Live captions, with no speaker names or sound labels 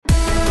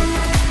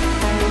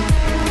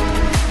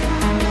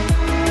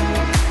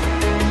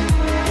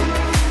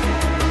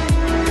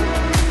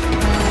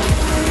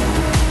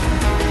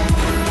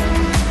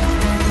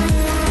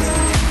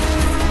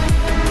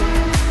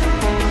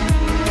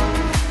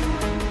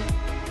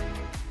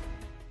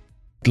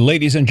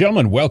Ladies and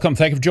gentlemen, welcome.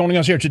 Thank you for joining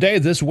us here today,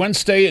 this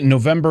Wednesday,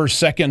 November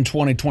 2nd,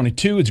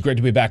 2022. It's great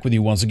to be back with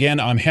you once again.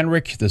 I'm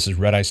Henrik. This is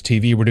Red Ice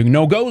TV. We're doing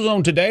No-Go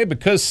Zone today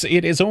because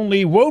it is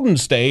only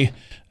Woden's Day.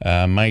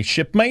 My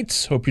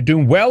shipmates, hope you're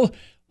doing well. A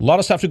lot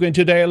of stuff to go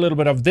into today, a little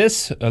bit of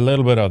this, a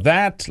little bit of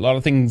that, a lot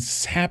of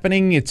things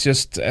happening. It's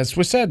just, as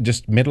we said,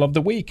 just middle of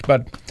the week,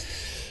 but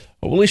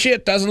holy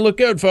shit, doesn't look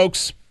good,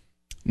 folks.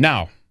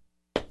 Now,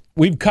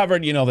 we've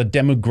covered, the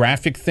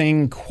demographic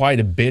thing quite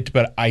a bit,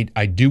 but I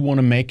do want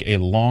to make a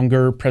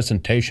longer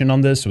presentation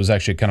on this. It was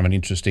actually kind of an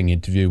interesting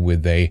interview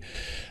with a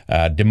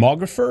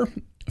demographer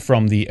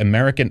from the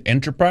American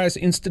Enterprise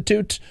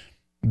Institute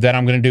that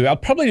I'm going to do. I'll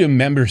probably do a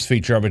members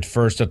feature of it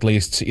first, at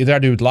least. Either I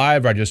do it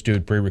live or I just do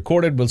it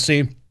pre-recorded. We'll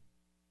see.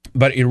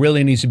 But it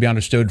really needs to be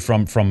understood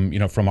from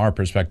our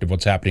perspective,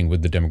 what's happening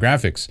with the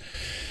demographics.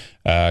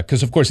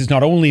 Because, of course, it's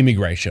not only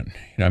immigration,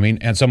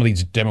 and some of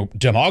these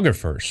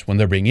demographers, when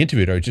they're being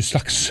interviewed, are just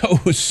like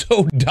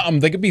so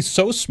dumb. They could be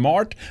so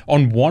smart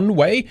on one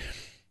way,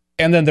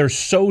 and then they're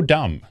so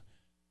dumb.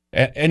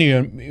 And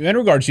in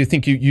regards, you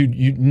think you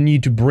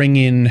need to bring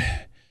in,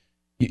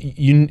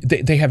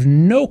 they have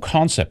no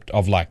concept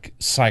of like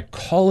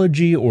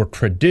psychology or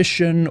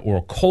tradition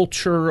or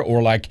culture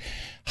or like,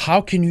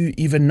 how can you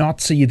even not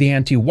see the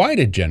anti-white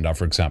agenda,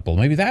 for example?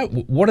 Maybe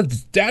what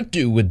does that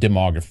do with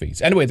demographies?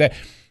 Anyway,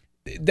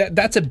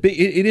 that's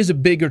it is a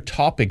bigger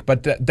topic,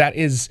 but that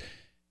is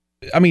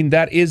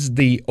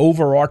the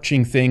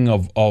overarching thing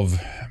of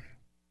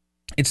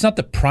it's not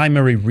the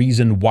primary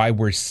reason why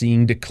we're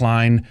seeing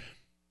decline,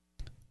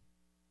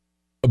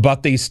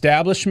 but the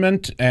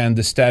establishment and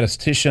the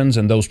statisticians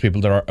and those people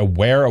that are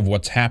aware of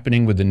what's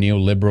happening with the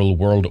neoliberal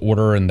world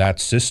order and that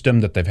system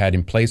that they've had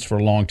in place for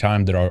a long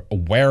time, that are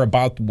aware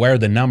about where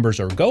the numbers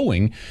are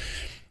going,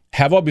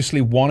 have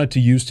obviously wanted to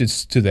use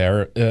this to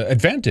their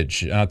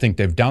advantage. I think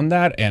they've done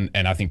that, and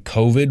I think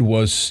COVID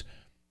was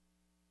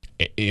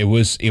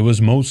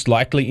most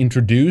likely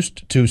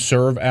introduced to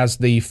serve as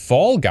the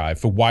fall guy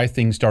for why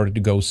things started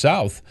to go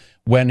south,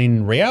 when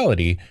in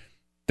reality,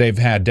 they've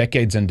had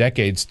decades and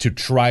decades to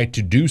try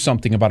to do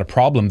something about a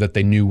problem that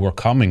they knew were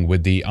coming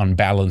with the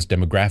unbalanced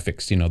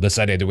demographics. This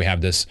idea that we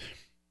have this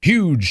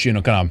huge,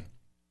 kind of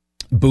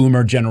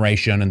boomer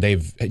generation, and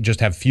they've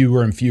just have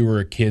fewer and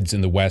fewer kids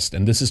in the West.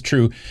 And this is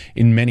true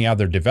in many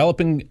other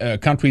developing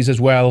countries as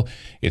well.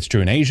 It's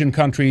true in Asian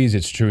countries.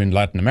 It's true in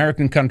Latin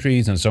American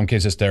countries. In some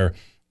cases, they're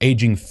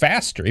aging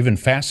faster, even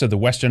faster the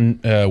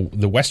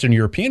Western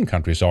European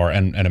countries are,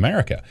 and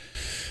America.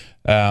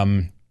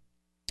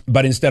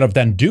 But instead of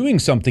then doing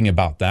something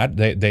about that,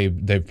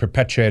 they've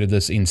perpetuated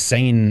this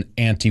insane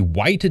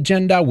anti-white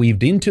agenda,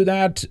 weaved into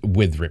that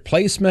with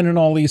replacement and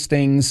all these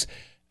things.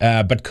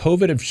 But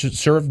COVID have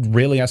served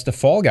really as the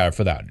fall guy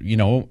for that,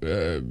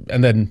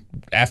 and then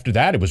after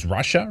that, it was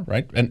Russia,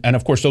 right? And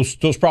of course,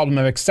 those problems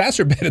have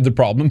exacerbated the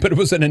problem, but it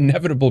was an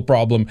inevitable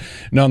problem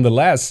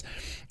nonetheless.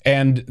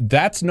 And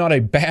that's not a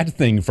bad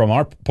thing from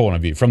our point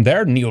of view, from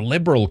their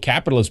neoliberal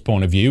capitalist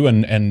point of view,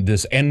 and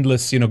this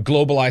endless,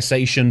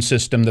 globalization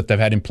system that they've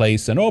had in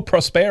place, and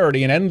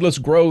prosperity and endless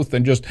growth,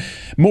 and just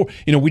more,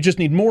 we just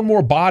need more and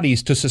more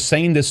bodies to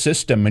sustain this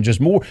system, and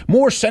just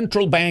more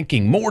central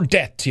banking, more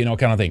debt,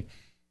 kind of thing.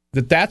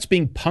 That's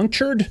being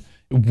punctured,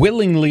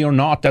 willingly or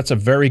not, that's a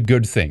very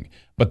good thing.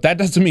 But that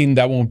doesn't mean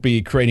that won't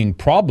be creating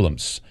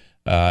problems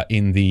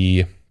in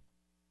the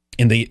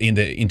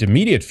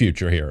intermediate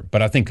future here.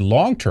 But I think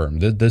long term,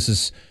 this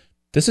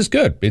is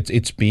good.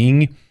 It's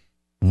being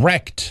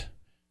wrecked,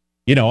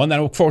 And then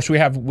of course we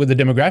have, with the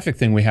demographic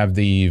thing, we have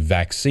the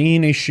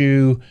vaccine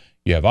issue.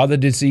 You have other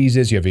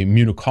diseases. You have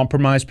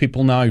immunocompromised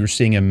people now. You're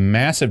seeing a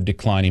massive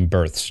decline in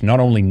births, not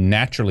only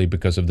naturally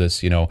because of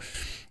this,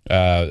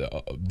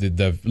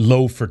 the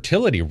low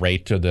fertility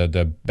rate or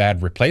the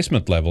bad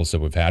replacement levels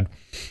that we've had,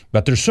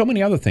 but there's so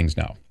many other things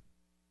now.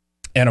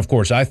 And of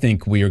course, I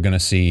think we are going to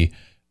see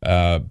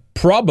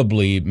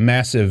probably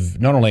massive,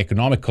 not only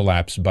economic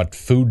collapse, but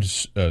food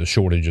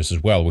shortages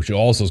as well, which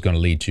also is going to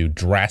lead to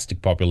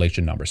drastic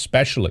population numbers,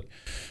 especially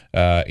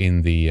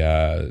in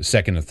the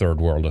second and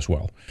third world as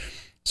well.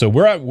 So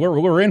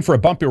we're in for a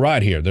bumpy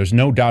ride here. There's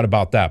no doubt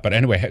about that. But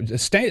anyway,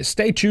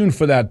 stay tuned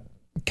for that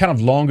kind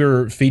of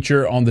longer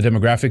feature on the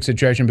demographic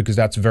situation, because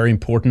that's very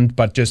important.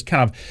 But just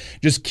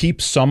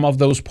keep some of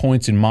those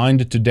points in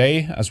mind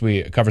today as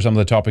we cover some of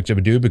the topics that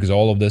we do, because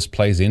all of this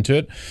plays into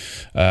it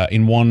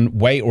in one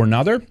way or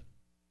another.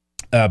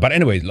 But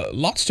anyway,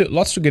 lots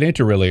to get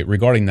into really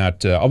regarding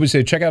that.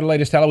 Obviously, check out the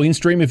latest Halloween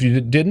stream if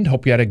you didn't.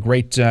 Hope you had a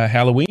great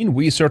Halloween.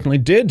 We certainly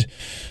did.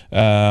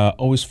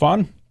 Always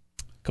fun.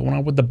 Going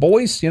on with the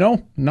boys,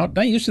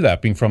 not used to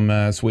that being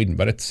from Sweden,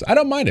 but I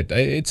don't mind it.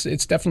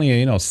 It's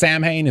definitely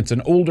Samhain. It's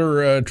an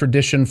older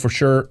tradition for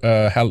sure.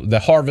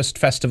 The Harvest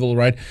Festival,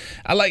 right?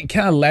 I like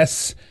kind of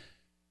less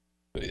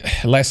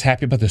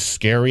happy about the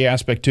scary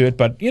aspect to it,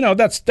 but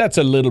that's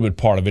a little bit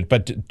part of it.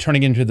 But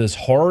turning into this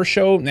horror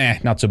show,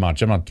 not so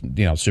much. I'm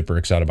not super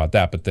excited about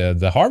that. But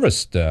the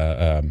Harvest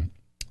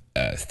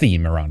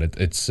theme around it,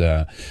 it's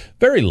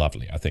very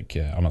lovely, I think,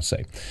 I must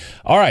say.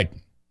 All right.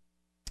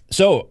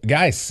 So,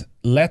 guys,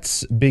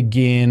 let's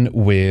begin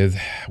with,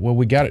 well,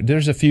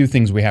 there's a few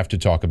things we have to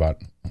talk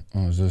about.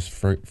 Oh, is this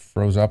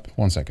froze up?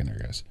 1 second here,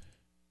 guys.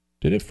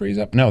 Did it freeze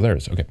up? No, there it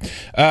is. Okay.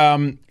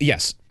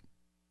 Yes.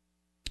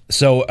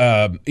 So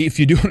if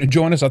you do want to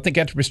join us, I think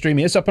Entropy Stream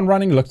is up and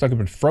running. It looks like it's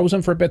been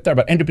frozen for a bit there,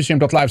 but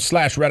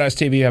entropystream.live/RedEyes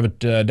TV, have it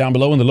down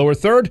below in the lower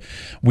third.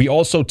 We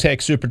also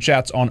take super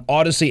chats on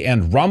Odyssey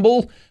and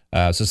Rumble.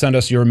 So send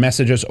us your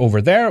messages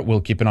over there.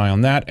 We'll keep an eye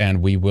on that,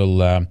 and we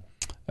will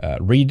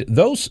read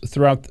those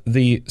throughout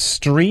the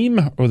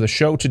stream or the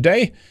show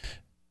today.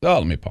 Oh,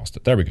 let me pause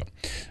it. There we go.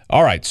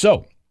 All right,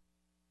 so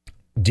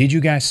did you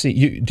guys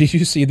see? Did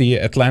you see the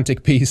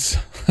Atlantic piece?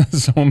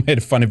 Someone made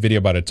a funny video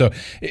about it. So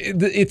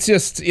it's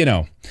just, you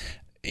know,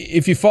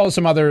 if you follow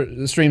some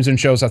other streams and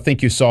shows, I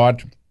think you saw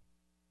it.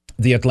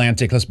 The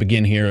Atlantic. Let's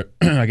begin here.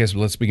 I guess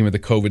let's begin with the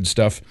COVID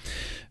stuff.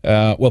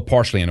 Well,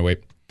 partially anyway.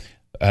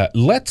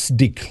 Let's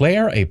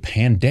declare a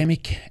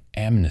pandemic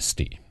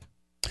amnesty.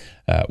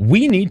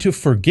 We need to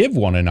forgive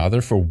one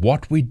another for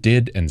what we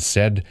did and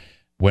said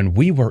when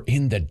we were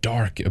in the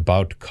dark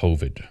about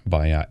COVID,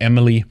 by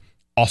Emily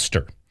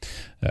Oster.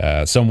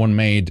 Someone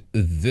made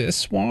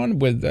this one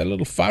with a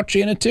little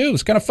Fauci in it too.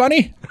 It's kind of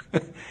funny.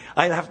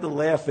 I'd have to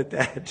laugh at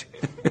that.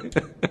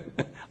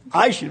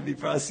 I should be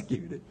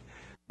prosecuted.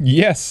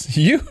 Yes,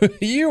 you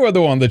are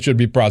the one that should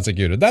be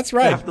prosecuted. That's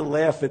right. I have to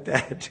laugh at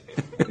that.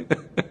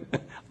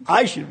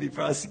 I should be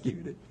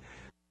prosecuted.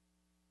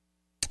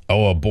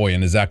 Oh boy,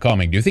 and is that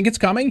coming? Do you think it's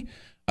coming?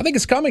 I think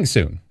it's coming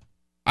soon.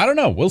 I don't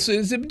know. We'll see.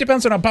 It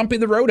depends on how bumpy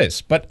the road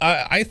is, but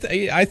I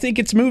think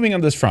it's moving on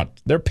this front.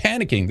 They're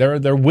panicking.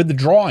 They're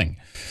withdrawing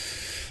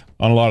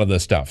on a lot of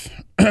this stuff.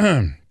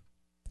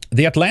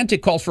 The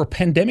Atlantic calls for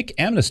pandemic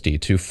amnesty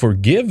to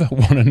forgive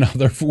one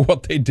another for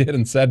what they did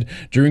and said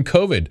during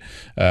COVID.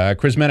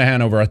 Chris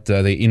Menahan over at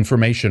the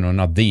Information, or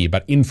not the,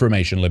 but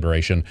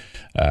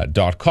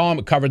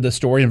informationliberation.com covered this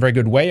story in a very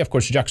good way. Of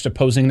course,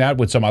 juxtaposing that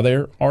with some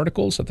other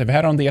articles that they've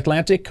had on the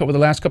Atlantic over the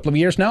last couple of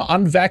years now.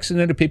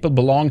 Unvaccinated people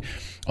belong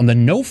on the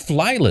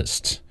no-fly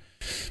list.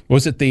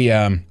 Was it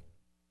the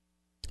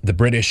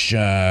British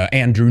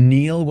Andrew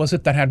Neil, was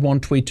it, that had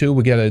one tweet too?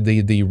 We got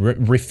the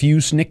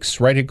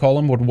refuse-nicks, right, he'd call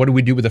them. What do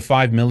we do with the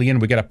 5 million?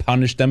 We got to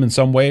punish them in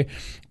some way.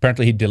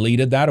 Apparently he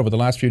deleted that over the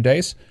last few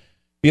days.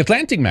 The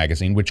Atlantic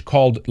magazine, which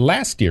called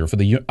last year for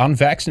the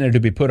unvaccinated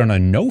to be put on a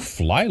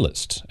no-fly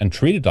list and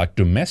treated like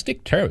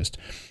domestic terrorists,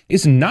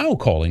 is now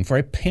calling for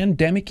a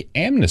pandemic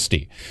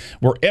amnesty,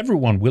 where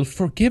everyone will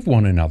forgive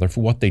one another for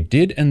what they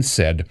did and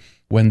said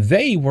when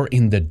they were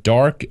in the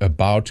dark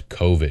about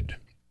COVID.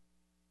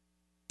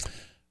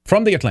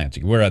 From the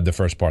Atlantic, we're at the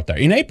first part there.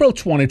 In April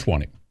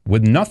 2020,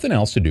 with nothing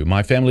else to do,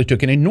 my family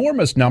took an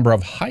enormous number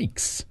of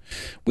hikes.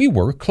 We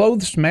wore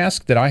cloth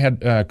masks that I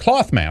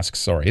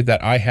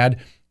had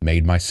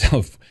made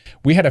myself.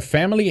 We had a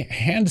family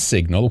hand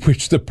signal,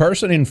 which the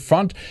person in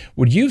front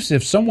would use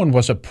if someone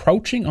was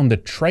approaching on the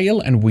trail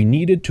and we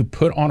needed to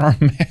put on our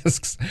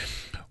masks.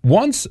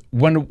 Once,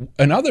 when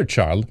another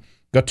child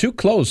got too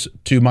close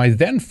to my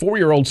then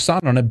 4-year-old son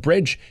on a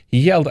bridge, he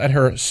yelled at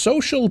her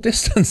social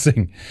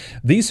distancing.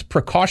 These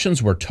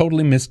precautions were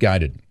totally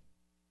misguided.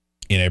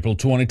 In April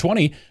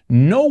 2020,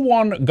 no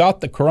one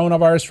got the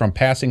coronavirus from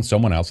passing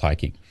someone else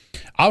hiking.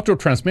 Outdoor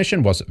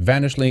transmission was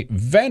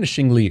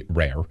vanishingly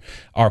rare.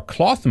 Our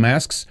cloth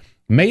masks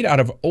made out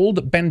of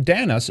old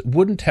bandanas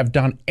wouldn't have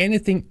done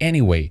anything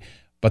anyway.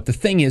 But the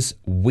thing is,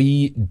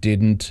 we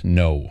didn't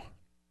know.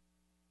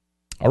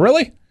 Oh,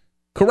 really?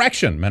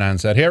 Correction, Menan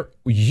said here.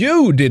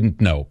 You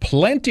didn't know.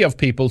 Plenty of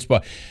people,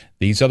 but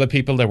these are the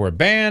people that were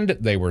banned,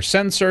 they were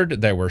censored,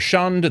 they were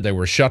shunned, they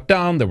were shut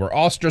down, they were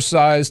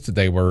ostracized,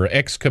 they were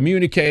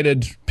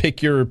excommunicated.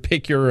 Pick your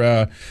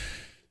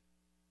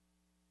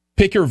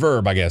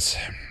verb, I guess.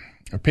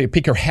 Or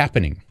pick your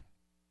happening.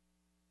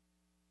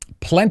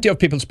 Plenty of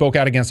people spoke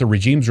out against the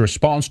regime's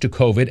response to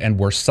COVID and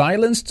were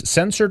silenced,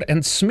 censored,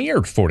 and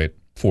smeared for it.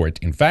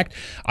 In fact,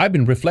 I've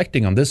been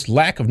reflecting on this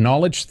lack of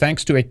knowledge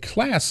thanks to a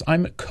class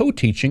I'm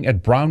co-teaching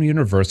at Brown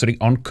University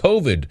on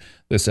COVID.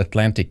 This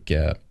Atlantic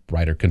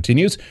writer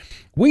continues.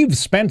 We've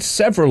spent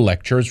several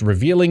lectures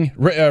reliving,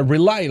 can't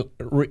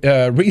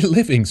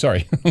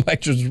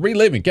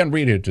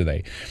read it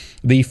today.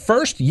 The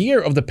first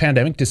year of the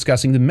pandemic,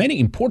 discussing the many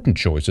important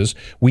choices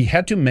we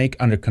had to make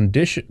under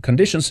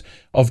conditions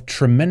of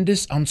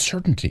tremendous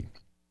uncertainty.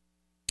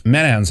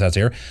 Menahan says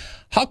here,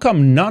 how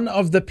come none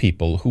of the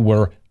people who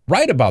were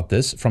right about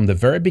this from the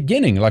very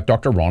beginning, like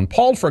Dr. Ron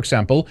Paul, for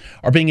example,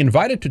 are being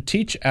invited to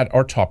teach at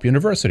our top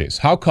universities?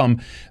 How come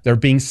they're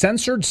being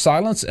censored,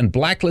 silenced, and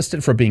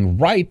blacklisted for being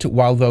right,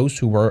 while those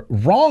who were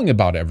wrong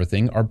about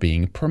everything are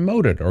being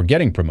promoted or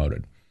getting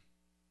promoted?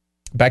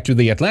 Back to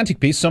the Atlantic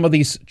piece, some of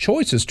these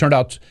choices turned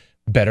out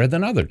better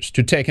than others.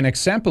 To take an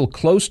example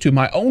close to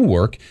my own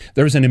work,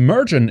 there is an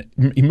emerging,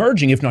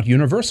 if not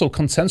universal,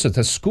 consensus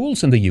that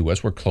schools in the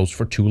U.S. were closed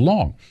for too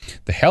long.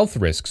 The health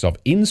risks of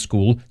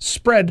in-school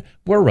spread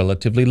were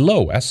relatively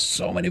low, as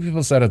so many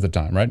people said at the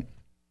time, right?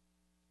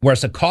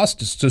 whereas the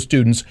costs to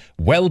students'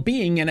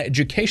 well-being and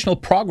educational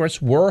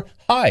progress were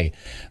high.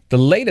 The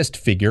latest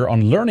figure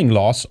on learning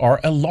loss are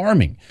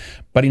alarming.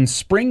 But in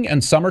spring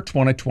and summer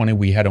 2020,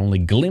 we had only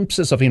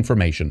glimpses of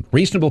information.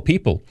 Reasonable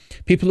people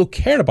who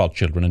cared about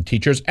children and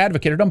teachers,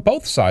 advocated on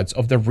both sides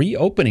of the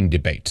reopening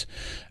debate.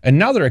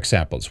 Another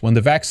example is when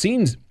the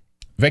vaccines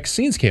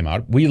came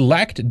out, we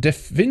lacked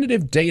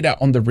definitive data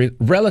on the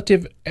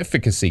relative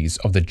efficacies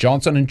of the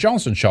Johnson &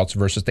 Johnson shots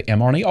versus the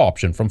mRNA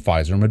option from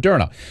Pfizer and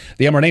Moderna.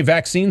 The mRNA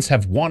vaccines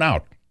have won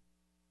out.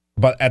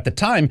 But at the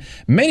time,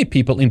 many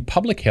people in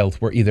public health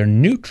were either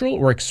neutral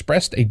or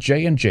expressed a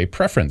J&J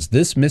preference.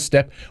 This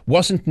misstep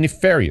wasn't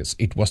nefarious.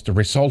 It was the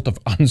result of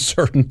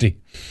uncertainty.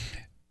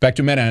 Back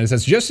to Meta, it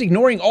says, just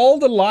ignoring all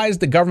the lies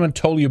the government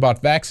told you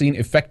about vaccine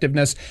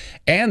effectiveness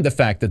and the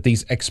fact that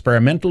these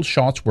experimental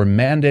shots were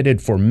mandated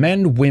for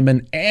men,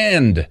 women,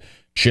 and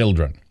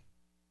children.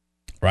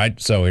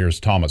 Right? So here's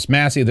Thomas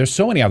Massey. There's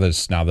so many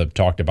others now that have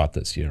talked about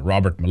this. You know,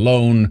 Robert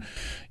Malone.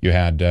 You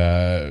had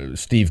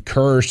Steve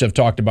Kirsch have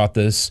talked about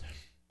this.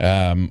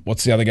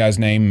 What's the other guy's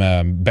name?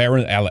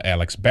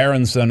 Alex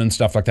Berenson and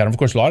stuff like that. And of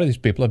course, a lot of these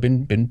people have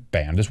been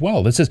banned as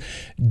well. This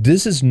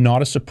is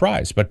not a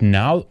surprise. But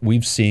now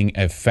we've seen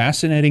a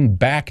fascinating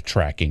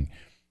backtracking.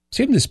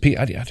 See this piece?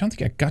 I don't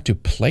think I got to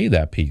play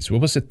that piece. What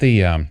was it?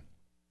 The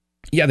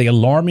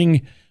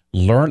alarming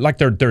like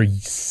they're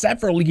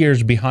several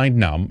years behind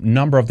now.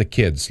 Number of the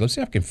kids. Let's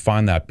see if I can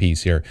find that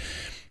piece here.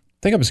 I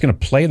think I was going to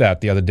play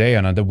that the other day,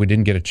 and we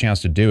didn't get a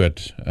chance to do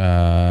it.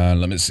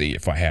 Let me see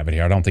if I have it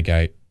here. I don't think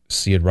I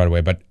see it right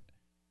away, but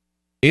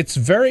it's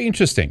very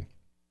interesting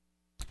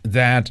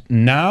that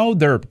now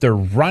they're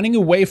running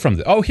away from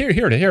the. Oh, here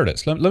it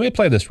is. Let me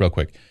play this real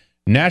quick.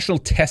 National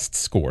test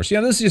scores.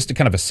 Yeah, this is just a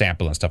kind of a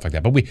sample and stuff like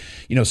that. But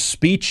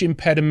speech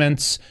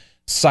impediments,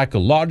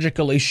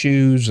 psychological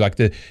issues, like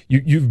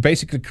you've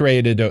basically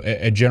created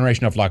a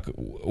generation of like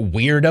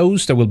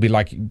weirdos that will be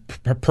like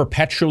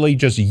perpetually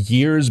just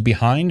years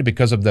behind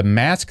because of the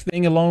mask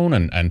thing alone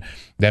and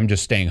them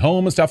just staying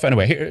home and stuff.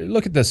 Anyway, here,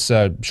 look at this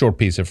short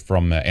piece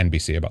from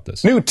NBC about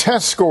this. New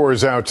test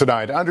scores out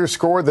tonight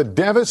underscore the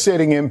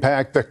devastating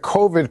impact the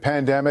COVID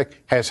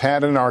pandemic has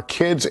had on our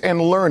kids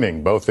and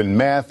learning, both in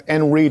math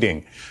and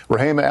reading.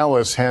 Rahema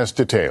Ellis has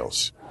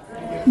details.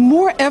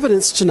 More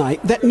evidence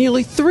tonight that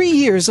nearly 3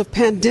 years of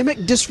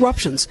pandemic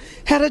disruptions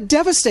had a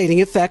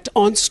devastating effect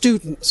on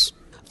students.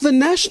 The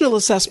National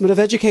Assessment of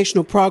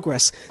Educational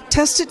Progress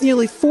tested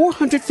nearly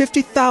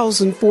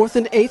 450,000 fourth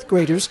and eighth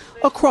graders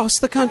across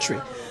the country.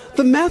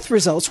 The math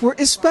results were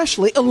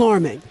especially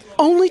alarming.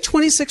 Only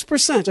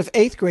 26% of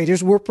eighth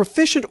graders were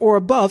proficient or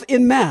above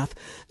in math,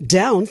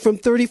 down from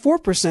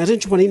 34% in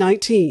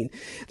 2019.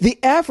 The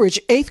average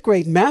eighth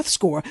grade math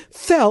score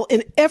fell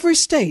in every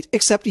state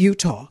except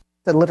Utah.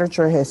 The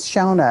literature has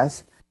shown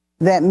us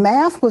that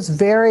math was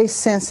very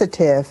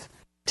sensitive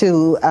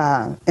to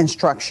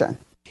instruction.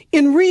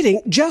 In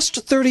reading,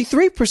 just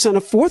 33%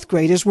 of fourth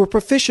graders were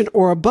proficient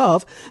or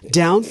above,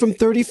 down from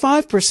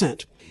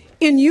 35%.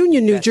 In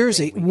Union, New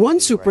Jersey, one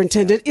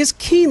superintendent is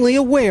keenly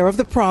aware of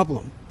the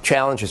problem.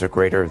 Challenges are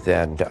greater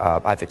than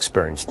I've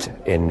experienced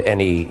in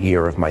any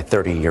year of my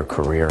 30-year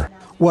career.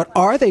 What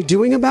are they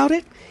doing about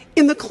it?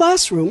 In the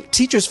classroom,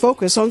 teachers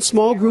focus on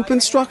small group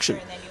instruction,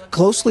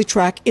 closely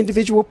track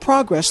individual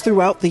progress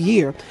throughout the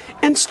year,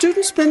 and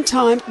students spend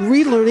time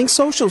relearning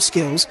social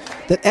skills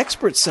that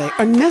experts say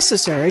are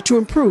necessary to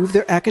improve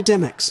their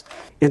academics.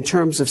 In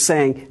terms of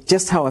saying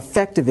just how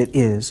effective it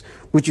is,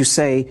 would you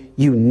say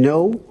you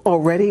know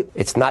already?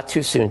 It's not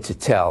too soon to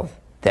tell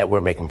that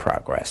we're making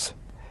progress.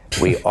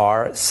 We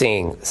are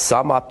seeing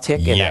some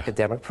uptick in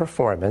academic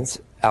performance,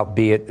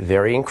 albeit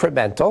very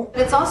incremental.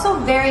 It's also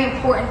very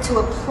important to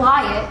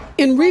apply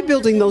it. In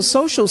rebuilding those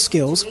social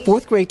skills,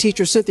 fourth grade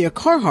teacher Cynthia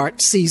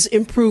Carhart sees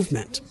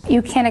improvement.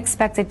 You can't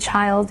expect a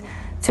child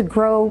to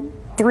grow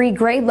 3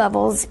 grade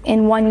levels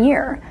in 1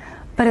 year,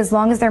 but as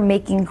long as they're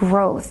making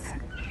growth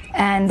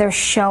and they're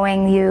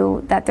showing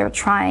you that they're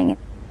trying,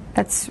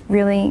 that's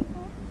really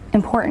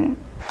important.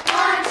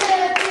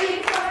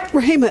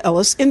 Rahema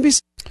Ellis,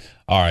 NBC.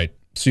 All right,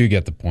 so you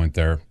get the point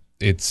there.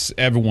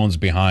 Everyone's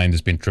behind.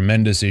 There's been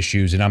tremendous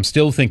issues, and I'm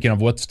still thinking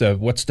of what's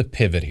the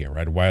pivot here,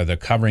 right? Why are they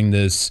covering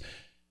this?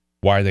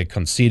 Why are they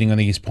conceding on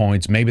these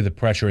points? Maybe the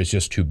pressure is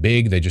just too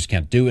big. They just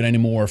can't do it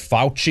anymore.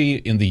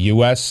 Fauci in the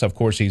U.S., of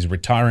course, he's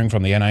retiring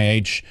from the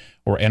NIH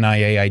or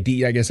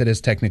NIAID, I guess it is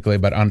technically,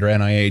 but under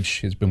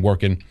NIH, he's been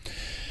working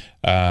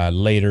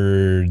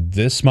later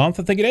this month,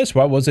 I think it is.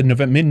 What was it?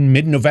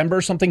 Mid-November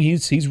or something?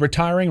 He's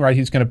retiring, right?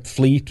 He's going to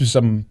flee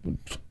to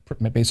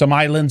maybe some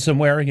island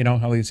somewhere. You know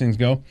how these things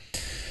go.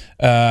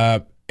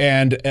 And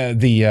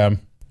the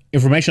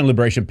information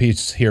liberation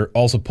piece here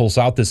also pulls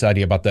out this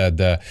idea about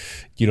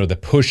the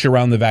push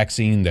around the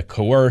vaccine, the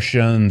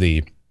coercion,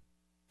 the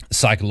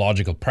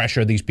psychological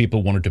pressure these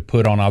people wanted to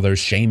put on others,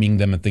 shaming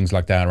them and things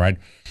like that, right?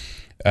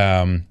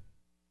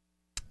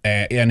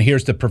 And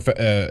here's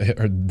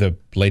the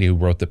lady who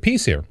wrote the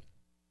piece here.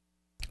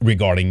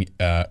 regarding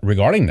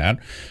that.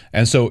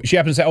 And so she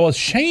happens to say, well,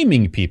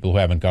 shaming people who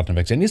haven't gotten a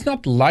vaccine is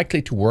not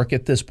likely to work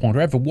at this point.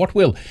 However, what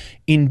will?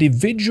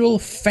 Individual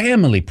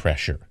family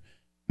pressure.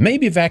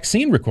 Maybe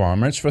vaccine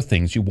requirements for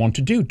things you want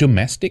to do.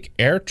 Domestic,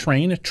 air,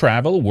 train,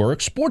 travel,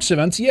 work, sports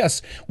events.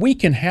 Yes, we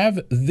can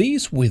have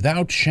these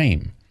without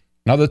shame.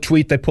 Another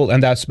tweet they pulled,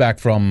 and that's back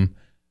from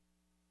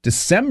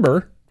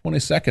December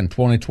 22nd,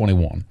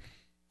 2021.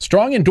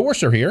 Strong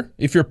endorser here.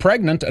 If you're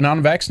pregnant and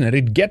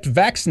unvaccinated, get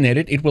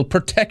vaccinated. It will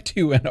protect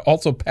you and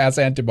also pass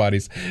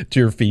antibodies to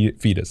your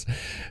fetus.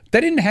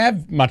 They didn't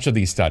have much of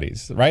these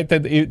studies, right?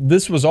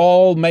 This was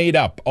all made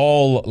up,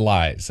 all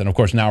lies. And of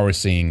course, now we're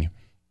seeing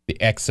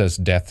the excess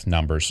death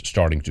numbers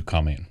starting to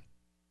come in.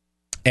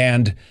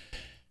 And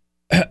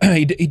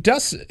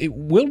it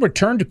will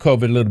return to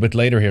COVID a little bit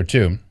later here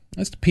too.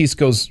 As the piece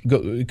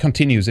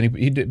continues, and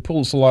he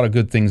pulls a lot of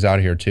good things out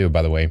here too,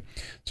 by the way.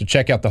 So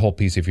check out the whole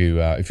piece if you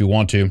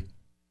want to.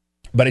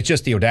 But it's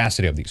just the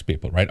audacity of these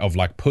people, right? Of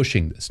like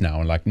pushing this now,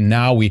 and like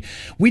now we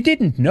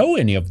didn't know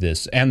any of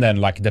this, and then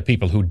like the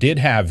people who did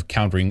have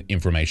countering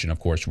information, of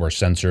course, were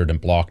censored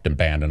and blocked and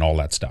banned and all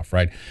that stuff,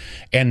 right?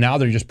 And now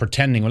they're just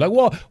pretending, we're like,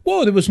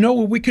 whoa, there was no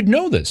way we could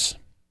know this.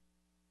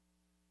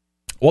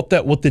 What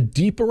the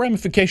deeper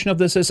ramification of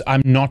this is,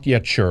 I'm not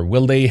yet sure.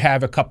 Will they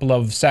have a couple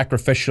of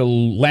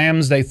sacrificial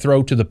lambs they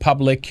throw to the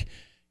public,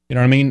 you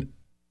know what I mean,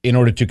 in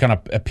order to kind of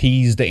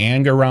appease the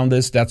anger around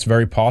this? That's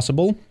very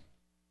possible.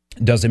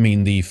 Does it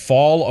mean the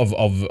fall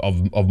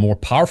of more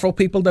powerful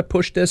people that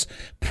push this?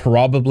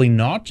 Probably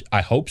not.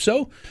 I hope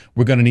so.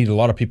 We're going to need a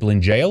lot of people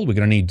in jail. We're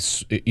going to need,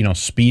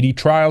 speedy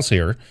trials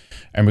here,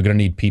 and we're going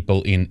to need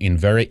people in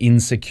very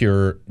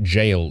insecure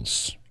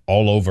jails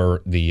all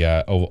over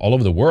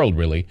the world,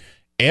 really.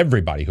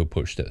 Everybody who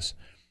pushed this.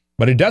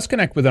 But it does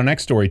connect with our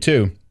next story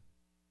too,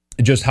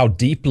 just how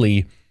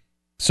deeply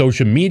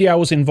social media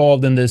was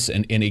involved in this,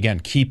 and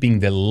again, keeping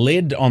the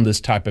lid on this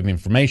type of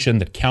information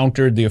that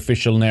countered the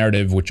official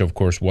narrative, which of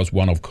course was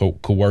one of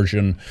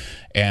coercion,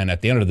 and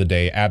at the end of the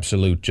day,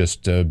 absolute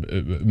just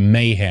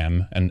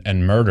mayhem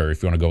and murder,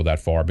 if you want to go that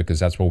far,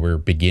 because that's what we're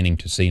beginning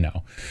to see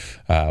now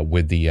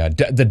with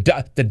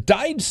the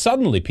died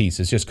suddenly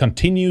pieces just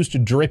continues to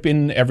drip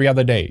in every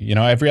other day.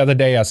 Every other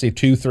day I see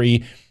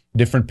 2-3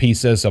 different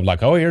pieces of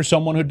like, oh, here's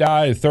someone who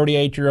died, a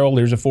 38-year-old,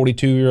 here's a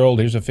 42-year-old,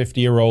 here's a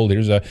 50-year-old,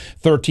 here's a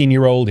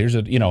 13-year-old, here's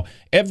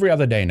every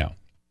other day now.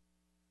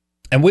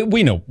 And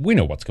we know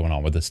what's going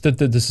on with this.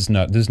 This is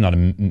not a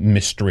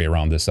mystery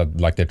around this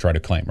like they try to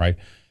claim, right?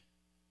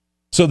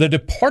 So the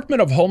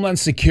Department of Homeland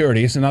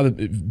Security is another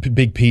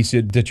big piece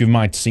that you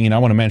might see, and I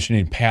want to mention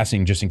it in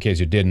passing just in case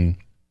you didn't,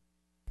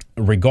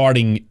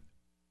 regarding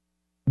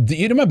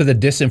you remember the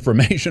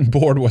disinformation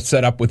board was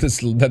set up with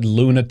that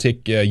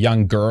lunatic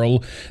young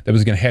girl that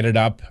was going to head it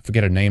up? I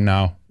forget her name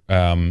now.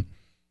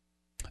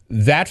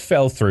 That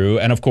fell through,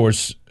 and of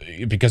course,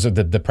 because of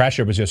the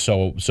pressure was just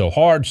so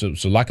hard. So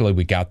luckily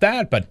we got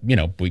that. But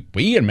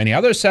we and many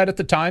others said at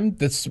the time,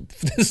 this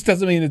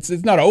doesn't mean it's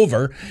not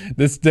over.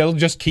 They'll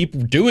just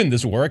keep doing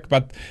this work,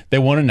 but they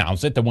won't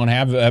announce it. They won't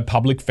have a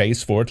public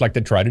face for it like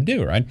they try to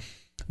do, right?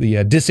 The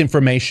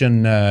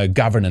Disinformation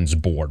Governance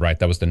Board, right?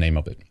 That was the name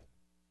of it.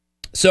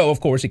 So, of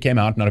course, it came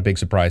out, not a big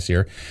surprise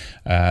here.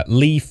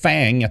 Li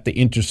Fang at The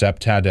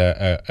Intercept had,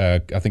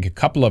 I think, a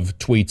couple of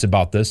tweets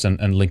about this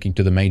and linking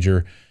to the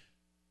major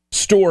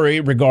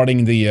story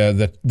regarding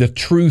the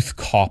truth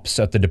cops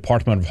at the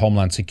Department of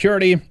Homeland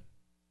Security.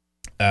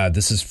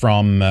 This is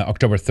from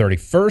October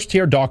 31st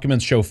here.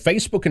 Documents show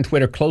Facebook and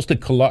Twitter closely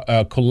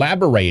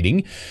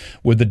collaborating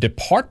with the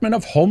Department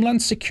of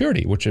Homeland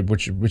Security, which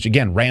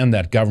again ran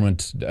that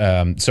government,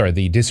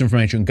 the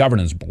Disinformation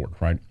Governance Board,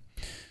 right?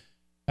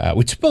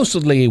 Which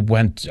supposedly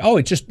went,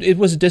 it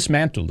was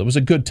dismantled. There was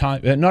a good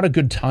time, not a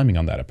good timing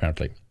on that,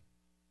 apparently.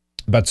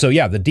 But so,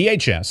 yeah, the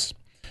DHS,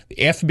 the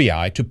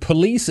FBI, to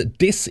police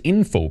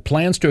disinfo,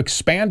 plans to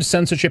expand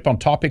censorship on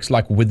topics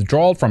like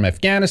withdrawal from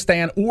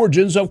Afghanistan,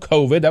 origins of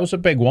COVID. That was a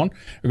big one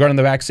regarding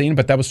the vaccine,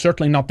 but that was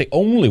certainly not the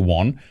only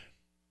one.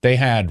 They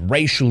had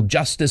racial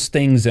justice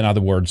things. In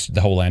other words,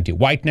 the whole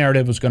anti-white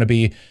narrative was going to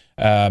be,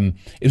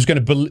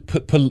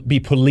 be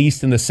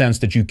policed in the sense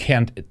that you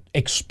can't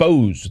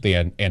expose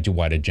the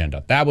anti-white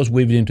agenda. That was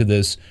weaved into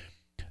this.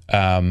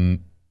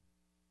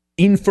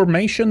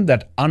 Information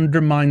that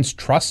undermines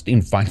trust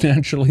in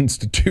financial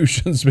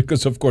institutions,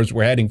 because of course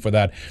we're heading for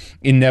that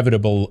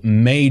inevitable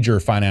major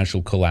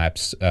financial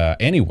collapse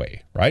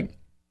anyway, right?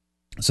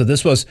 So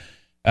this was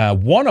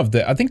one of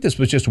the, I think this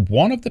was just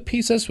one of the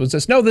pieces. Was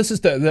this? No, this is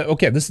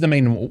this is the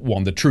main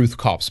one, the Truth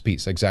Cops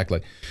piece,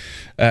 exactly.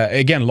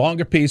 Again,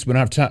 longer piece. We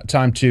don't have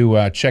time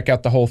to check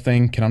out the whole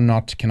thing. Can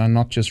I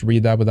not just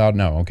read that without?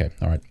 No, okay,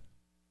 all right.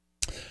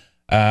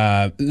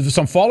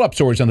 Some follow-up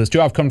stories on this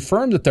too. I've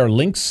confirmed that there are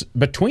links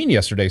between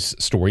yesterday's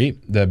story,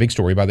 the big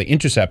story by The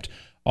Intercept,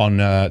 on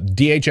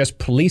DHS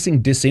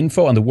policing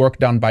disinfo and the work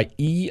done by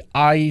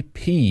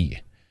EIP.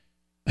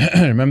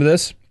 Remember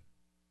this?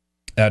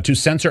 To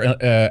censor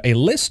a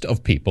list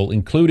of people,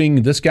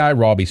 including this guy,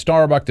 Robbie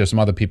Starbuck. There's some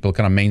other people,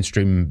 kind of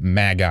mainstream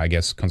MAGA, I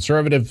guess,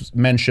 conservatives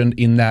mentioned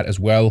in that as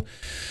well.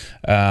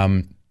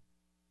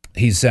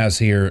 he says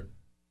here,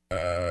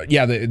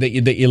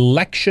 the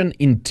Election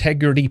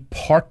Integrity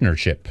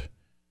Partnership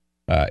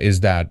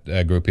is that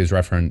group he's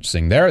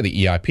referencing there,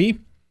 the EIP.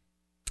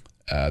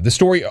 The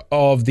story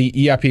of the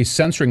EIP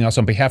censoring us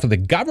on behalf of the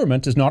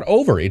government is not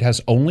over. It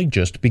has only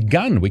just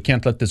begun. We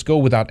can't let this go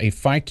without a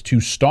fight to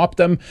stop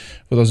them.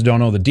 For those who don't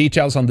know the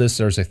details on this,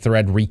 there's a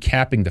thread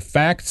recapping the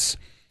facts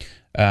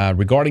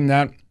regarding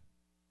that.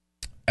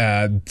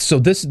 So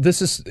this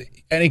is,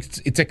 and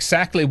it's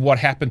exactly what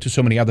happened to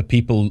so many other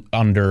people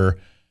under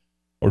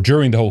or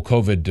during the whole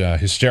COVID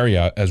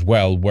hysteria as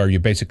well, where you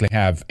basically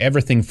have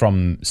everything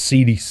from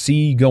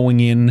CDC going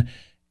in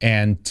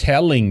and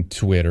telling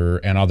Twitter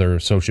and other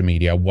social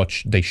media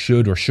what they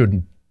should or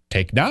shouldn't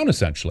take down,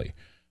 essentially,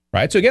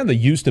 right? So again, they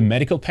used the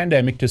medical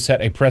pandemic to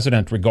set a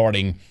precedent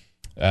regarding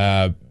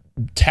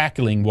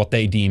tackling what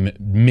they deem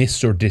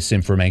mis or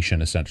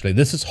disinformation, essentially.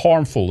 This is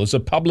harmful. There's a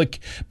public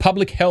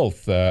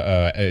health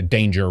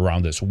danger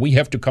around this. We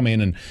have to come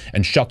in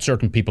and shut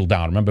certain people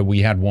down. Remember, we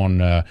had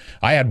one,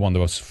 I had one that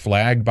was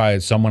flagged by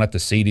someone at the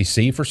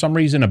CDC for some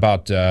reason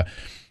about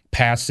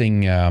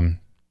passing,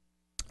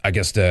 I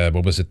guess,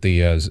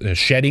 the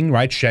shedding,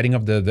 right? Shedding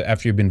of the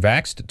after you've been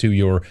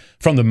vaxxed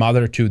from the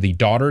mother to the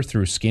daughter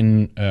through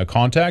skin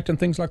contact and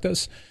things like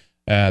this.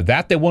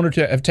 That they wanted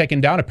to have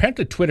taken down.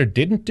 Apparently, Twitter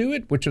didn't do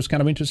it, which was kind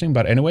of interesting.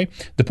 But anyway,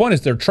 the point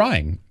is they're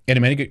trying. And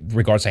in many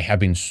regards, they have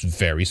been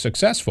very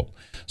successful.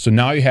 So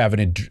now you have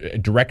a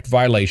direct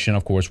violation,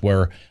 of course,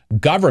 where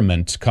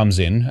government comes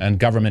in and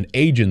government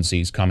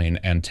agencies come in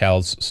and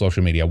tells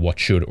social media what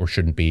should or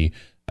shouldn't be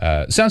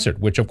censored,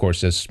 which, of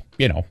course, is,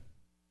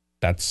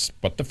 that's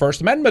what the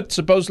First Amendment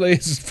supposedly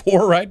is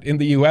for, right, in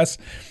the U.S.,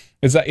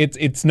 is that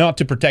it's not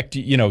to protect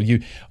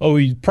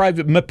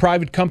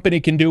private company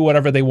can do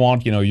whatever they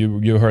want.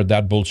 You heard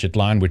that bullshit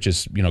line, which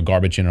is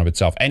garbage in and of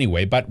itself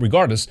anyway. But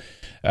regardless,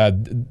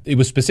 it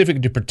was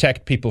specifically to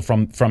protect people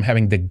from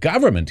having the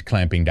government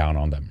clamping down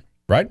on them,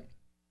 right?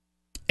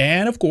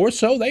 And of course,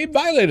 so they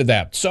violated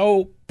that.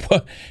 So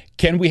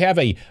can we have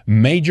a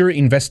major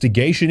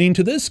investigation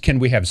into this? Can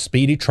we have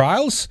speedy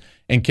trials?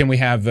 And can we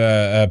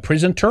have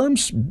prison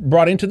terms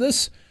brought into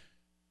this?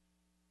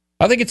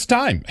 I think it's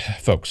time,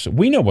 folks.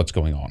 We know what's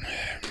going on.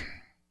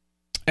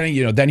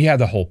 And, then you have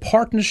the whole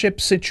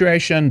partnership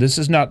situation. This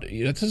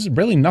is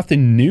really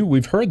nothing new.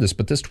 We've heard this,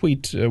 but this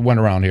tweet went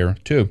around here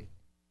too.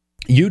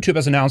 YouTube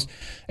has announced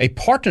a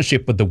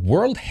partnership with the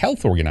World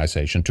Health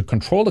Organization to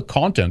control the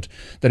content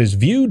that is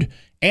viewed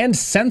and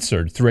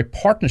censored through a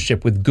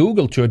partnership with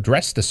Google to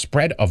address the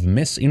spread of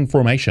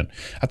misinformation.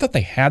 I thought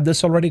they had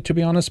this already, to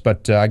be honest,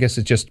 but I guess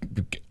it's just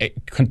a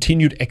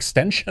continued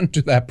extension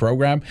to that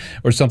program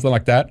or something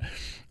like that.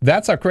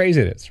 That's how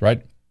crazy it is,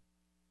 right?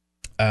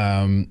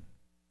 Was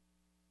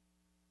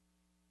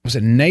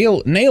it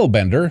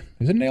Nailbender?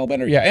 Is it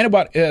Nailbender? Yeah.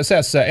 Anybody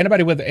says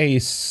anybody with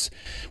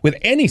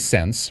any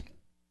sense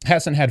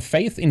hasn't had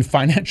faith in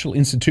financial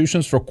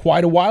institutions for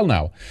quite a while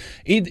now.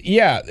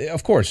 Yeah,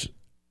 of course.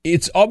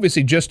 It's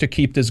obviously just to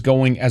keep this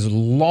going as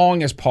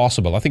long as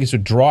possible. I think it's to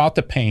draw out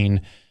the pain,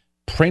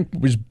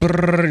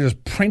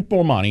 just print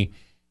more money,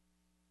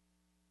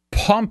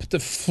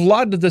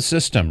 flood the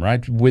system,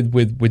 right,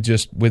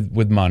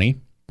 with money,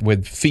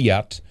 with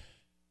fiat.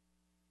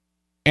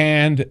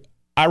 And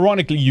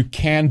ironically, you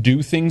can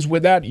do things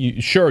with that.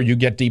 Sure, you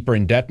get deeper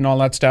in debt and all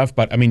that stuff,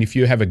 but I mean, if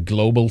you have a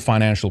global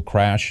financial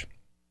crash,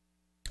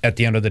 at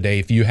the end of the day,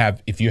 if you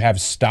have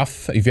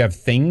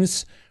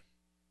things,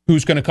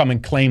 who's going to come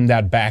and claim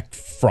that back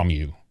from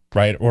you,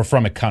 right, or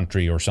from a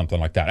country or something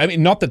like that? I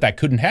mean, not that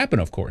couldn't happen,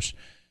 of course,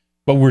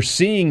 but we're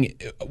seeing,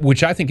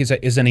 which I think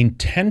is an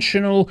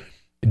intentional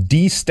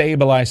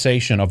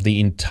destabilization of the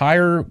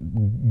entire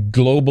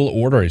global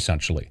order,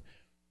 essentially.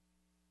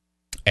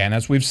 And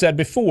as we've said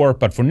before,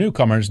 but for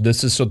newcomers,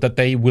 this is so that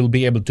they will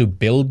be able to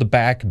build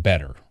back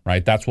better,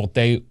 right? That's what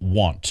they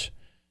want.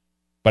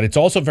 But it's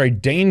also very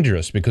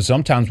dangerous because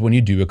sometimes when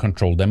you do a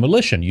controlled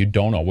demolition, you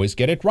don't always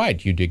get it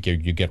right. You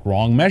get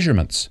wrong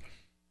measurements.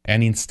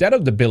 And instead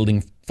of the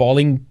building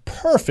falling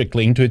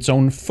perfectly into its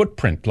own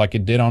footprint, like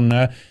it did on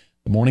the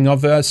morning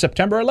of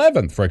September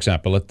 11th, for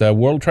example, at the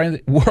World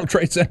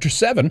Trade Center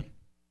 7,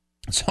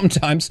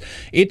 sometimes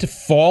it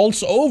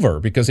falls over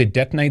because it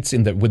detonates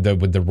with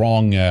the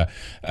wrong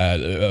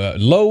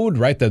load,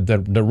 right?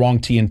 The wrong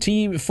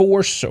TNT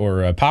force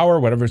or power,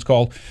 whatever it's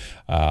called,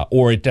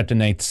 or it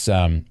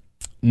detonates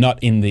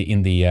not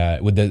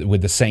with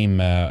the same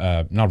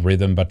not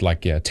rhythm, but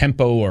like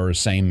tempo or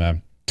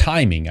same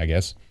timing, I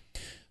guess.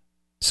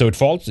 So it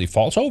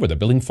falls over. The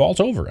building falls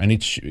over, and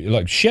it's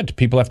like shit.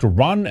 People have to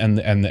run, and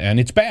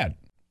it's bad.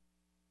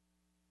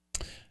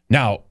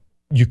 Now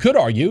you could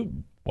argue,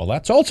 well,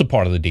 that's also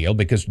part of the deal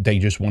because they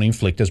just want to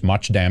inflict as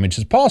much damage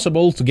as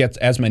possible to get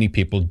as many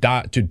people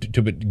to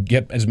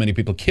get as many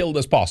people killed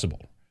as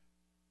possible.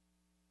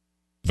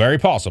 Very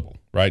possible,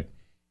 right?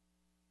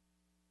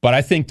 But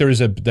I think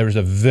there's a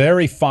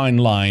very fine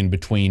line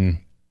between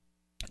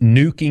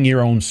nuking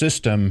your own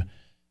system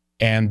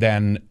and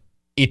then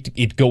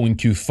it going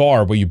too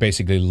far where you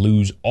basically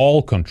lose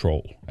all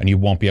control and you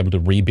won't be able to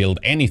rebuild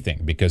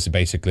anything because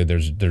basically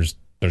there's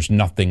There's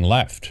nothing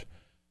left.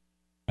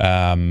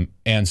 And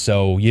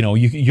so,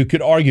 you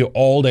could argue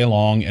all day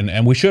long,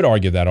 and we should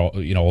argue that all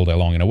day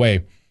long in a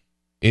way.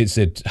 Is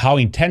it, how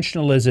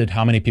intentional is it?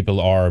 How many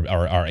people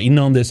are in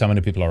on this? How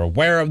many people are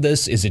aware of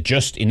this? Is it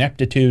just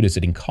ineptitude? Is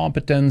it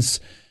incompetence?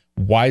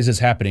 Why is this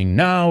happening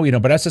now?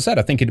 But as I said,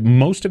 I think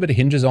most of it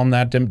hinges on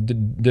that the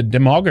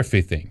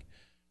demography thing.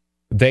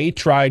 They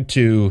tried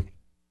to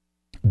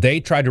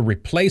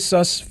replace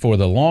us for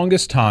the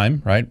longest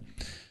time, right?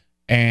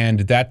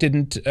 And that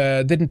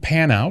didn't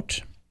pan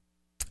out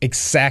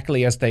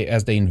exactly as they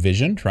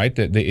envisioned, right?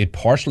 It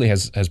partially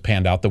has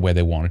panned out the way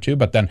they wanted to,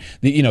 but then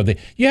you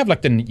have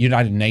like the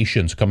United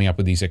Nations coming up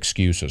with these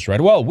excuses,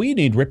 right? Well, we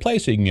need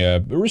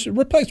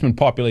replacement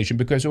population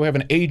because we have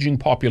an aging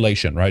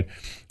population, right?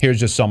 Here's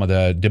just some of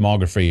the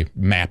demography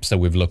maps that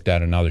we've looked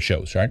at in other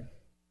shows, right?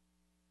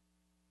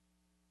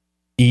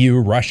 EU,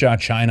 Russia,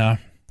 China,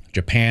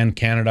 Japan,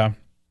 Canada,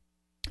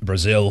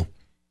 Brazil.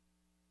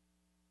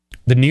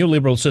 The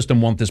neoliberal system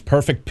wants this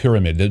perfect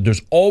pyramid.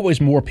 There's always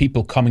more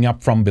people coming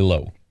up from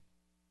below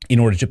in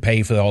order to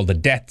pay for all the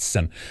debts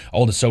and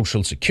all the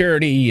social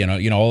security and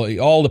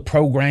all the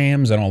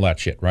programs and all that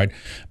shit, right?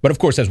 But of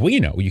course, as we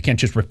know, you can't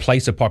just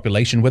replace a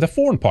population with a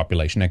foreign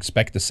population and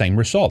expect the same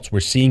results. We're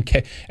seeing,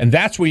 and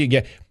that's where you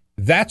get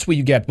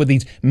with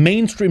these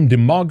mainstream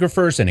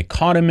demographers and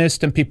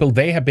economists and people.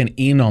 They have been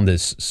in on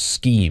this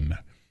scheme,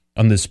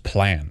 on this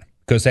plan,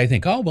 because they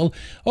think, oh well,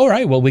 all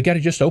right, well we got to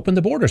just open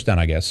the borders then,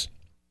 I guess,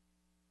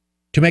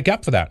 to make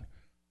up for that.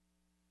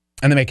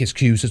 And they make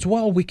excuses.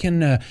 Well, we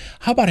can,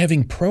 how about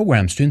having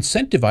programs to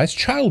incentivize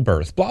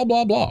childbirth, blah,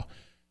 blah, blah.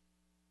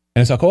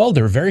 And it's like, well,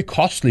 they're very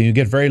costly. You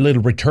get very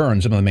little return,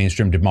 some of the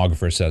mainstream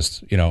demographers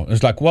says.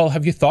 It's like, well,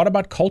 have you thought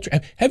about culture?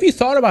 Have you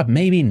thought about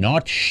maybe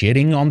not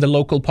shitting on the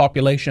local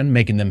population,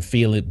 making them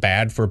feel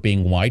bad for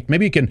being white?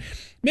 Maybe you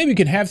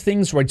can have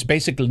things where it's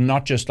basically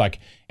not just like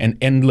an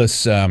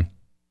endless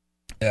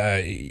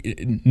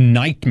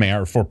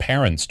nightmare for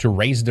parents to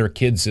raise their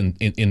kids in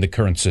the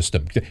current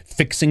system.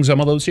 Fixing some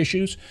of those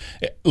issues.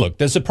 Look,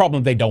 there's a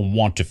problem they don't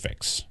want to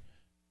fix,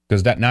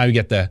 because that now you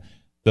get the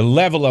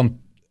level on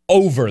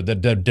over the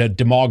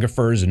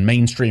demographers and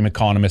mainstream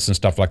economists and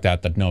stuff like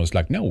that knows,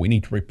 like, no, we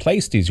need to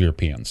replace these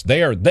Europeans.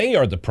 They are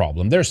the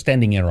problem. They're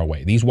standing in our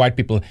way. These white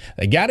people,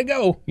 they gotta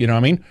go. You know what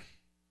I mean?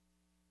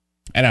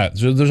 And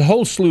so there's a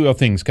whole slew of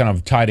things kind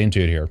of tied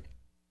into it here.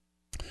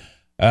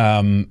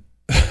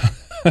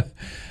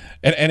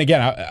 And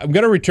again, I'm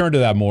going to return to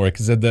that more,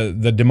 because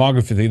the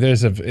demography thing,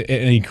 there's an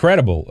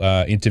incredible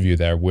interview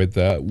there with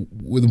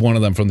one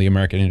of them from the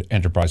American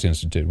Enterprise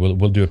Institute. We'll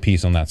do a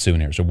piece on that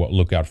soon here, so we'll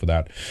look out for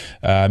that.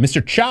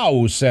 Mr.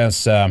 Chow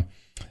says, I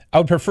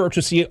would prefer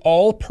to see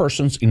all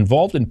persons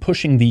involved in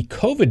pushing the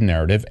COVID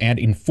narrative and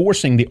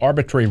enforcing the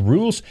arbitrary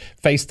rules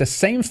face the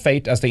same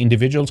fate as the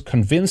individuals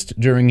convicted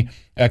during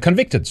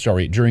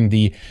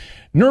the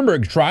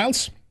Nuremberg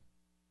trials.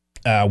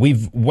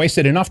 We've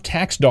wasted enough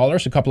tax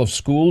dollars. A couple of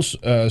spools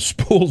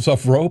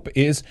of rope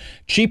is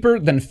cheaper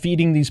than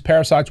feeding these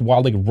parasites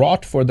while they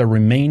rot for the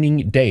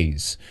remaining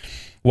days.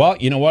 Well,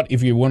 you know what?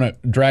 If you want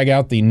to drag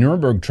out the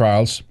Nuremberg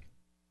trials,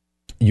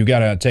 you got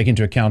to take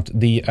into account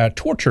the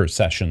torture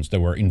sessions that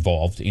were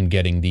involved in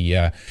getting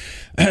the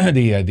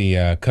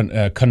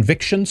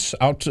convictions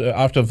out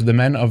of the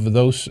men of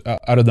those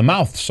out of the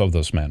mouths of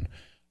those men,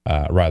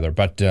 rather.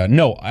 But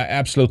no,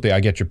 absolutely,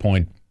 I get your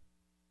point.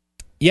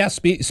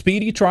 Yes,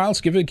 speedy trials.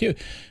 Give it.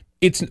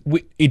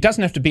 It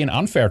doesn't have to be an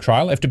unfair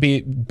trial. It have to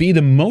be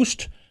the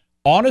most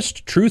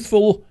honest,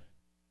 truthful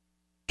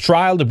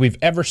trial that we've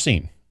ever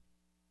seen,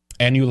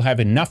 and you'll have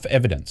enough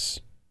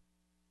evidence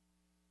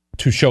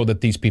to show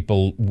that these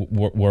people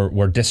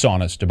were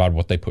dishonest about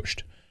what they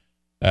pushed.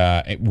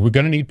 We're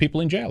going to need people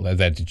in jail.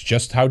 That's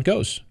just how it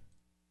goes.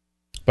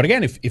 But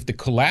again, if the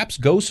collapse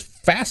goes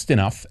fast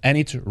enough and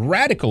it's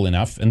radical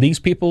enough, and these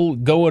people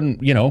go and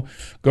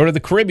go to the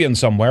Caribbean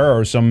somewhere,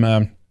 or some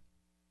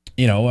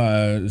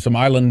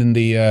island in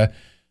the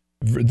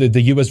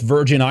U.S.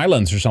 Virgin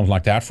Islands or something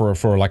like that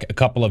for like a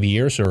couple of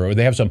years, or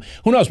they have some,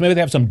 who knows, maybe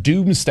they have some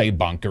doomsday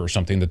bunker or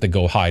something that they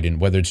go hide in,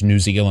 whether it's New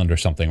Zealand or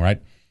something,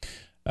 right?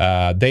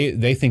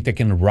 They think they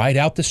can ride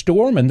out the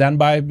storm, and then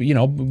by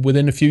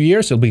within a few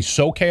years it'll be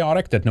so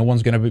chaotic that no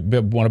one's going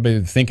to want to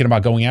be thinking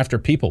about going after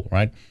people,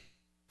 right?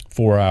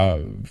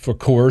 For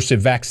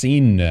coercive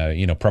vaccine,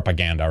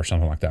 propaganda or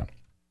something like that.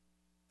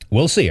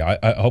 We'll see.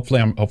 Hopefully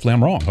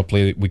I'm wrong.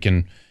 Hopefully we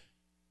can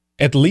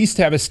at least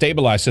have it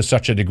stabilized to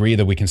such a degree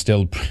that we can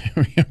still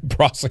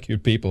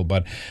prosecute people.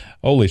 But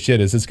holy shit,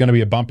 is this going to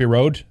be a bumpy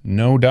road?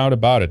 No doubt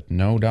about it.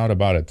 No doubt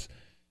about it.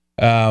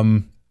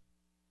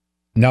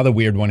 Another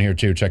weird one here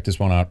too. Check this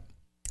one out.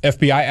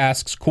 FBI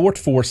asks court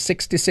for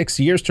 66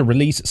 years to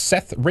release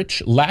Seth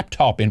Rich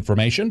laptop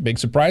information. Big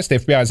surprise. The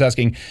FBI is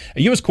asking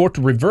a U.S. court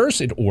to reverse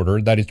its order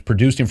that it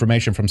produced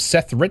information from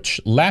Seth Rich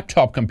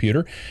laptop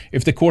computer.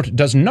 If the court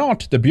does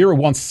not, the Bureau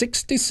wants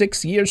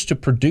 66 years to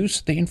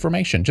produce the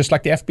information, just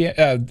like the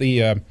FBI,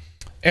 the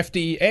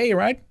FDA,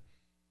 right?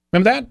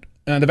 Remember that?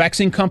 the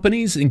vaccine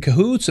companies in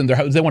cahoots, and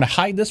they want to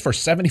hide this for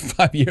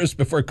 75 years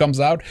before it comes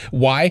out.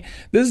 Why?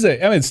 This is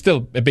it's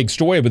still a big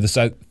story with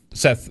the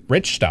Seth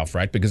Rich stuff,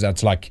 right? Because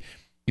that's like,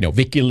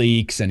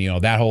 WikiLeaks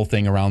and, that whole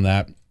thing around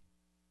that.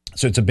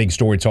 So it's a big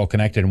story. It's all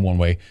connected in one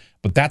way.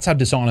 But that's how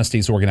dishonest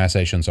these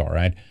organizations are,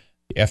 right?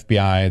 The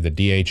FBI, the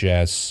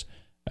DHS,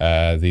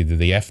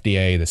 the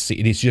FDA,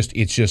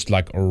 it's just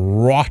like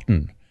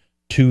rotten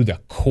to the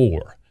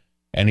core,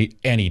 and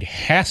it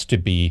has to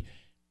be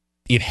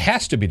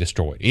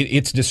destroyed.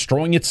 It's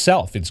destroying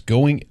itself. It's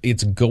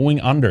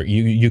going under.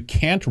 You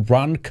can't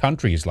run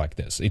countries like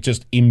this. It's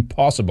just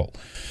impossible,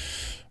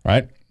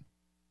 right?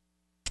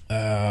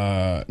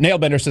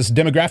 Nailbender says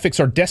demographics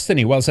are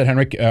destiny. Well said,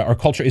 Henrik. Our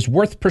culture is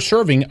worth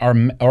preserving.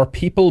 Our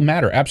people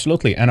matter,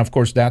 absolutely, and of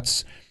course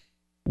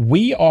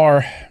we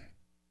are.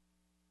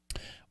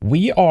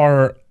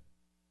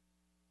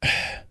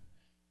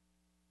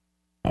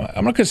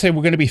 I'm not going to say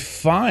we're going to be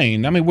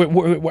fine. I mean,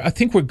 I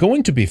think we're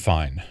going to be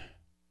fine.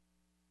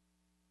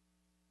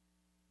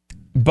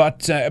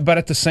 But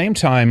at the same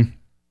time,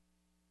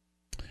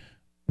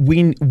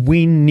 we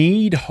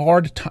need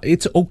hard times.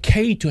 It's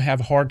okay to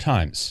have hard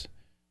times.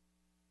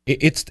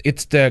 It's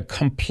the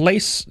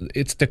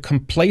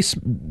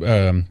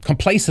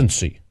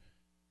complacency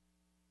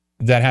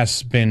that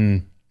has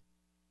been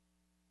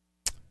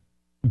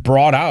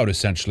brought out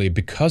essentially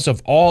because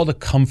of all the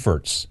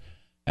comforts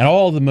and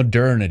all the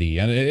modernity.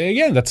 And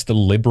again, that's the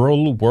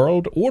liberal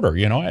world order,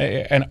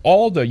 and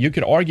you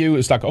could argue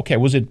it's like, okay,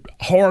 was it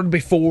hard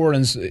before?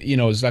 And,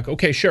 it's like,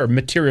 okay, sure,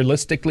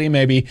 materialistically,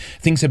 maybe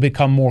things have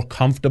become more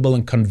comfortable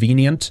and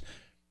convenient.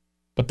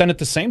 But then at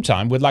the same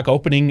time, with like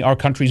opening our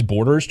country's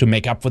borders to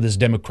make up for this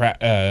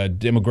demographic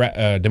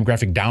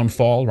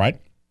downfall,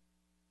 right?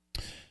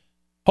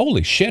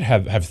 Holy shit,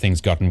 have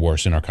things gotten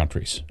worse in our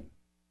countries.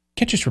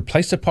 Can't just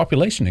replace the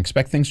population and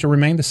expect things to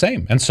remain the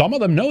same. And some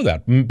of them know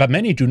that, but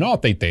many do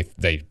not. They're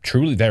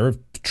a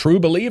true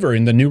believer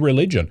in the new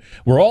religion.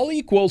 We're all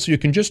equal, so you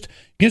can just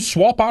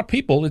swap out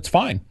people. It's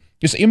fine.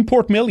 Just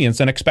import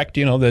millions and expect,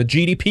 the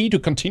GDP to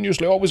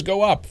continuously always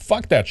go up.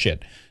 Fuck that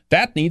shit.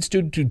 That needs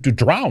to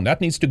drown.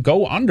 That needs to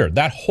go under.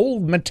 That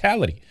whole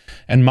mentality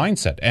and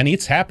mindset. And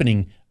it's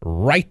happening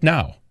right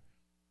now.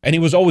 And it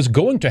was always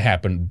going to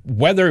happen,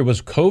 whether it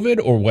was COVID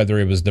or whether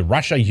it was the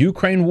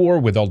Russia-Ukraine war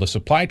with all the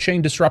supply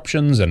chain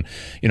disruptions and,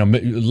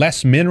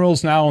 less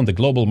minerals now on the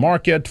global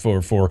market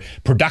for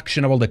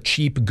production of all the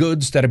cheap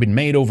goods that have been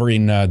made over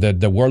in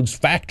the world's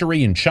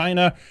factory in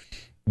China.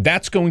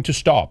 That's going to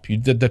stop.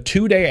 The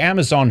 2-day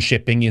Amazon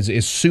shipping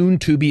is soon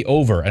to be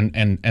over,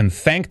 and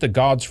thank the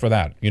gods for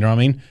that. You know what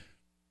I mean?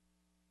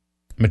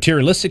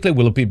 Materialistically,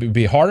 will it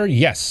be harder?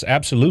 Yes,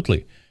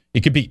 absolutely.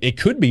 It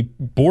could be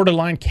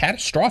borderline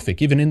catastrophic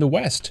even in the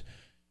West.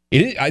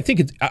 I think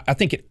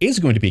it is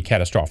going to be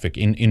catastrophic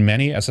in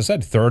many, as I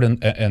said, third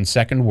and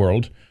second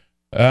world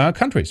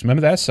countries.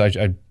 Remember this?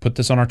 I put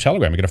this on our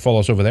Telegram. You're going to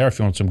follow us over there if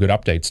you want some good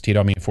updates.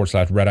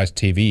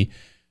 t.me/RedEyesTV.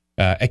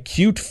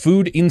 Acute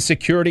food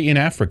insecurity in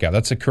Africa.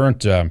 That's the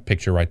current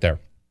picture right there.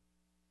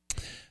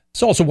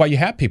 It's also why you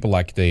have people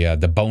like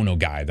the Bono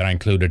guy that I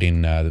included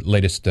in the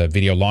latest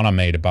video Lana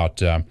made about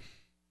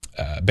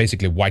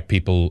basically white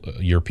people,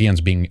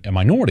 Europeans being a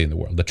minority in the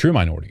world, the true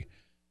minority,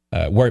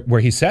 where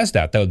he says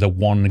that the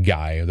one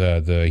guy,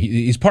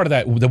 he's part of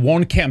that the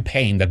one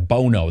campaign that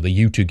Bono,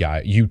 the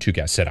U2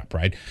 guy set up,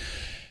 right?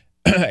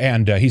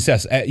 And he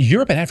says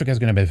Europe and Africa is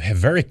going to have a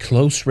very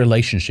close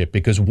relationship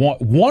because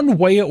one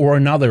way or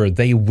another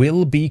they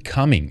will be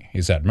coming.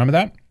 He said, remember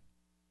that?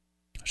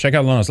 Check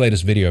out Lana's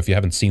latest video if you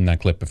haven't seen that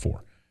clip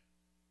before.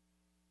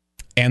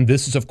 And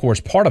this is, of course,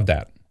 part of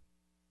that.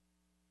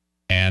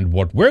 And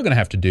what we're going to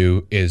have to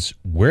do is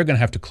we're going to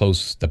have to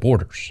close the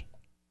borders.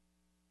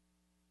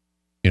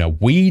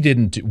 We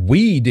didn't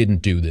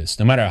do this,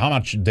 no matter how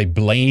much they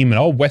blame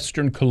and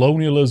Western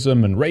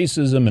colonialism and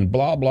racism and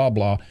blah, blah,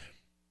 blah.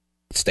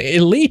 It's the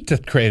elite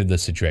that created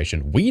this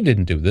situation. We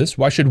didn't do this.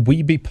 Why should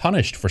we be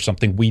punished for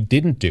something we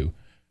didn't do?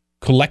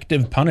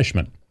 Collective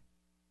punishment.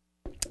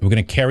 We're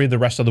going to carry the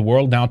rest of the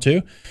world now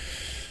too.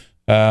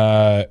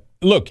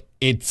 Look,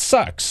 it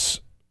sucks.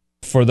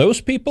 For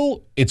those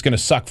people, it's going to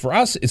suck for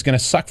us. It's going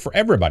to suck for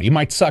everybody. It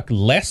might suck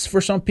less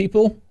for some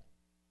people.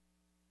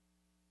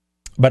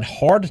 But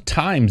hard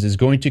times is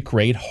going to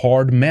create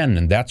hard men,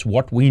 and that's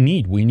what we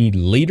need. We need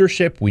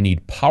leadership. We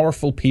need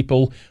powerful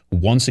people who,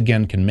 once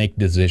again, can make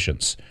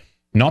decisions.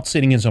 Not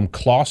sitting in some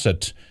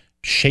closet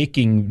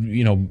shaking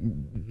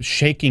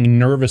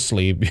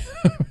nervously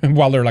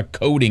while they're like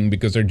coding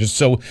because they're just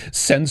so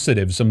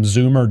sensitive. Some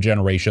Zoomer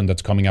generation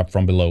that's coming up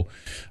from below.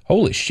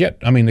 Holy shit.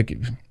 I mean,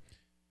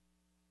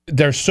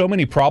 there's so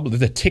many problems.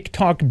 The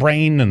TikTok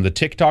brain and the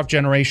TikTok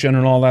generation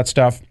and all that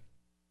stuff.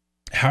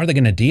 How are they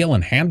going to deal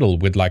and handle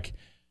with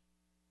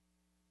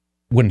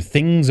when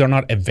things are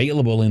not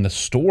available in the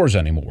stores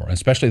anymore,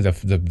 especially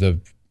the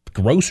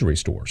grocery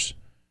stores?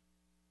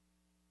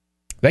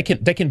 They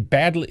can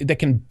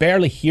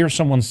barely hear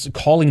someone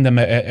calling them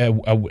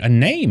a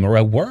name or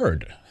a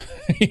word.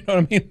 You know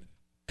what I mean?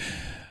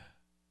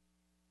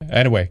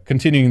 Anyway,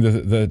 continuing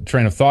the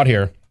train of thought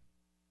here.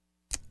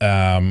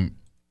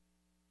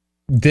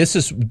 This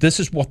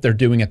is what they're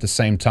doing at the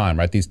same time,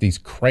 right? These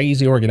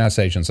crazy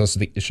organizations,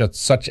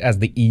 such as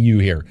the EU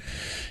here.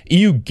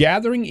 EU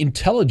gathering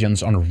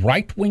intelligence on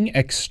right-wing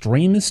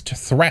extremist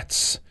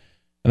threats.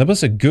 And there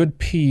was a good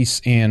piece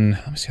in,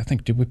 let me see,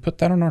 did we put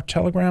that on our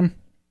Telegram?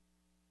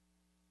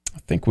 I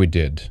think we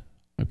did.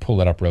 Let me pull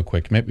that up real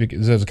quick. Maybe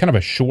there's kind of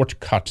a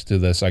shortcut to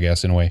this, I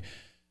guess, in a way.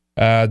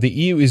 The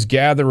EU is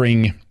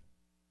gathering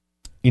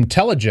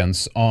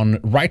intelligence on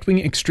right-wing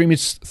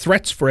extremist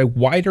threats for a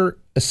wider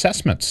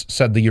assessment,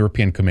 said the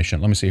European Commission.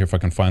 Let me see here if I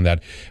can find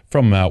that.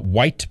 From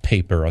White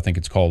Paper, I think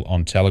it's called,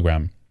 on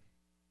Telegram.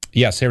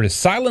 Yes, here it is.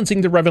 Silencing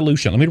the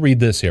Revolution. Let me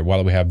read this here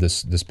while we have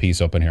this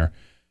piece open here.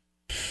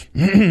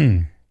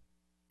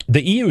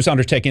 The EU is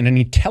undertaking an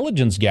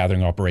intelligence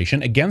gathering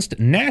operation against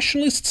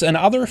nationalists and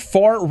other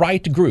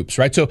far-right groups,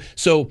 right?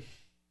 So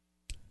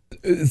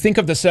think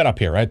of the setup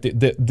here, right?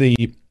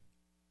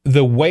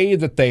 The way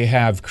that they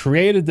have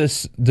created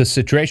the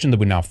situation that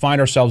we now find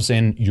ourselves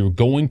in, you're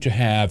going to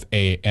have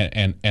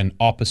an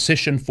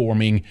opposition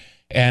forming,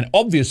 and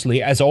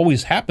obviously, as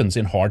always happens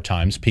in hard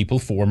times, people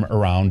form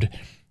around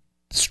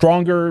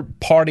stronger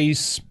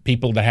parties,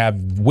 people that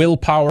have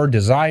willpower,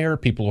 desire,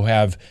 people who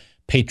have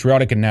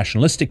patriotic and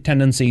nationalistic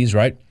tendencies,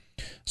 right?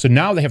 So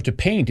now they have to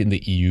paint in the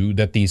EU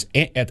that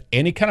at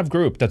any kind of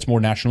group that's more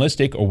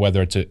nationalistic, or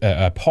whether it's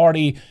a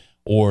party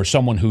or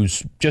someone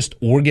who's just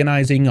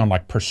organizing on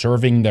like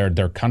preserving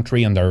their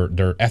country and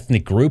their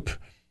ethnic group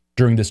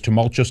during this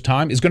tumultuous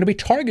time, is going to be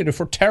targeted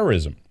for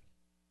terrorism.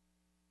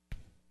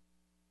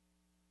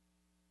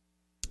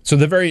 So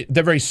the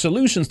very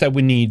solutions that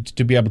we need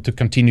to be able to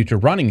continue to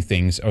running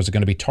things are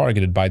going to be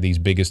targeted by the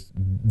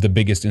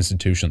biggest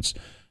institutions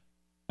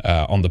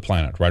on the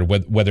planet, right?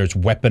 Whether it's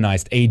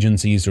weaponized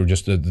agencies or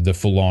just the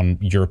full-on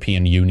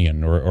European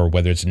Union, or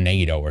whether it's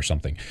NATO or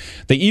something.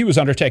 The EU is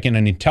undertaking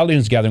an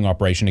intelligence gathering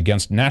operation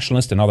against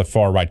nationalist and other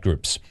far-right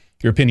groups.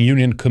 European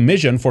Union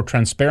Commission for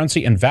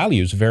Transparency and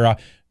Values, Vera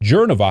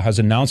Jourova, has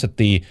announced that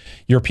the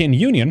European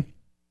Union,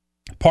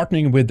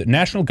 partnering with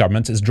national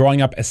governments, is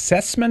drawing up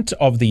assessment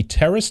of the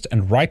terrorist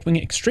and right-wing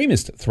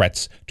extremist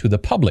threats to the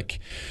public.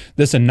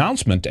 This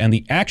announcement and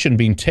the action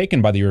being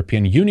taken by the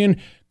European Union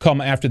come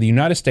after the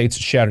United States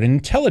shared an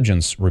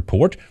intelligence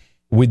report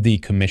with the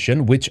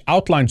Commission, which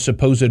outlined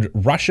supposed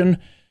Russian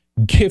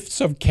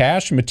gifts of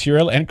cash,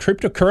 material, and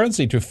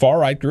cryptocurrency to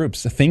far-right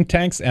groups, think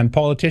tanks, and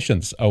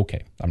politicians.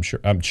 Okay, I'm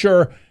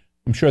sure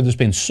there's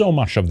been so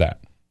much of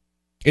that.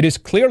 It is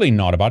clearly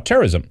not about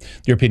terrorism.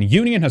 The European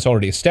Union has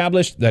already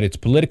established that its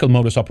political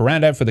modus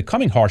operandi for the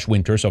coming harsh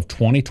winters of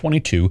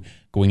 2022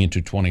 going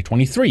into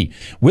 2023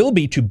 will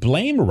be to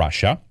blame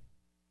Russia,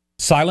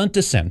 silent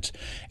dissent,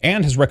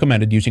 and has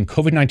recommended using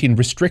COVID-19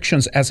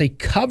 restrictions as a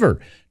cover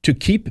to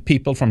keep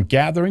people from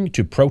gathering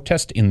to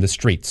protest in the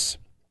streets.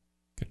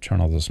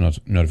 Turn all those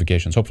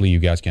notifications. Hopefully you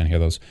guys can hear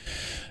those.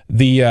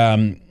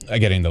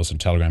 Getting those in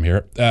Telegram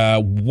here.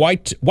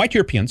 White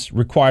Europeans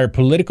require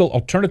political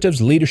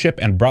alternatives, leadership,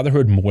 and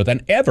brotherhood more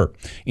than ever.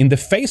 In the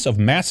face of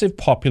massive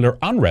popular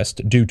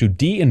unrest due to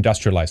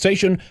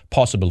deindustrialization,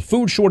 possible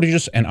food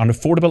shortages, and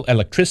unaffordable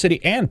electricity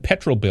and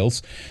petrol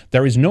bills,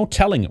 there is no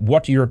telling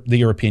what the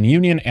European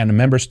Union and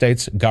member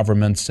states'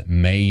 governments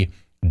may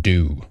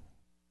do.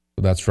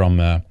 So that's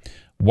from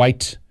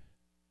White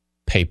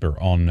Paper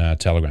on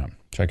Telegram.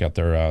 Check out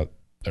their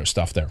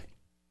stuff there.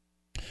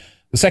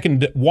 The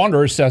second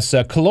wanderer says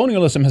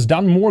colonialism has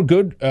done more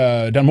good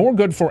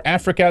for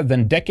Africa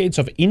than decades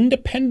of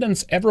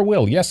independence ever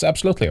will. Yes,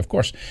 absolutely, of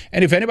course.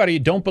 And if anybody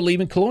don't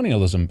believe in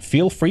colonialism,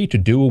 feel free to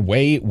do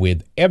away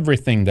with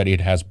everything that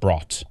it has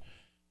brought.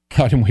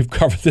 And we've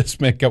covered this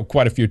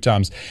quite a few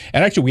times.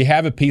 And actually, we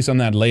have a piece on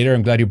that later.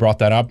 I'm glad you brought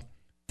that up.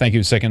 Thank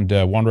you, second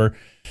wanderer.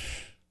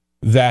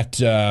 That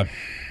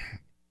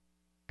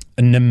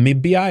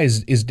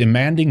Namibia is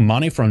demanding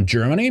money from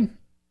Germany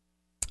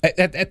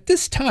at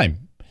this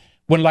time,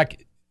 when,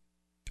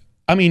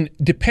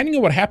 depending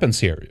on what happens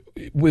here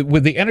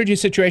with the energy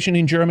situation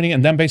in Germany,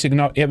 and then basically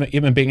not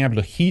even being able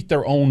to heat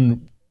their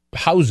own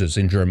houses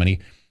in Germany,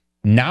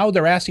 now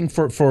they're asking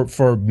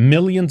for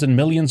millions and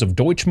millions of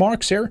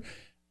Deutschmarks here.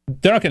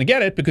 They're not going to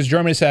get it because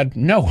Germany said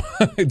no.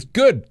 It's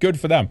good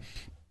for them,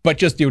 but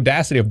just the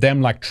audacity of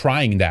them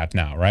trying that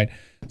now, right?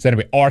 So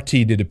anyway, RT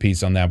did a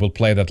piece on that. We'll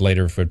play that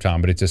later for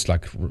Tom, but it's just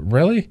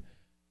really?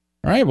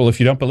 All right, well, if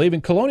you don't believe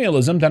in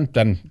colonialism,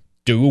 then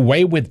do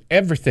away with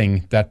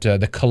everything that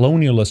the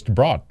colonialist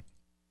brought.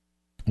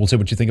 We'll see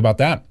what you think about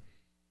that.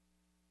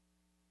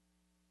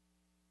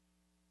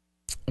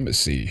 Let me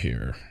see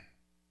here.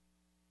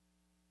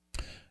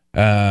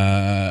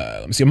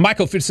 Let me see.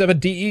 Michael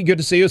 57DE, good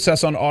to see you,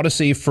 says on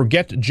Odyssey,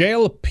 forget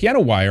jail,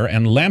 piano wire,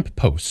 and lamp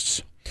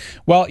posts.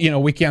 Well,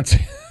 we can't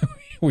say...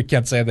 We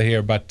can't say that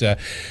here, but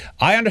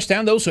I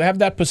understand those who have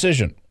that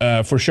position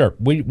for sure.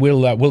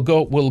 We'll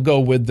go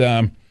with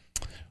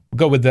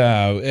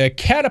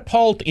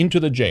catapult into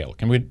the jail.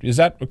 Can we? Is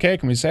that okay?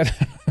 Can we say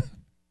that?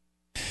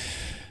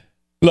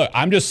 Look,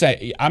 I'm just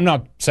saying. I'm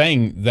not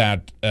saying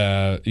that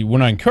we're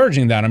not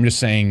encouraging that. I'm just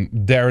saying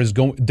there is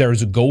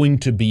going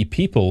to be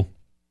people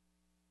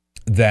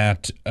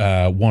that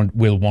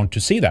will want to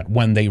see that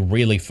when they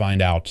really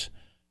find out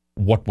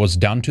what was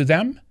done to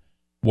them,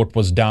 what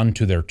was done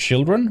to their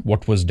children,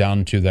 what was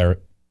done to their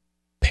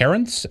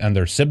parents and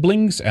their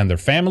siblings and their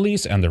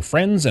families and their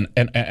friends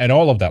and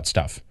all of that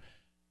stuff.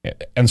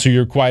 And so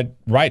you're quite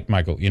right,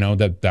 Michael. You know,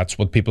 that's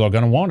what people are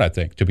going to want, I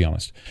think, to be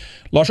honest.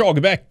 Lars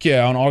Agebeck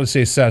on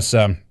Odyssey says,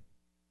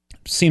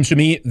 seems to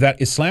me that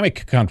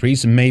Islamic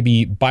countries,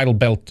 maybe Bible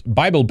Belt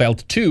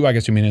 2, I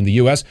guess you mean in the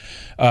U.S.,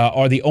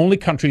 are the only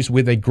countries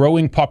with a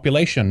growing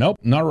population. Nope,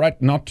 not right,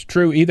 not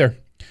true either.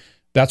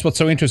 That's what's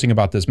so interesting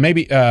about this.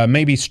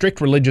 Maybe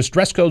strict religious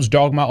dress codes,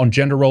 dogma on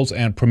gender roles,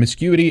 and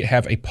promiscuity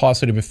have a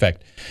positive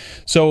effect.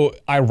 So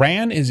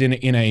Iran is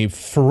in a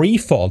free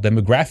fall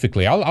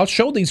demographically. I'll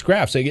show these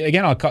graphs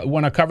again.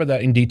 When I cover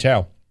that in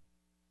detail.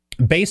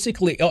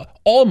 Basically,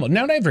 almost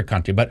not every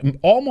country, but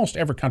almost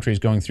every country is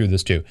going through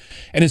this too.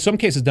 And in some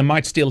cases, they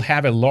might still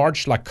have a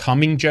large, like,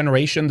 coming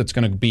generation that's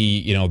going to be,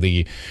 you know,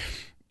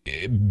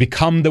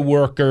 become the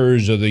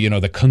workers or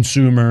the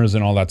consumers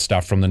and all that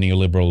stuff from the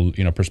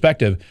neoliberal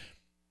perspective.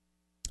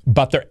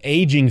 But they're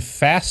aging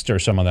faster,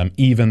 some of them,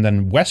 even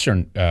than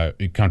Western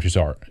countries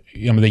are.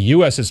 The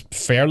U.S. is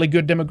fairly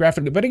good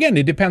demographically, but again,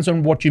 it depends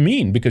on what you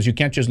mean, because you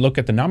can't just look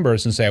at the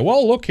numbers and say,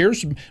 well, look,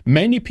 here's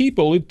many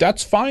people,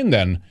 that's fine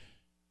then.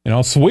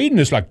 Sweden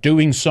is like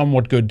doing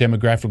somewhat good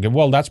demographically.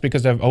 Well, that's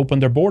because they've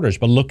opened their borders,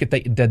 but look at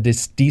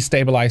this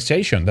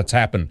destabilization that's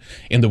happened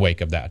in the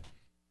wake of that.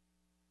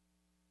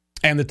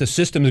 And that the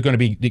system is going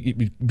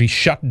to be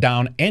shut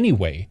down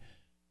anyway.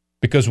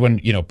 Because when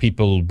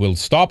people will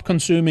stop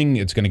consuming,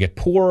 it's going to get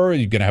poorer.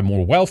 You're going to have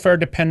more welfare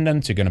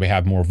dependence. You're going to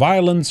have more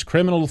violence,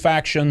 criminal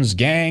factions,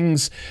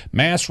 gangs,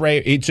 mass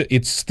rape.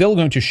 It's still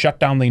going to shut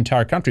down the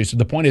entire country. So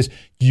the point is,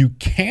 you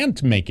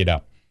can't make it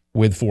up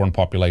with foreign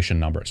population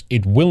numbers.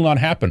 It will not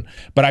happen.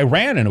 But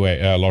Iran, in a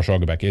way, Lars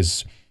Agebeck,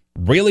 is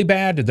really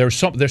bad.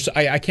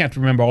 I can't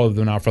remember all of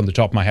them now from the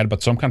top of my head,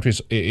 but some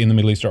countries in the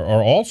Middle East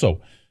are also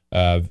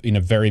in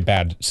a very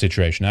bad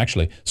situation.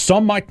 Actually,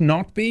 some might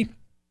not be.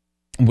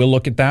 We'll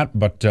look at that,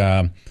 but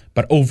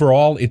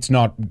overall, it's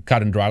not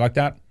cut and dry like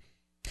that.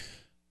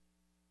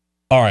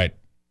 All right.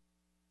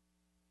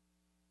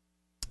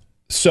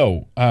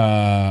 So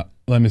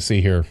let me see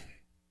here.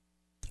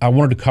 I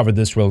wanted to cover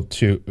this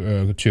too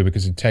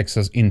because it takes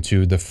us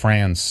into the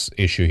France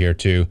issue here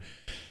too.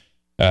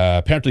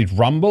 Apparently,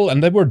 Rumble,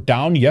 and they were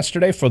down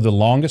yesterday for the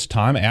longest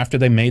time after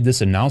they made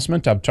this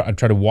announcement. I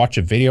tried to watch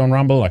a video on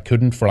Rumble. I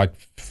couldn't for like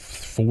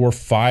 4,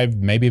 5,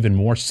 maybe even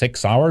more,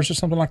 6 hours or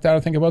something like that, I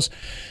think it was.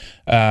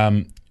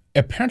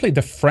 Apparently,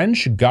 the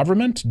French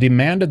government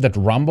demanded that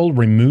Rumble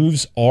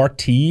removes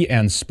RT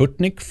and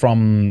Sputnik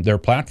from their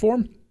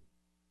platform.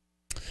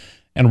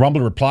 And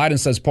Rumble replied and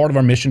says, part of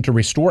our mission to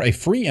restore a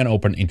free and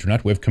open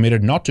internet, we've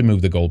committed not to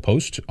move the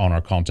goalpost on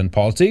our content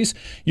policies.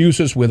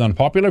 Users with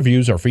unpopular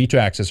views are free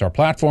to access our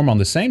platform on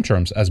the same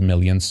terms as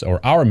millions of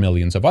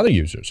other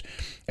users.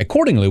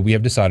 Accordingly, we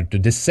have decided to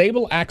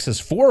disable access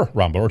for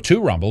Rumble or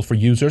to Rumble for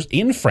users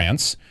in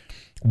France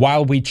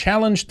while we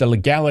challenge the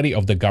legality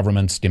of the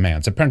government's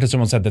demands. Apparently,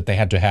 someone said that they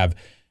had to have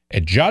a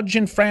judge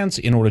in France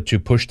in order to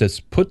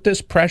put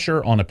this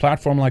pressure on a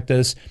platform like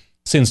this.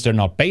 Since they're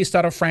not based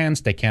out of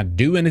France, they can't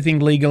do anything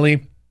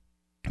legally.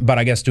 But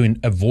I guess to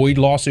avoid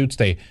lawsuits,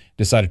 they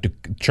decided to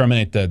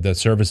terminate the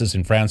services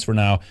in France for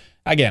now.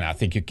 Again, I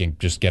think you can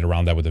just get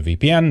around that with a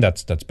VPN.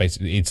 That's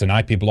basically, it's an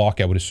IP block,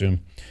 I would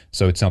assume.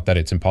 So it's not that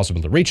it's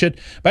impossible to reach it.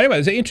 But anyway,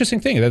 it's an interesting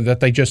thing that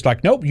they just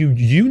like, nope,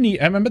 you need,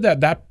 I remember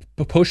that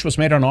push was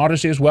made on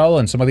Odyssey as well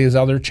and some of these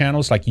other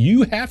channels. Like,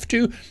 you have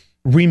to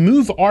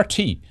remove RT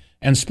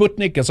and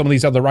Sputnik and some of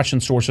these other Russian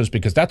sources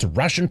because that's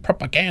Russian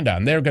propaganda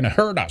and they're going to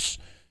hurt us.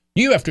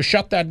 You have to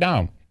shut that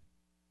down.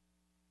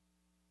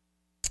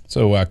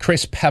 So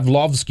Chris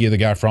Pavlovsky, the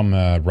guy from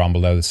Rumble,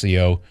 the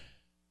CEO,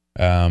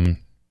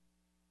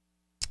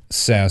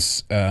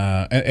 says,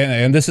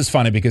 and this is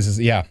funny because,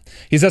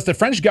 he says the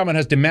French government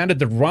has demanded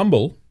that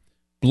Rumble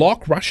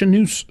block Russian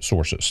news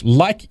sources.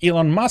 Like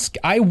Elon Musk,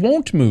 I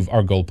won't move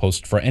our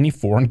goalpost for any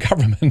foreign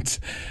government.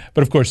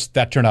 But of course,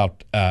 that turned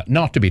out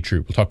not to be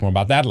true. We'll talk more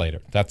about that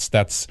later. That's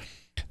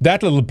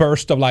that little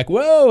burst of like,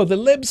 whoa, the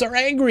libs are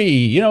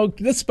angry.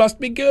 This must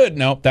be good.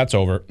 No, that's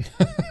over.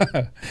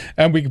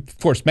 And we, of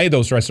course, made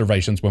those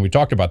reservations when we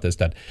talked about this,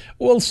 that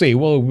we'll see.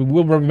 We'll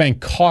remain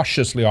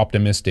cautiously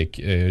optimistic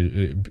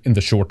in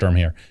the short term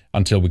here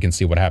until we can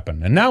see what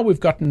happened. And now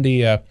we've gotten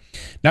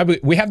now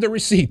we have the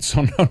receipts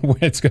on where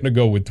it's going to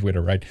go with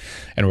Twitter, right?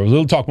 And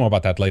we'll talk more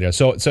about that later.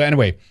 So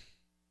anyway,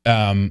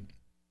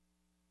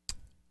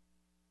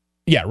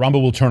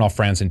 Rumble will turn off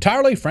France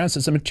entirely. France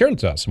is immaterial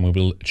to us, and we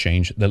will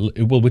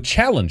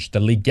challenge the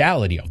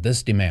legality of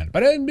this demand.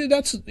 But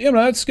that's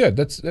good.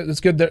 That's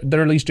good.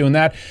 They're at least doing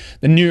that.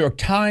 The New York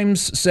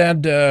Times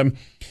said that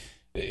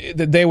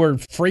they were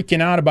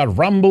freaking out about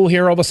Rumble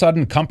here all of a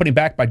sudden. Company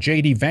backed by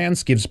J.D.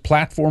 Vance gives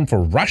platform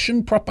for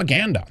Russian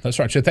propaganda. That's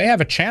right. So if they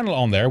have a channel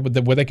on there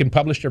where they can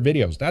publish their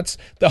videos, that's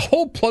the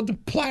whole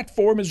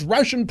platform is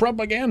Russian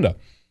propaganda.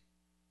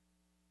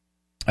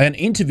 An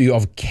interview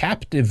of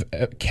captive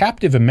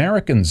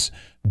Americans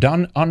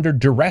done under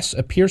duress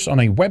appears on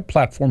a web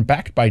platform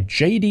backed by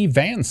J.D.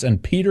 Vance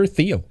and Peter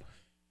Thiel.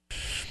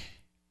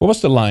 What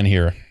was the line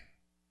here?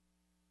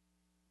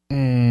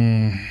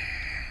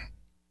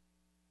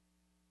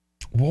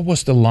 What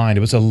was the line?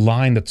 It was a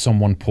line that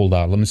someone pulled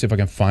out. Let me see if I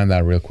can find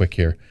that real quick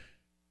here.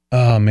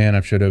 Oh, man,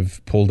 I should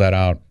have pulled that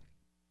out.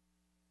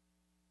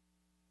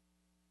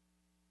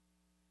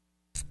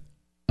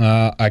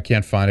 I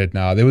can't find it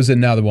now. There was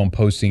another one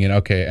posting it.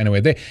 Okay,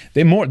 anyway,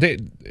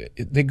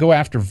 they go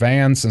after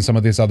Vance and some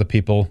of these other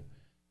people.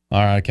 All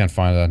right, I can't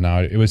find that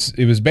now. It was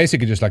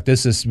basically just like,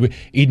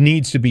 it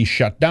needs to be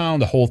shut down.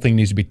 The whole thing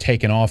needs to be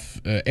taken off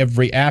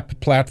every app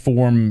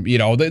platform,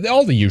 all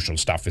the usual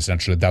stuff,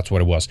 essentially. That's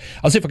what it was.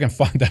 I'll see if I can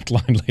find that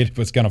line later. It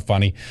was kind of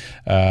funny.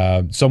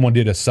 Someone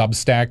did a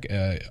Substack,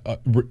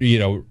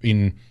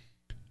 in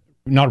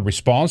not a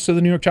response to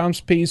the New York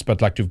Times piece,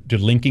 but like to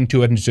linking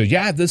to it. And so,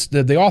 yeah,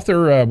 the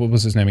author, what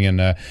was his name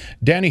again?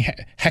 Danny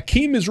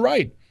Hakim is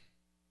right.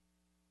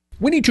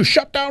 We need to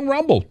shut down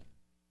Rumble.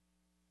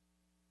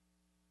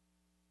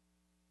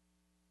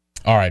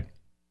 All right.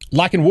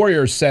 Lycan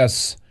Warriors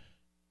says,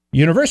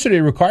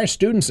 university requires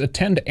students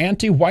attend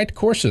anti-white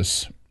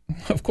courses.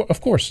 Of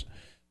course.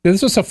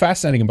 This was so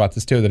fascinating about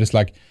this, too, that it's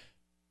like,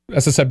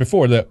 as I said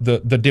before,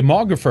 the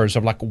demographers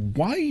are like,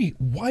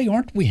 why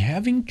aren't we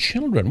having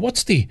children?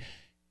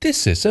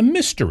 This is a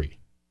mystery.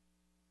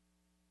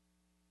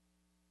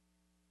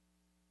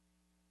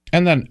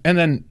 And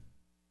then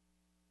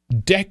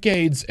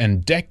decades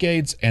and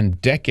decades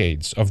and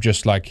decades of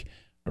just like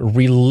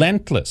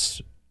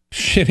relentless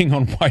shitting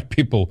on white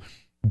people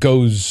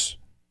goes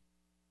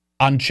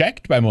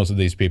unchecked by most of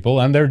these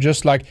people, and they're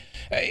just like,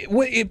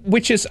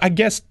 which is, I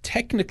guess,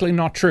 technically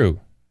not true.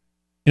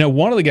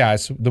 One of the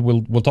guys that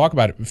we'll talk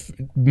about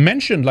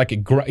mentioned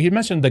he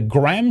mentioned the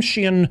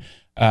Gramscian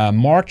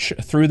march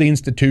through the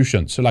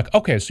institutions. So like,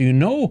 okay,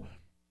 so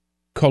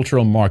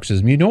cultural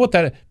Marxism, what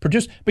that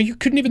produced, but you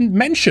couldn't even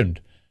mention.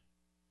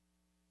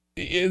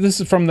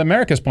 This is from the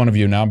America's point of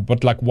view now,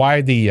 but like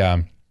why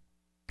the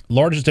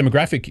largest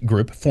demographic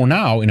group for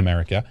now in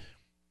America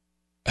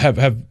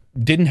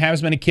didn't have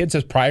as many kids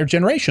as prior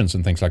generations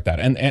and things like that.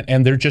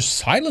 And they're just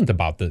silent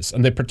about this.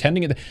 And they're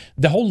pretending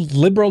the whole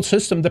liberal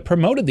system that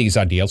promoted these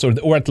ideals,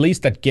 or at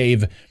least that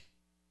gave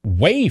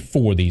way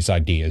for these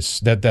ideas,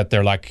 that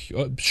they're like,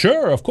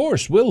 sure, of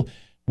course,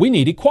 we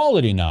need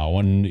equality now.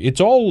 And it's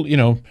all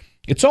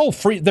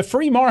free, the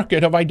free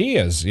market of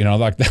ideas,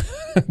 like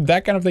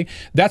that kind of thing.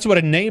 That's what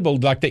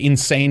enabled like the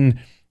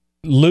insane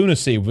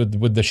lunacy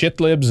with the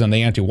shit libs and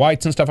the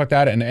anti-whites and stuff like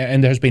that.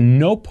 And there's been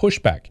no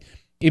pushback,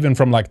 even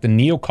from like the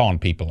neocon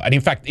people. And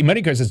in fact, in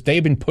many cases,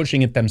 they've been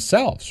pushing it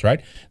themselves,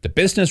 right? The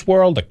business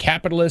world, the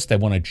capitalists, they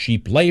wanted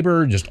cheap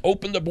labor, just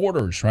open the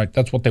borders, right?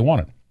 That's what they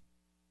wanted.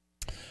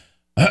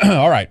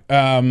 All right.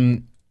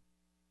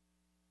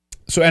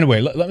 So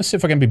anyway, let me see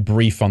if I can be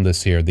brief on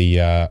this here.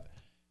 The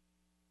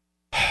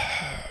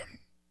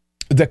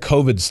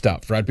COVID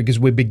stuff, right? Because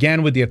we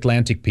began with the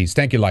Atlantic piece.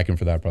 Thank you, Lycan,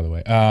 for that, by the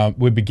way.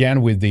 We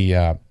began with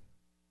the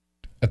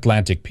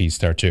Atlantic piece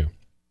there, too.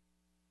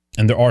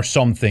 And there are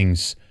some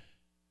things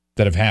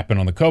that have happened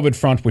on the COVID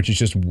front, which is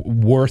just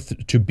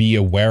worth to be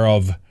aware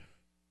of.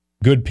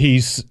 Good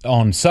piece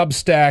on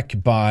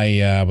Substack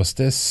by, what's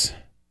this?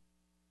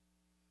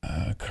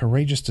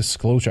 Courageous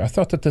Disclosure. I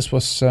thought that this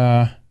was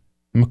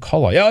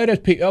McCullough. Yeah, it is.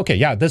 Okay,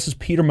 yeah, this is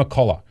Peter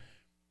McCullough.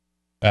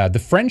 The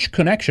French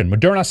Connection,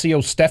 Moderna CEO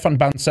Stéphane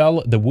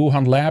Bancel, the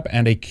Wuhan lab,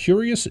 and a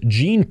curious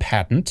gene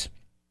patent.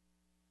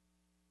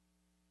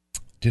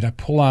 Did I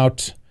pull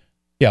out?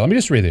 Yeah, let me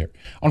just read here.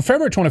 On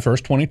February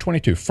 21st,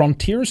 2022,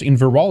 Frontiers in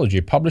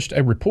Virology published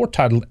a report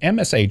titled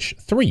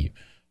MSH3,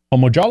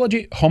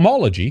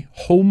 Homology,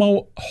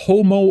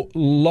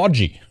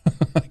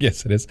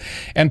 yes it is,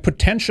 and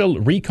potential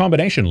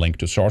recombination link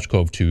to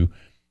SARS-CoV-2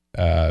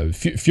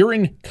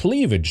 furin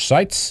cleavage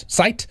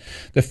site.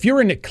 The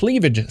furin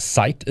cleavage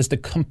site is the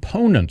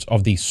component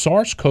of the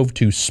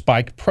SARS-CoV-2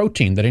 spike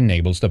protein that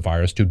enables the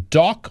virus to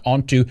dock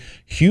onto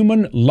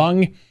human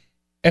lung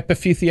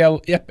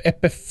epithelial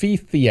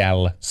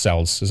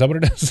cells. Is that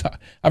what it is?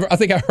 I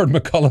think I heard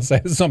McCullough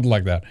say something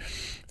like that.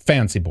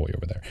 Fancy boy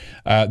over there.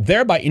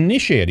 Thereby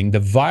initiating the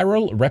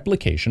viral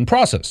replication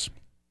process.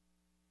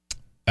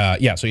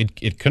 So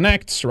it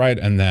connects, right,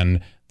 and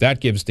then that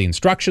gives the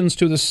instructions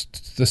to the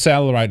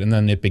cell, right, and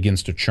then it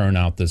begins to churn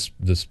out the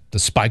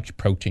spike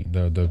protein,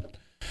 the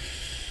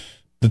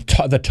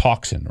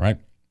toxin, right?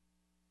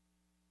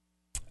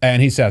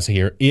 And he says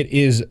here, it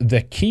is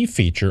the key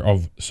feature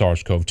of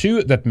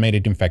SARS-CoV-2 that made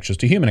it infectious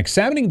to human.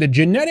 Examining the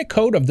genetic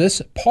code of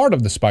this part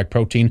of the spike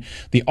protein,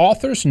 the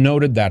authors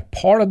noted that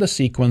part of the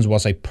sequence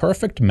was a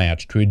perfect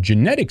match to a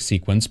genetic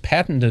sequence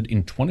patented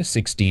in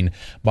 2016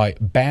 by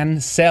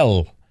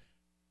Bancel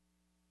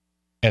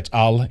et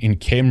al. In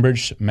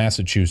Cambridge,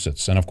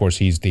 Massachusetts. And of course,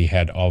 he's the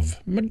head of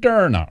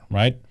Moderna,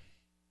 right?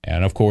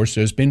 And of course,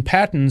 there's been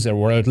patents,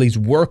 or at least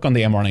work on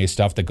the mRNA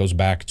stuff that goes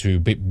back to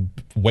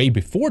way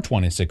before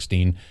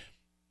 2016,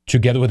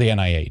 together with the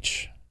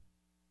NIH.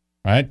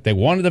 right? They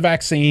wanted the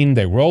vaccine.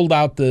 They rolled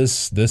out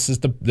this. This is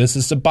the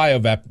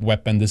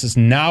bioweapon. This is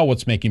now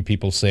what's making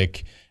people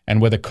sick. And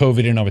whether COVID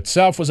in and of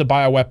itself was a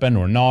bioweapon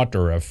or not,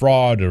 or a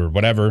fraud or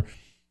whatever,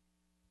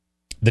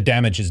 the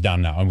damage is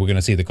done now, and we're going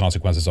to see the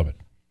consequences of it.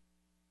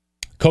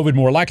 COVID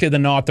more likely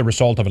than not the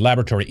result of a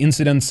laboratory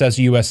incident, says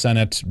U.S.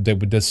 Senate.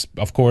 This,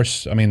 of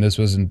course, I mean, this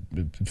wasn't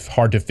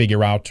hard to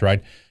figure out,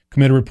 right?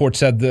 Committee report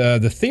said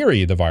the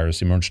theory the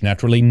virus emerged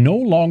naturally no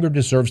longer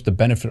deserves the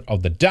benefit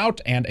of the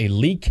doubt, and a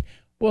leak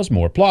was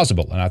more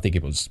plausible. And I think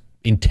it was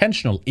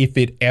intentional if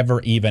it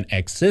ever even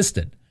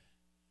existed.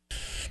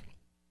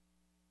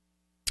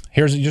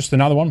 Here's just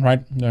another one,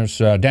 right? There's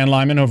Dan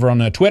Lyman over on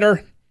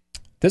Twitter.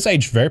 This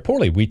aged very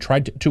poorly. We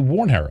tried to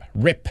warn her.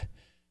 RIP.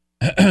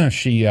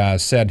 She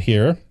said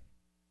here,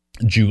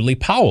 Julie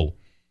Powell.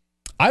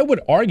 I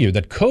would argue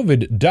that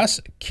COVID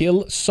does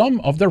kill some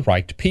of the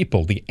right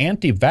people. The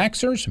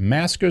anti-vaxxers,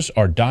 maskers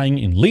are dying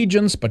in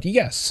legions, but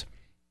yes,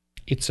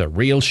 it's a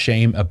real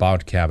shame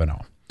about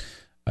Kavanaugh.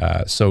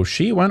 So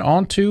she went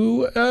on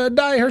to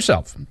die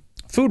herself.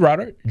 Food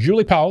writer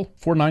Julie Powell,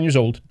 49 years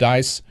old,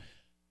 dies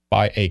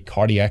by a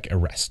cardiac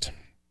arrest.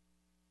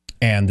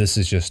 And this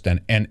is just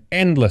an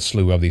endless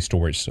slew of these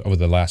stories over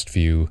the last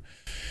few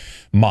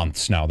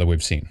months now that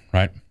we've seen,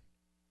 right?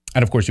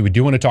 And of course, we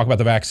do want to talk about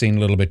the vaccine a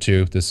little bit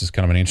too. This is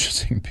kind of an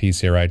interesting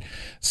piece here, right?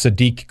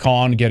 Sadiq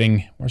Khan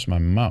getting, where's my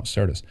mouse?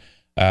 There it is.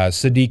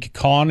 Sadiq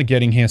Khan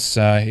getting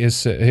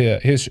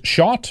his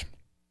shot.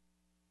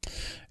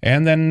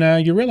 And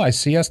then you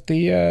realize he has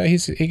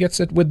he gets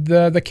it with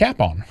the cap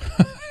on.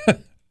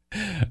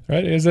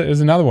 Right? Is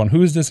another one.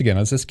 Who is this again?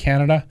 Is this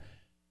Canada?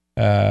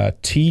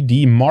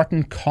 T.D.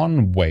 Martin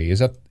Conway. Is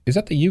that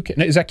the UK?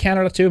 No, is that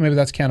Canada too? Maybe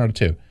that's Canada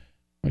too.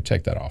 Let me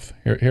take that off.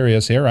 Here he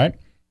is here, right?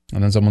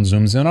 And then someone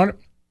zooms in on it.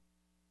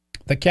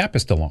 The cap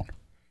is still on.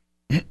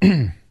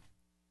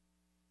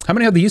 How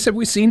many of these have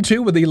we seen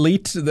too with the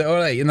elite?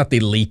 Not the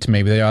elite,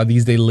 maybe they are.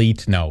 These the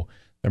elite? No.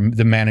 They're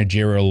the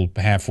managerial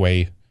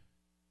halfway,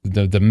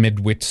 the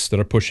midwits that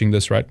are pushing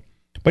this, right?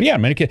 But yeah,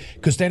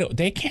 because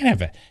they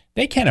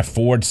can't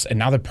afford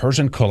another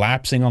person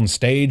collapsing on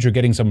stage or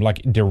getting some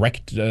like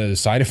direct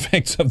side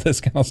effects of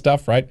this kind of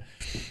stuff, right?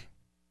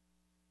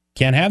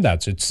 Can't have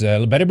that. So it's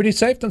better be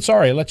safe than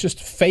sorry. Let's just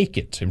fake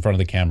it in front of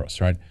the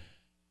cameras, right?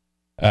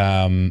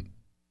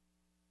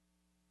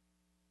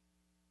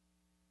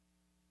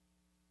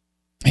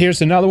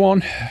 Here's another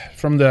one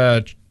from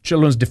the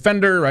Children's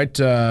Defender, right?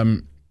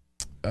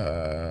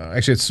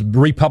 Actually, it's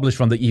republished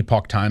from the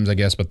Epoch Times, I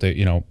guess, but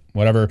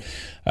whatever.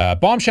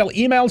 Bombshell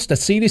emails: the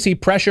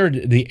CDC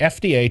pressured the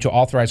FDA to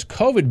authorize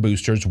COVID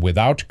boosters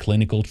without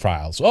clinical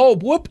trials. Oh,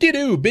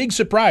 whoop-de-doo, big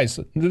surprise.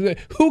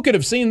 Who could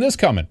have seen this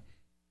coming?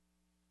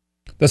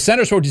 The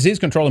Centers for Disease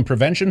Control and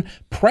Prevention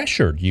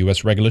pressured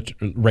U.S.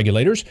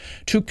 regulators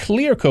to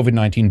clear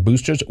COVID-19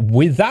 boosters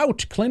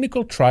without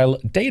clinical trial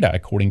data,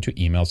 according to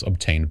emails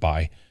obtained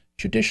by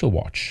Judicial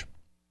Watch.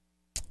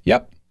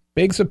 Yep,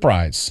 big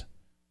surprise.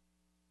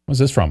 What's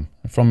this from?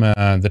 From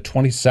the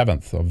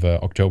 27th of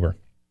October.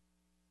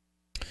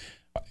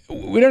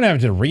 We don't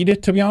have to read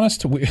it, to be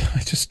honest.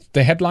 Just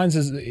the headlines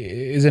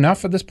is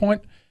enough at this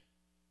point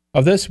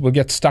of this. We'll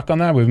get stuck on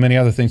that. We have many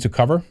other things to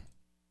cover.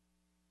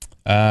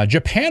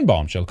 Japan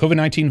bombshell.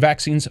 COVID-19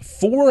 vaccines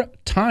 4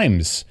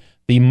 times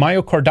the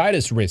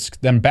myocarditis risk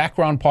than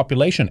background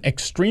population.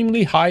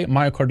 Extremely high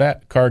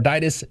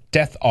myocarditis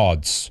death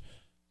odds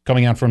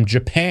coming out from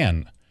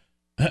Japan.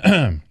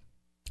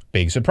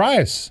 Big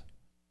surprise.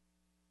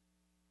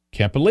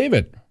 Can't believe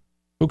it.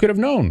 Who could have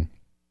known?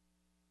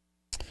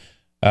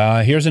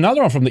 Here's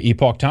another one from the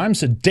Epoch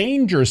Times. A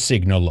danger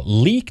signal.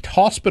 Leaked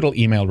hospital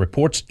email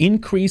reports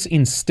increase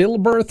in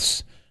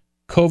stillbirths.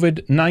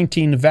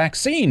 COVID-19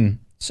 vaccine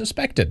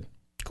suspected.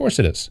 Of course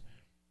it is.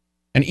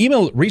 An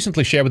email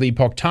recently shared with the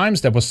Epoch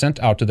Times that was sent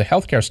out to the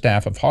healthcare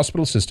staff of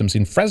hospital systems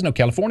in Fresno,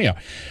 California,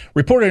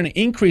 reported an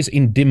increase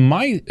in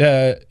demise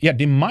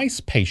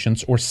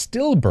patients or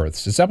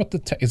stillbirths. Is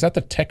that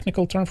the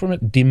technical term for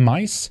it?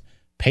 Demise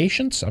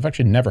patients? I've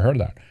actually never heard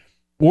of that.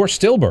 Or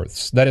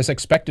stillbirths that is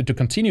expected to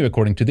continue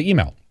according to the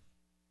email.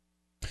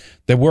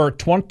 There were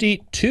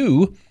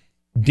 22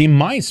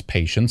 demise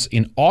patients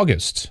in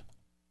August.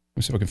 Let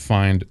me see if I can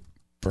find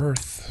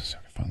birth.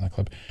 Find that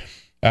clip.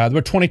 There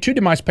were 22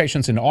 demise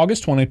patients in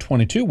August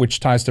 2022, which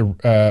ties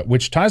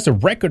the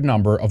record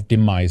number of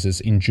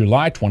demises in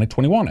July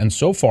 2021. And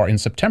so far in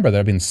September, there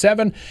have been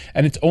 7,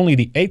 and it's only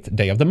the 8th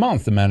day of the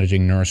month, the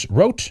managing nurse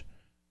wrote.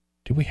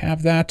 Do we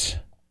have that?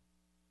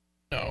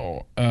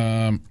 No.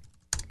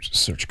 Just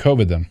search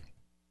COVID then.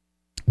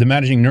 The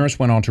managing nurse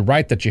went on to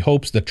write that she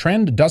hopes the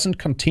trend doesn't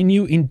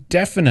continue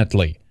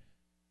indefinitely.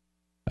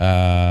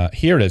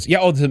 Here it is. Yeah,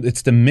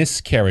 it's the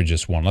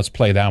miscarriages one. Let's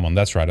play that one.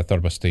 That's right. I thought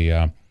it was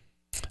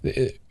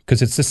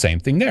because it's the same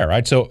thing there,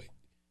 right? So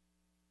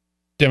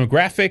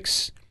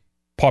demographics,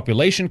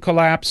 population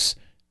collapse.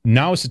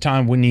 Now is the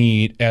time we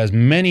need as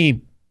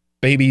many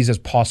babies as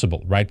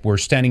possible, right? We're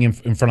standing in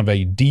front of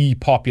a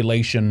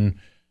depopulation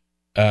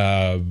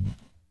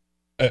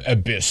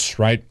abyss,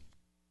 right?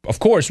 Of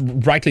course,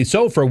 rightly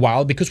so for a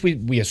while, because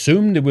we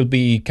assumed it will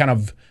be kind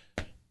of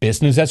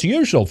business as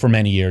usual for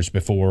many years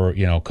before,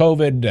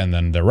 COVID, and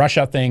then the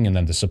Russia thing, and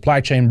then the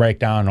supply chain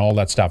breakdown and all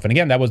that stuff. And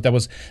again, that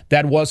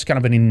was kind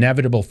of an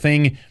inevitable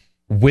thing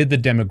with the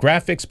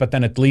demographics. But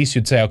then at least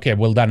you'd say, okay,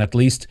 well, then at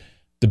least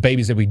the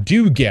babies that we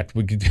do get,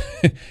 we could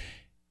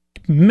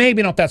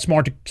maybe not that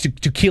smart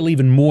to kill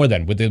even more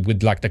than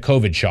with like the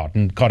COVID shot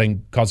and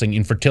causing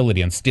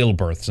infertility and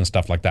stillbirths and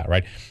stuff like that,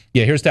 right?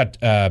 Yeah, here's that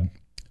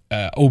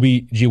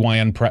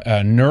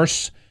OBGYN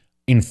nurse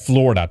in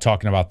Florida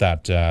talking about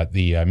that,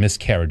 the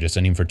miscarriages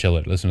and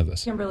infertility. Listen to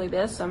this. Kimberly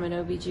Biss, I'm an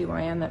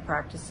OBGYN that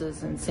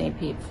practices in St.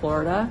 Pete,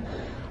 Florida.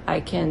 I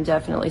can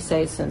definitely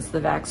say since the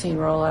vaccine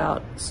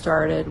rollout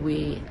started,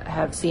 we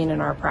have seen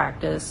in our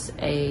practice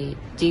a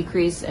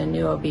decrease in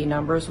new OB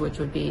numbers, which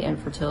would be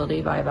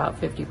infertility, by about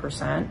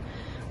 50%.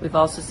 We've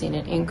also seen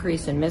an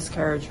increase in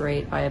miscarriage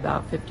rate by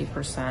about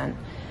 50%.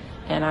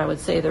 And I would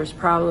say there's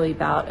probably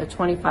about a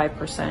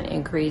 25%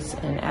 increase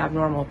in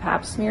abnormal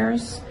pap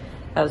smears,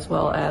 as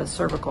well as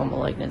cervical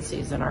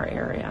malignancies in our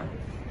area.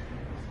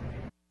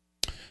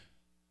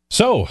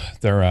 So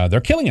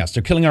they're killing us.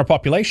 They're killing our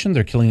population.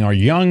 They're killing our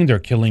young. They're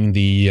killing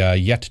the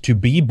yet to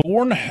be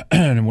born.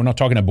 And we're not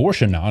talking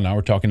abortion now. Now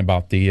we're talking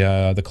about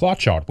the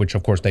clot shot, which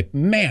of course did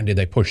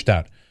they push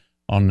that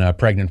on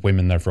pregnant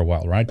women there for a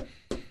while, right?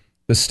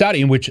 The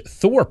study in which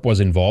Thorpe was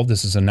involved.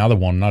 This is another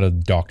one, not a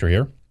doctor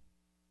here,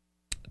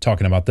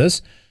 talking about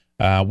this.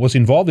 Was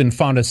involved and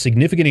found a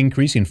significant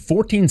increase in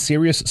 14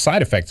 serious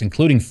side effects,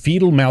 including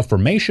fetal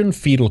malformation,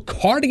 fetal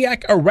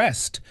cardiac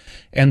arrest,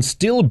 and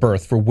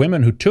stillbirth for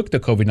women who took the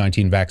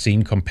COVID-19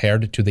 vaccine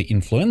compared to the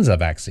influenza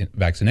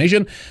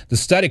vaccination. The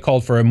study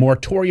called for a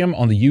moratorium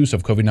on the use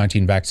of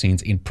COVID-19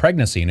 vaccines in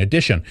pregnancy. In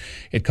addition,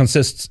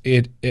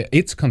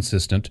 it's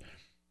consistent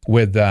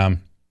with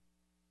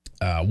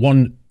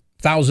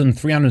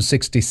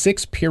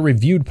 1,366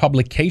 peer-reviewed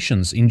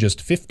publications in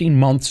just 15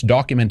 months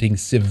documenting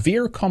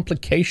severe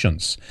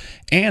complications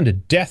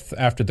and death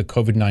after the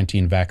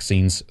COVID-19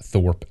 vaccines,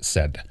 Thorpe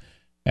said.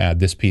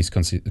 This piece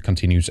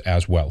continues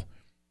as well.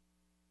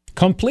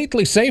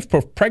 Completely safe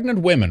for pregnant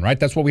women, right?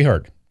 That's what we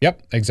heard.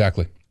 Yep,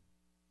 exactly.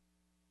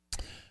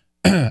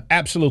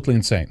 Absolutely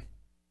insane.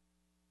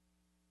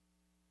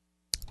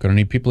 Gonna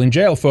need people in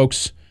jail,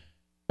 folks.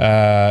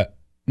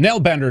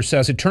 Nailbender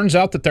says, it turns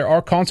out that there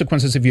are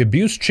consequences if you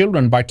abuse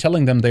children by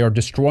telling them they are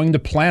destroying the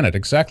planet.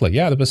 Exactly.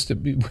 Yeah,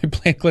 we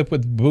play a clip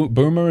with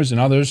boomers and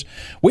others.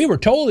 We were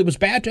told it was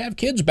bad to have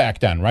kids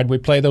back then, right? We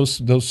play those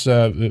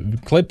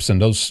clips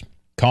and those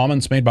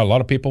comments made by a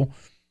lot of people.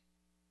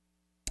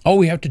 Oh,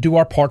 we have to do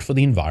our part for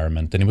the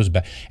environment, and it was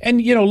bad.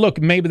 And,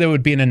 look, maybe there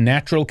would be in a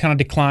natural kind of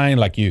decline,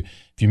 like if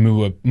you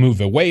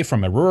move away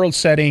from a rural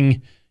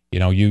setting.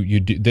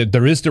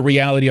 There is the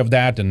reality of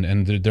that,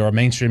 and there are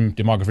mainstream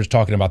demographers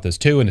talking about this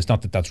too, and it's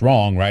not that that's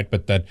wrong, right?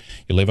 But that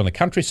you live on the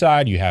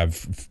countryside, you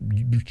have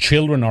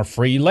children are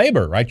free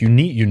labor, right? You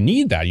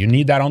need that. You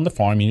need that on the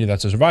farm. You need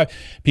that to survive.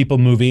 People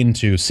move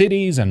into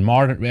cities, and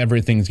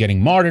everything's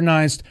getting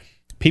modernized.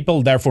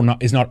 People, therefore,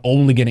 is not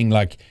only getting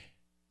like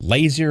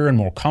lazier and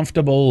more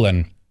comfortable,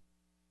 and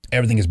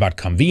everything is about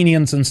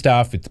convenience and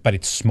stuff, but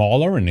it's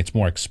smaller and it's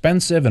more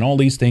expensive and all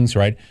these things,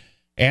 right?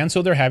 And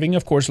so they're having,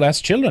 of course,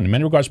 less children in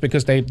many regards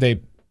because they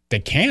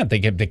can't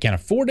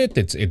afford it.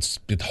 It's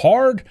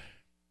hard.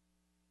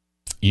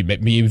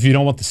 If you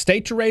don't want the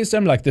state to raise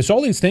them, like there's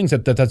all these things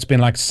that's been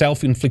like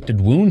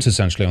self-inflicted wounds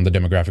essentially on the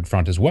demographic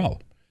front as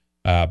well.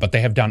 But they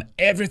have done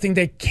everything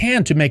they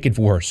can to make it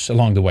worse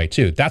along the way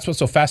too. That's what's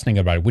so fascinating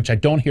about it, which I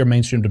don't hear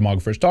mainstream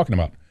demographers talking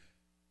about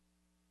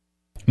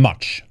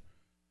much.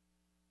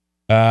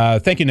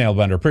 Thank you,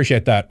 Nailbender.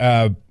 Appreciate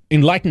that.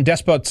 Enlightened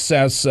Despot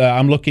says,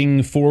 I'm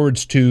looking forward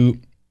to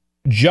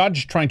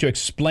judge trying to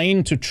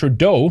explain to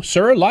Trudeau,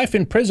 sir, life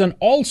in prison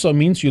also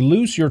means you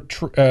lose your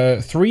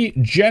 3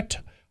 jet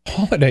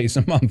holidays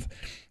a month.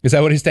 Is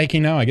that what he's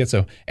taking now? I guess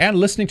so. And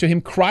listening to him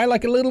cry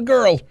like a little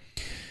girl.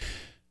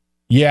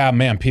 Yeah,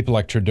 man, people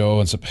like Trudeau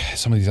and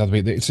some of these other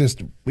people, it's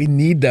just, we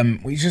need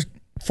them. We just,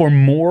 for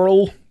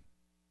moral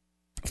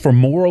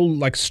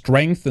like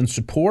strength and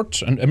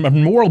support and a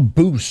moral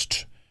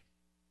boost,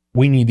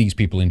 we need these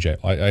people in jail.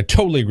 I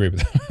totally agree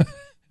with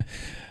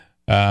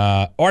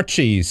that.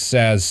 Archie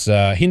says,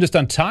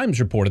 Hindustan Times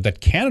reported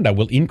that Canada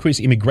will increase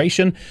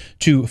immigration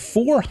to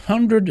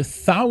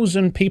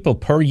 400,000 people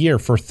per year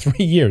for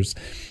 3 years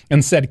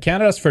and said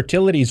Canada's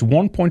fertility is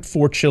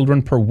 1.4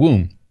 children per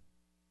womb.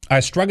 I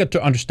struggled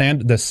to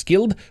understand the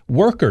skilled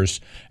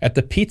workers at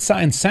the pizza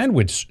and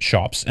sandwich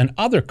shops and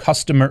other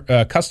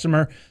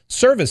customer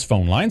service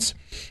phone lines.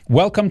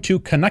 Welcome to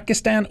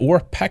Kanakistan or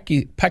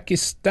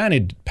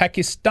Pakistanida.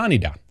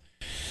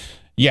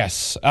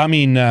 Yes, I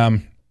mean,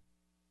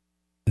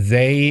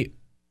 they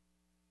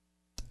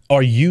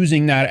are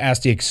using that as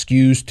the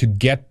excuse to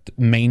get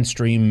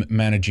mainstream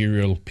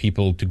managerial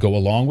people to go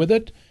along with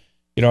it.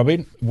 You know what I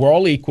mean? We're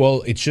all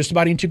equal. It's just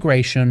about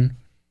integration.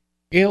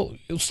 It'll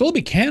still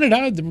be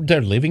Canada.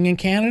 They're living in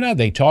Canada.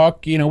 They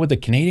talk, with a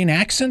Canadian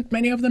accent,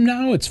 many of them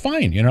now. It's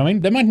fine, you know what I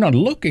mean? They might not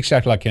look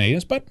exactly like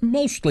Canadians, but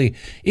mostly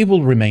it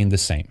will remain the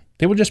same.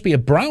 They will just be a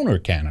browner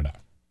Canada.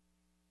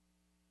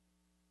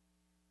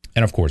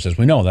 And of course, as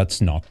we know,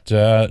 that's not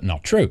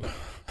true.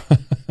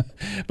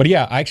 But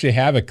yeah, I actually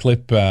have a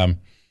clip on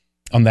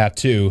that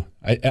too.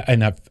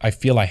 I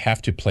feel I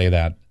have to play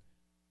that,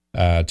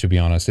 to be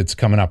honest. It's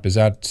coming up. Is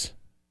that...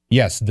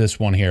 Yes, this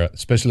one here,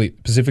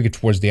 specifically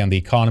towards the end, the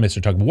economists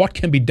are talking, what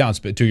can be done,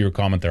 to your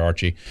comment there,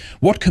 Archie,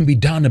 what can be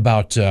done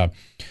about,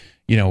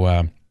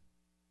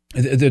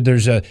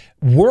 there's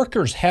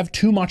workers have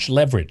too much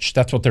leverage.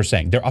 That's what they're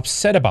saying. They're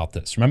upset about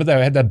this. Remember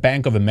they had that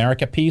Bank of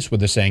America piece where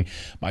they're saying,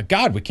 my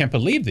God, we can't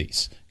believe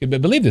this.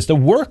 The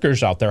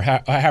workers out there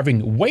are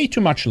having way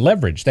too much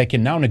leverage. They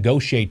can now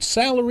negotiate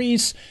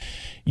salaries.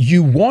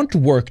 You want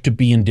work to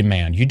be in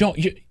demand.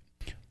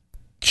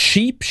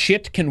 Cheap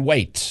shit can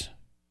wait.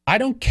 I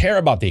don't care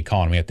about the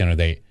economy at the end of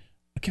the day.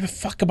 I don't give a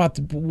fuck about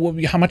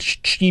how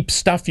much cheap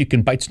stuff you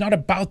can buy. It's not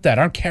about that.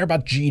 I don't care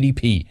about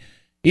GDP.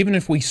 Even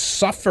if we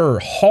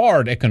suffer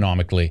hard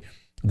economically,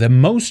 the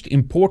most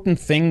important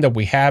thing that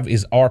we have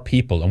is our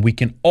people, and we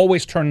can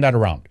always turn that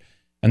around.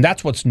 And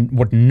that's what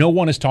no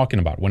one is talking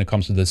about when it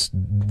comes to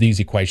these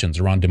equations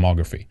around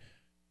demography.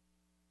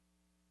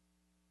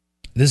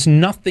 There's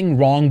nothing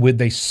wrong with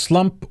a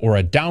slump or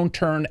a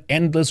downturn.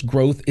 Endless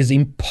growth is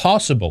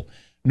impossible.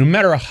 No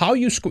matter how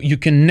you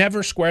can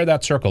never square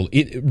that circle.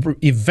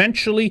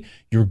 Eventually,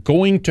 you're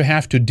going to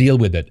have to deal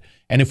with it.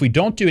 And if we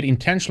don't do it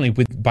intentionally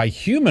by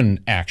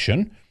human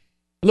action,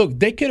 look,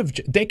 they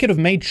could have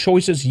made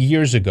choices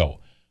years ago.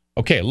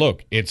 Okay,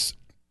 look, it's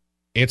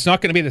not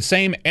going to be the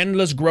same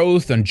endless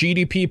growth and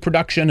GDP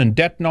production and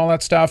debt and all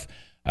that stuff,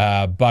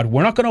 but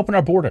we're not going to open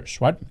our borders,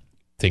 right?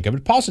 Think of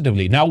it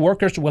positively. Now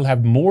workers will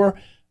have more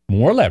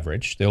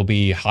leverage. There'll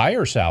be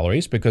higher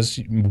salaries because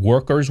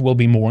workers will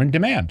be more in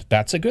demand.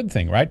 That's a good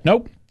thing, right?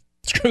 Nope.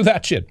 Screw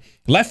that shit.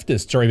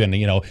 Leftists are even,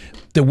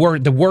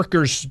 the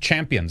workers'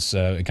 champions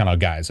kind of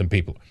guys and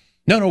people.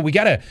 No, we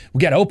gotta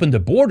open the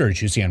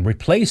borders, you see, and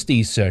replace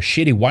these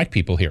shitty white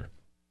people here.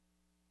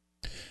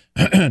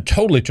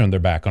 Totally turn their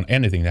back on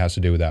anything that has to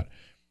do with that.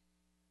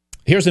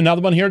 Here's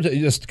another one here,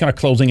 just kind of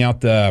closing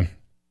out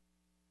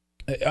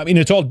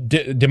it's all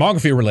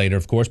demography related,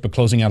 of course, but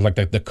closing out like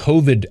the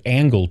COVID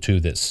angle to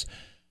this.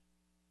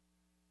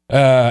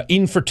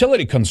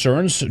 Infertility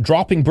concerns,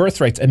 dropping birth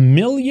rates, 1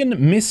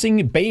 million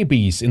missing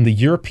babies in the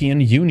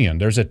European Union.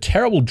 There's a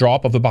terrible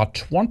drop of about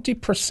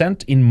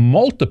 20% in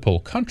multiple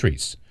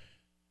countries.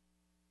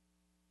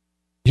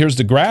 Here's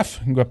the graph.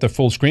 You can go up to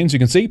full screen so you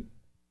can see.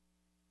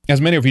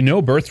 As many of you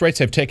know, birth rates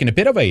have taken a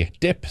bit of a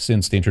dip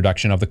since the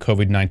introduction of the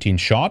COVID-19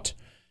 shot.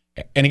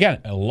 And again,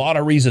 a lot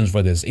of reasons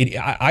for this.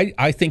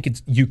 I think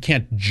you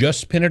can't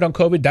just pin it on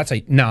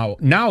COVID.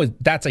 Now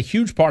that's a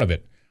huge part of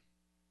it.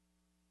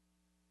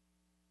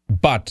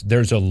 But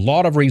there's a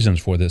lot of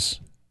reasons for this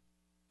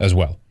as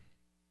well.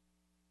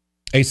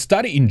 A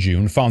study in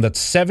June found that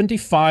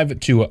 75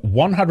 to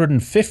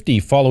 150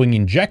 following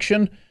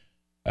injection,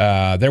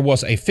 there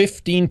was a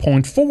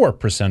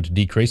 15.4%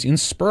 decrease in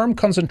sperm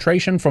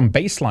concentration from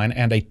baseline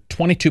and a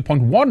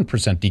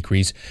 22.1%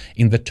 decrease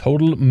in the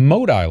total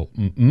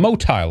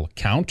motile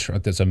count.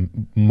 There's a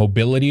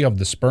mobility of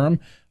the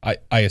sperm, I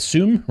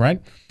assume,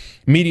 right?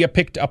 Media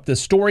picked up the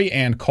story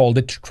and called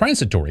it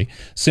transitory,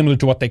 similar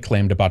to what they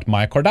claimed about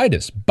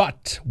myocarditis.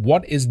 But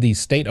what is the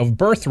state of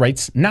birth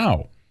rates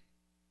now?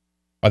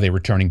 Are they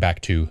returning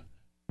back to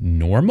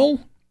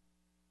normal?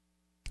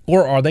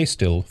 Or are they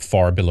still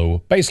far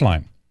below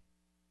baseline?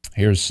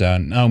 Here's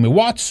Naomi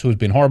Watts, who's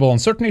been horrible on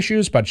certain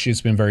issues, but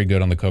she's been very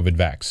good on the COVID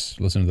vax.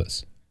 Listen to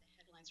this.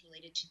 Headlines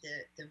related to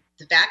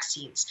the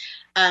vaccines.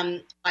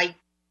 I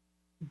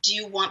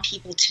do want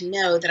people to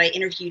know that I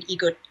interviewed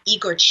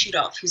Igor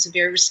Chudov, who's a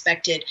very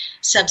respected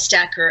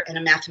Substacker and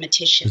a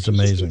mathematician. It's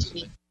amazing.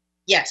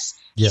 Yes.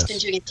 He's been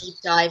doing a deep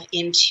dive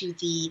into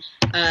the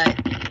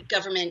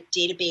government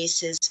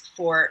databases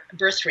for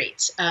birth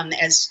rates,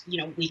 as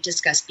we've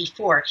discussed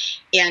before.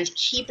 And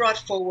he brought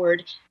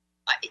forward,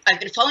 I've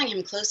been following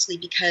him closely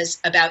because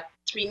about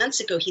 3 months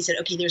ago, he said,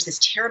 okay, there's this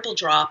terrible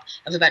drop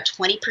of about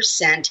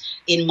 20%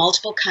 in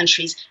multiple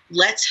countries.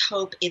 Let's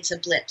hope it's a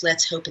blip.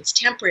 Let's hope it's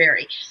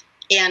temporary.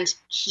 And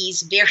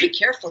he's very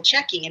careful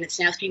checking, and it's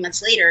now 3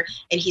 months later,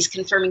 and he's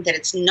confirming that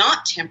it's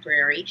not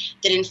temporary,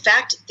 that in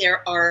fact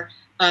there are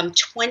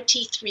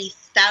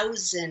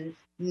 23,000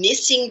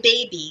 missing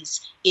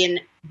babies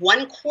in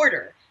 1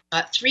 quarter,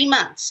 3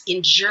 months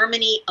in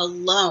Germany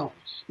alone,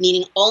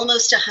 meaning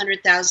almost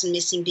 100,000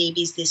 missing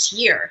babies this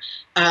year,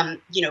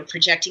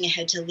 projecting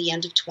ahead till the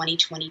end of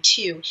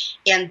 2022.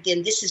 And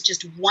then this is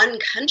just one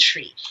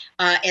country.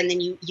 And then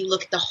you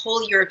look at the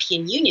whole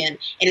European Union,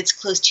 and it's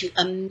close to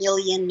 1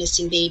 million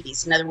missing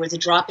babies. In other words, a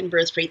drop in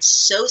birth rate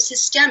so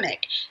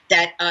systemic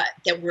that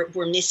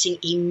we're missing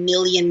 1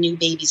 million new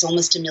babies,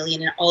 almost 1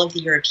 million in all of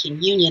the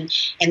European Union.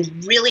 And the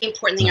really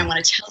important thing I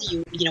want to tell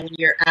you, when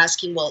you're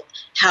asking, well,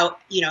 how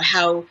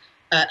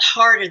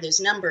hard are those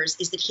numbers,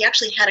 is that he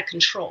actually had a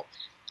control,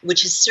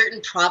 which is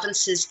certain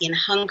provinces in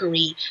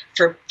Hungary,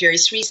 for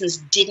various reasons,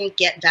 didn't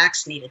get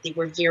vaccinated. They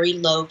were very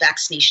low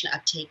vaccination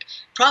uptake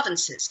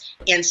provinces.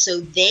 And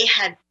so they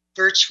had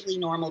virtually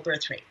normal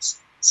birth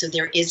rates. So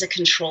there is a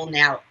control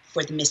now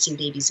for the missing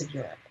babies of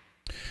Europe.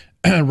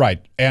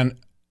 Right. And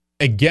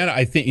again,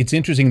 I think it's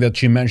interesting that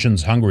she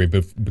mentions Hungary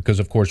because,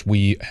 of course,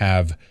 we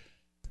have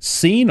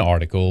seen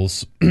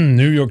articles,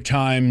 New York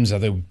Times,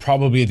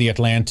 probably The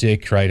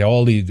Atlantic, right?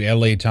 All the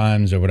LA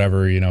Times or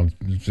whatever,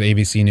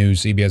 ABC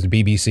News, CBS,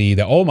 BBC,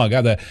 oh my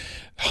God, the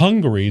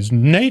Hungary's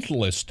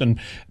natalist and,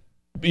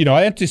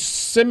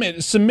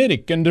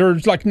 anti-Semitic, and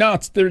there's like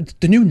they're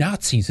the new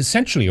Nazis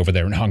essentially over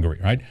there in Hungary,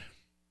 right?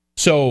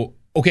 So,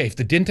 okay, if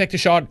they didn't take the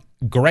shot,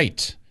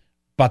 great.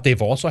 But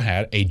they've also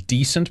had a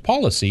decent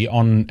policy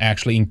on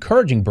actually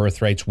encouraging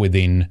birth rates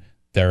within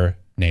their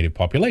native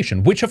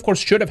population, which of course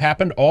should have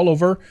happened all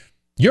over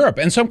Europe.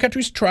 And some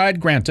countries tried,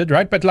 granted,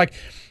 right? But like,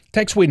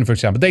 take Sweden, for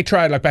example. They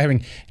tried like by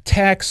having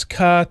tax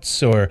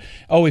cuts or,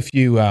 if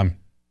you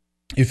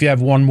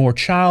have one more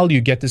child,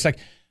 you get this. Like,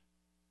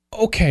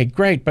 okay,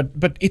 great.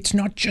 But it's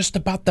not just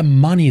about the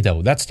money,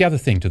 though. That's the other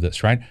thing to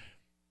this, right?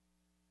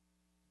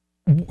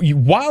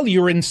 While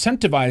you're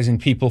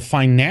incentivizing people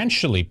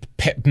financially,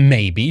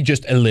 maybe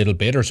just a little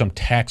bit, or some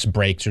tax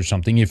breaks or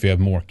something if you have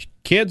more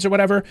kids or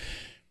whatever,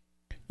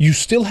 you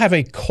still have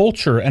a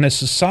culture and a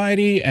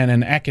society and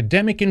an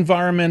academic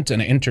environment,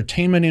 an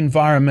entertainment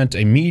environment,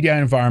 a media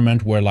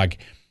environment where like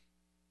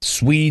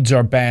Swedes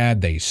are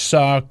bad, they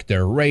suck,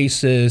 they're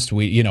racist,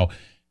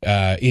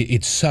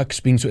 it sucks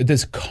being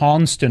this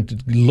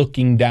constant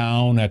looking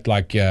down at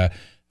like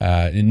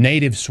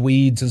native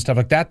Swedes and stuff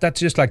like that. That's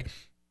just like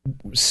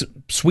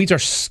Swedes are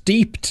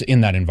steeped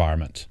in that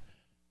environment,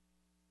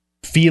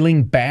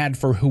 feeling bad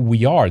for who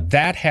we are.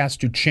 That has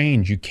to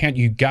change. You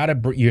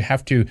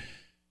have to.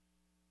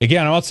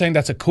 Again, I'm not saying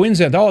that's a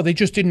coincidence. Oh, they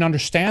just didn't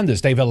understand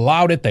this. They've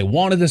allowed it. They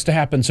wanted this to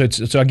happen. So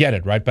I get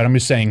it, right? But I'm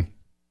just saying,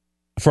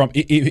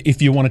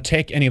 if you want to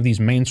take any of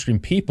these mainstream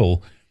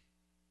people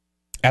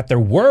at their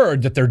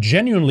word that they're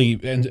genuinely,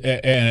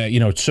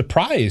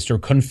 surprised or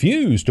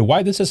confused or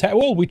why this has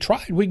happened. Well, we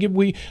tried.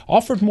 We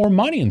offered more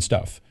money and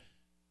stuff.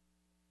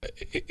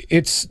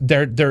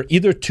 They're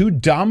either too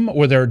dumb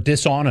or they're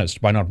dishonest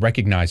by not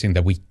recognizing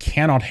that we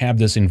cannot have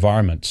this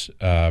environment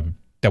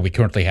that we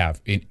currently have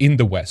in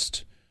the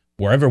West,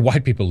 wherever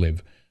white people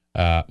live,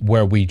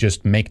 where we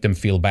just make them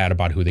feel bad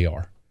about who they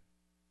are.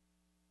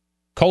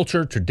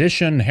 Culture,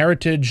 tradition,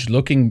 heritage,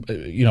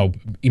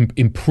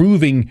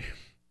 improving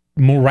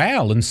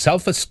morale and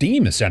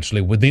self-esteem,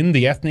 essentially, within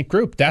the ethnic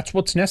group. That's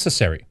what's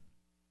necessary.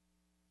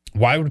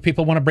 Why would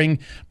people want to bring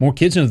more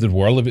kids into the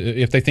world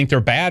if they think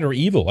they're bad or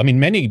evil? I mean,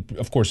 many,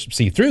 of course,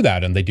 see through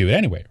that, and they do it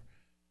anyway.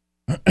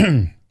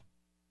 And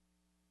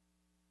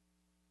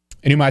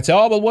you might say,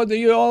 but what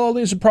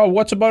is a problem?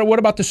 What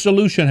about the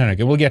solution, Henrik?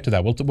 And we'll get to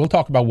that. We'll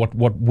talk about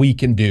what we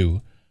can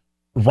do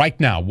right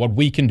now, what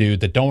we can do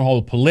that don't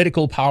hold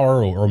political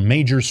power or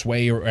major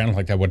sway or anything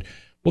like that.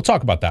 We'll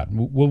talk about that.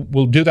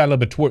 We'll do that a little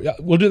bit.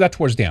 We'll do that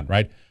towards the end,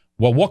 right?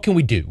 Well, what can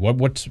we do?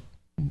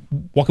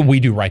 What can we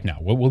do right now?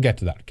 We'll get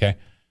to that, okay?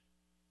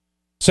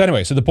 So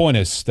anyway, the point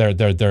is they're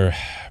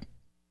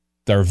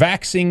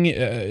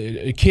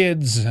vaxxing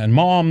kids and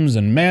moms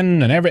and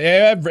men and every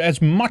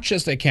as much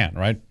as they can,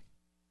 right?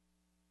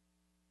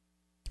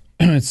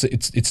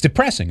 It's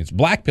depressing. It's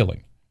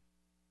blackpilling.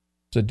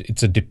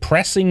 It's a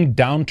depressing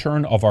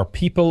downturn of our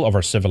people, of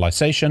our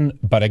civilization.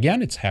 But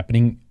again, it's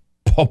happening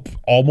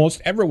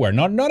almost everywhere.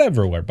 Not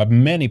everywhere, but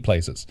many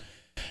places.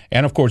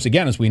 And of course,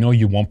 again, as we know,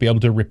 you won't be able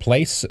to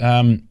replace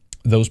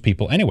those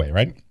people anyway,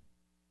 right?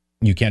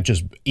 You can't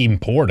just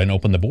import and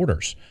open the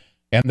borders.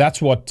 And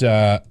that's what,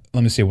 let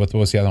me see, what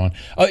was the other one?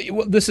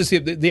 Well, this is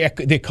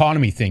the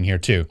economy thing here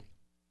too.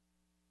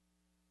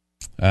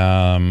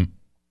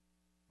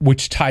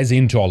 Which ties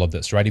into all of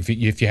this, right?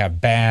 If you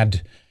have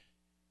bad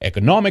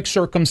economic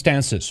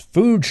circumstances,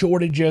 food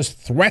shortages,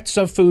 threats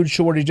of food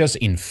shortages,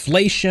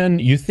 inflation,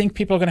 you think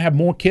people are going to have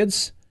more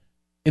kids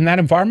in that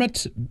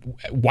environment?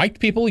 White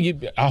people,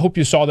 I hope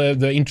you saw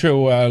the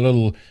intro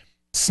little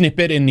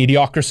snippet in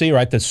Idiocracy,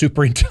 right? The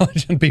super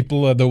intelligent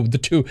people,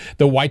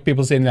 the white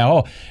people saying now,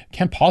 oh,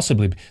 can't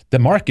possibly, the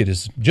market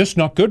is just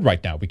not good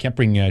right now. We can't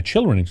bring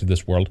children into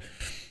this world.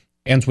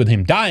 Ends with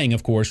him dying,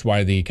 of course,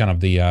 while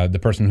the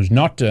person who's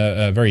not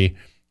very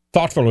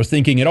thoughtful or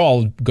thinking at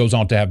all goes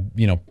on to have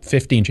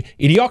 15.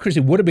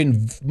 Idiocracy would have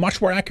been much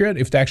more accurate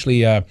if they actually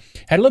had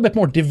a little bit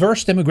more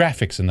diverse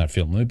demographics in that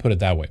film. Let me put it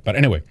that way. But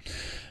anyway,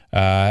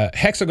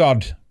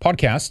 Hexagod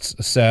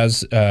Podcasts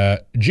says,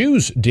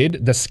 Jews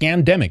did the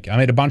scandemic. I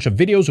made a bunch of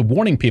videos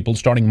warning people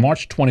starting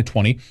March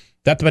 2020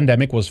 that the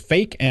pandemic was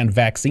fake and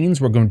vaccines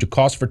were going to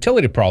cause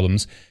fertility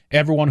problems.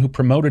 Everyone who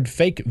promoted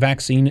fake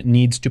vaccine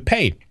needs to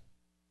pay.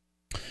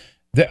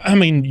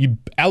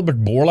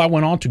 Albert Bourla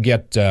went on to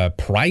get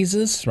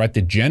prizes, right?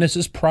 The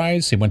Genesis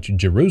Prize. He went to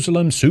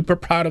Jerusalem, super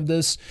proud of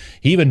this.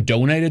 He even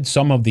donated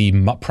some of the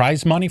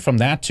prize money from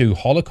that to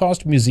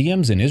Holocaust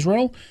museums in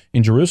Israel,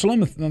 in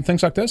Jerusalem, and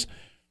things like this.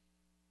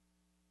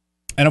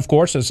 And of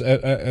course, as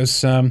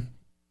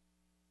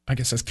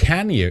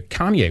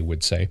Kanye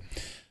would say,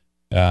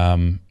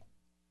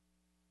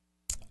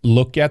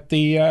 look at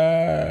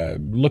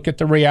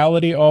the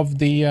reality of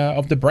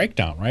the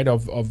breakdown, right?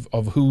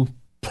 Of who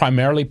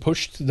primarily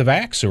pushed the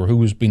vax or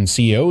who's been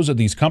CEOs of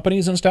these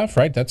companies and stuff,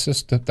 right? That's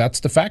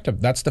the fact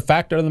of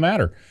the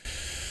matter.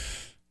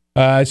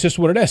 It's just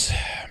what it is.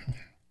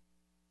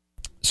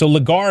 So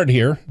Lagarde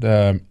here,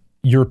 the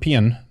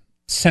European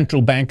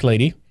central bank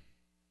lady,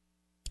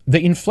 the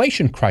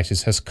inflation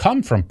crisis has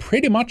come from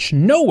pretty much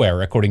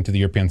nowhere, according to the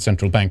European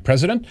Central Bank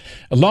president,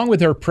 along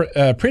with her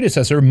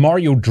predecessor,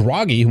 Mario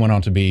Draghi, who went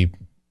on to be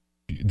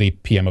the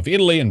PM of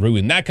Italy and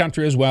ruin that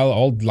country as well,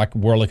 all like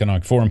World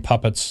Economic Forum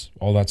puppets,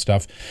 all that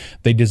stuff.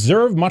 They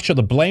deserve much of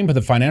the blame for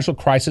the financial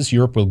crisis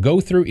Europe will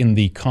go through in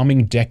the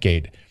coming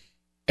decade.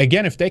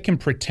 Again, if they can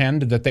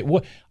pretend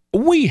that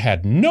we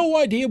had no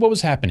idea what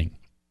was happening.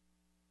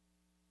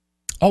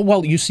 Oh,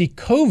 well, you see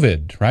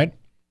COVID, right?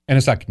 And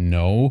it's like,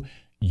 no,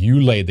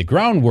 you laid the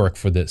groundwork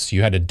for this.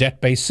 You had a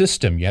debt-based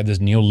system. You had this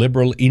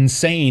neoliberal,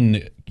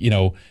 insane,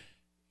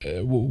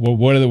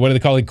 what do they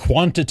call it?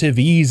 Quantitative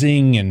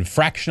easing and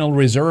fractional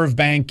reserve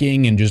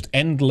banking and just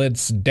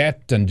endless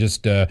debt and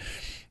just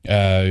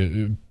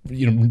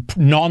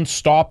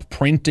non-stop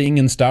printing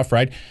and stuff,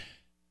 right?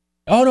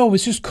 Oh no, it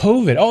was just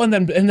COVID. Oh, and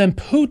then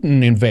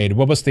Putin invaded.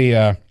 What was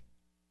the?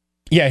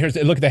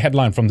 Look at the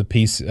headline from the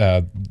piece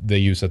they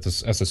use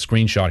as a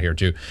screenshot here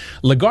too.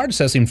 Lagarde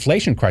says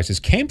inflation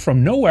crisis came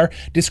from nowhere.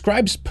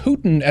 Describes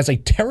Putin as a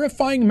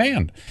terrifying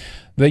man.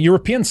 The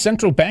European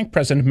Central Bank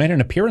president made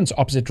an appearance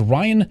opposite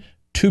Ryan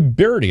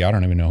Tuberty, I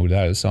don't even know who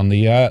that is, on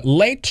the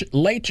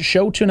late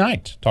show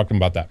tonight, talking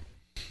about that.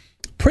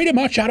 Pretty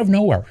much out of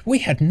nowhere. We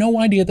had no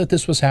idea that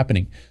this was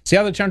happening. See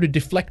how they're trying to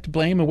deflect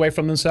blame away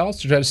from themselves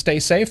to try to stay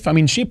safe? I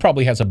mean, she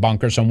probably has a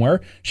bunker somewhere.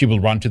 She will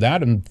run to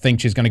that and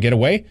think she's going to get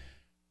away at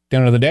the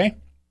end of the day.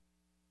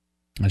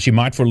 And she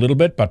might for a little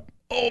bit, but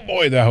oh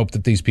boy, I hope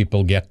that these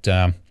people get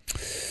a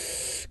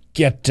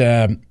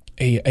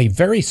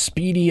very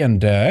speedy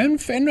and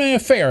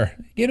fair.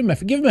 Give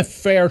them a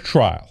fair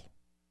trial.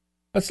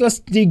 Let's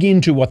dig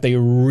into what they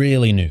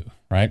really knew,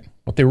 right?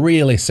 What they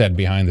really said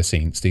behind the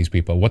scenes, these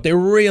people. What they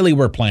really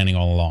were planning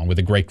all along with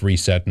the Great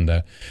Reset and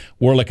the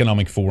World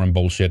Economic Forum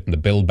bullshit and the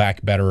Build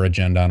Back Better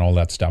agenda and all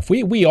that stuff.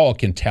 We all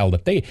can tell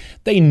that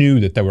they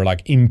knew that they were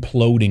like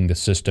imploding the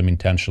system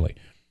intentionally.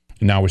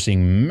 And now we're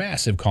seeing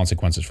massive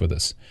consequences for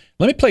this.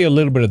 Let me play a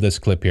little bit of this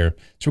clip here.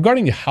 It's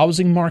regarding the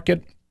housing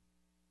market.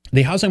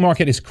 The housing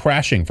market is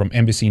crashing from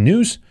NBC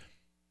News.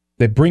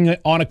 They bring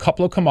on a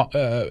couple of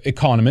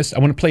economists. I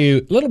want to play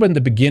you a little bit in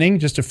the beginning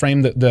just to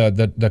frame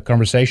the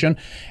conversation.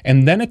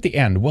 And then at the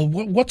end, well,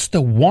 what's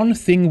the one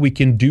thing we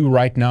can do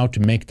right now to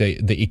make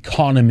the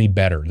economy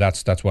better?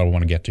 That's what I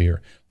want to get to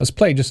here. Let's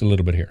play just a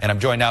little bit here. And I'm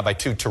joined now by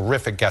two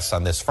terrific guests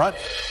on this front.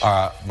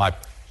 My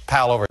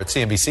pal over at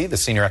CNBC, the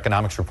senior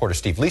economics reporter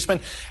Steve Leisman,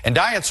 and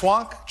Diane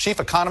Swank, chief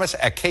economist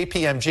at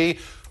KPMG,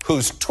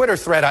 whose Twitter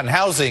thread on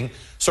housing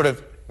sort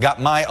of got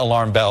my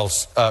alarm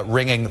bells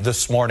ringing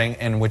this morning,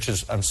 and which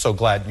is, I'm so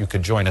glad you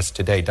could join us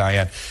today,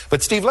 Diane.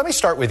 But Steve, let me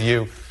start with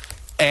you.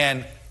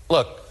 And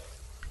look,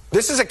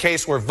 this is a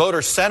case where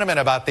voter sentiment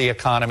about the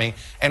economy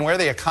and where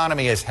the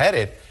economy is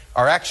headed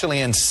are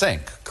actually in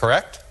sync,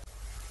 correct?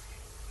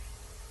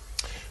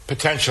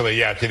 Potentially,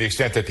 yeah, to the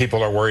extent that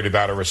people are worried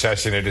about a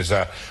recession. It is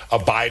a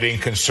abiding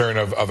concern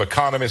of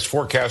economists,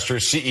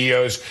 forecasters,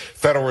 CEOs,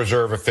 Federal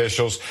Reserve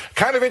officials.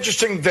 Kind of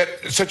interesting that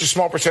such a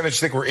small percentage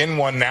think we're in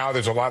one now.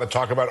 There's a lot of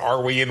talk about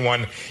are we in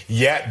one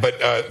yet, but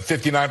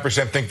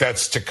 59% think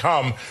that's to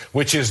come,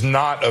 which is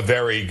not a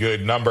very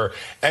good number.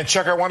 And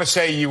Chuck, I want to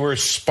say you were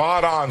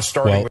spot on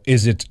starting. Well,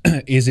 is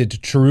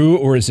it true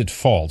or is it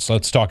false?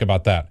 Let's talk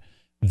about that.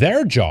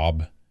 Their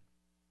job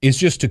is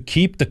just to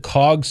keep the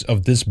cogs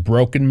of this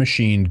broken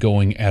machine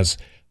going as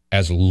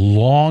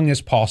long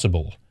as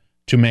possible,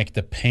 to make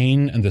the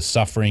pain and the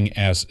suffering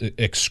as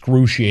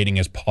excruciating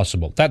as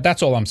possible.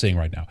 That's all I'm saying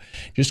right now.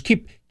 Just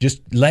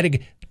let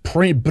it,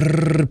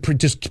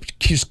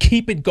 just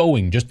keep it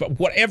going. Just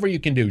whatever you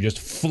can do, just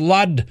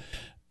flood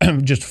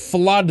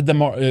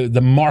the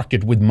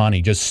market with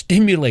money. Just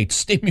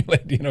stimulate,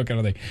 kind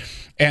of thing,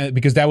 and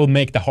because that will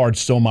make the hard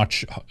so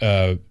much.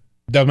 That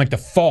will make the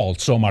fall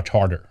so much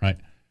harder, right?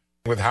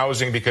 With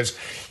housing, because,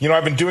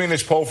 I've been doing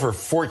this poll for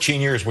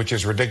 14 years, which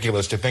is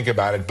ridiculous to think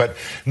about it, but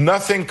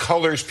nothing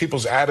colors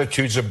people's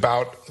attitudes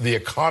about the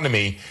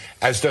economy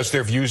as does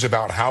their views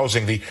about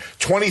housing. The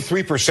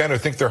 23% who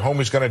think their home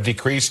is going to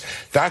decrease,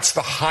 that's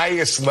the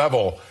highest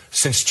level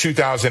since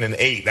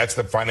 2008. That's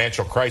the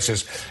financial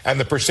crisis. And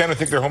the percent who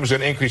think their home is going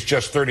to increase,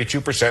 just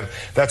 32%.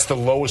 That's the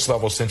lowest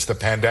level since the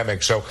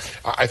pandemic. So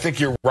I think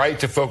you're right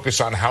to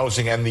focus on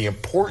housing and the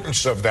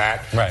importance of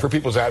that for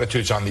people's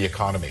attitudes on the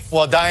economy.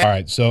 Well, Diane. All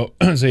right, so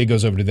he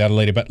goes over to that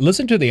later. But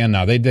listen to the end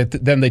now.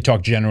 Then they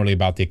talk generally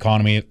about the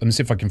economy. Let me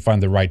see if I can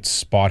find the right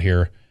spot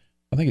here.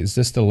 I think, is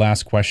this the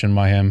last question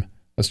by him?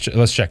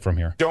 Let's check from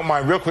here. Don't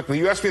mind, real quickly,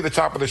 you asked me at the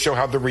top of the show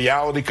how the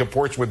reality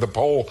comports with the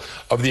poll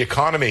of the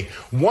economy.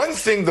 One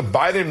thing the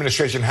Biden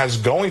administration has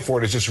going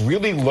for it is this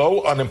really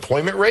low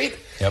unemployment rate.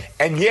 Yep.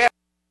 And yeah,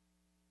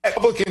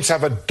 Republicans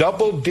have a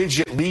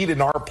double-digit lead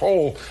in our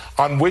poll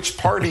on which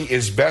party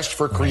is best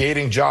for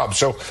creating jobs.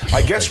 So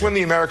I guess when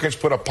the Americans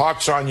put a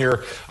pox on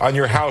your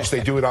house,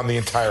 they do it on the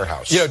entire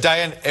house. You know,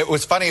 Diane, it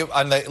was funny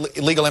on the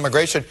illegal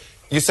immigration.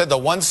 You said the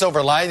one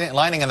silver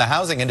lining in the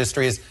housing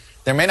industry is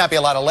there may not be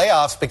a lot of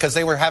layoffs because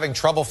they were having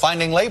trouble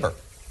finding labor,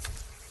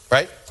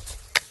 right?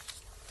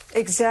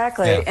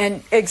 Exactly, yeah.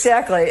 And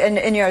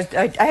you know,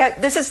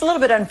 this is a little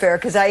bit unfair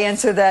because I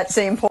answer that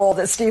same poll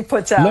that Steve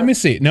puts out. Let me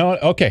see. No,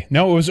 okay,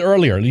 no, it was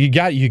earlier. You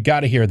got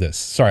to hear this.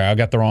 Sorry, I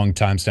got the wrong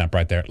timestamp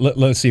right there.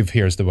 Let's see if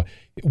here's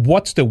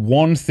what's the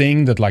one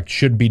thing that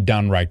should be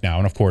done right now?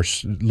 And of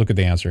course, look at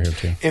the answer here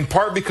too. In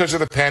part because of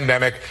the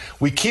pandemic,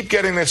 we keep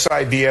getting this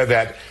idea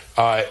that.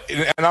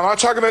 And I'm not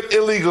talking about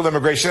illegal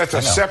immigration. That's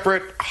a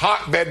separate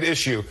hotbed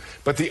issue.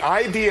 But the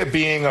idea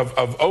being of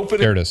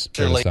opening... There it is.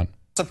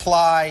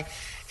 Supply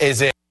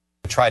is it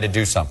try to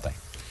do something.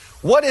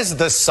 What is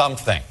the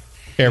something?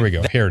 Here we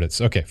go. Here it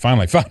is. Okay,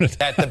 finally found it.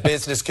 That the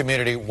business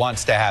community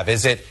wants to have.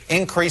 Is it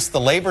increase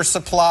the labor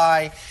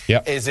supply?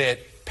 Yep. Is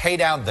it pay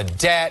down the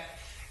debt?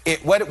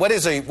 What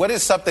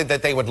is something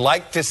that they would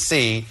like to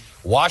see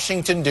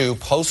Washington do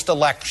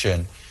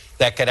post-election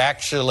that could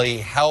actually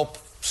help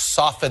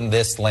soften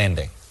this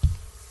landing?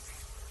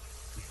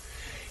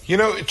 You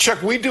know,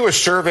 Chuck, we do a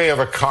survey of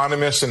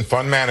economists and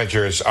fund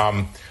managers,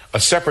 a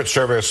separate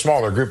survey, a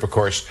smaller group, of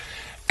course,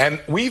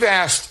 and we've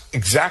asked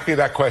exactly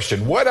that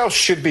question. What else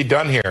should be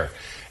done here?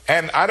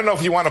 And I don't know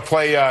if you want to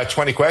play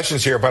 20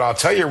 questions here, but I'll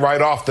tell you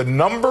right off, the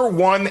number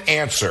one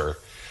answer,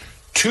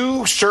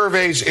 2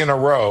 surveys in a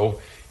row,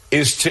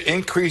 is to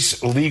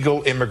increase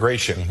legal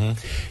immigration.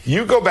 Mm-hmm.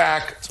 You go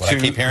back to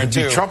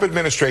the Trump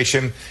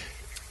administration.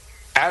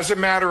 As a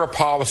matter of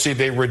policy,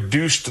 they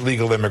reduced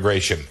legal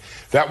immigration.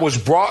 That was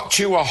brought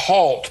to a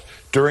halt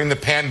during the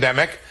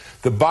pandemic.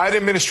 The Biden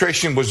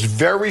administration was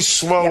very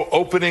slow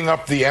opening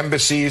up the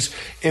embassies,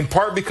 in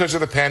part because of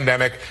the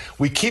pandemic.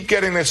 We keep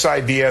getting this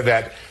idea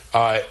that,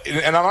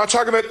 and I'm not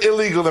talking about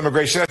illegal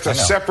immigration, that's a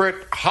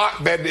separate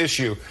hotbed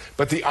issue,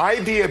 but the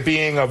idea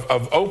being of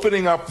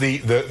opening up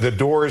the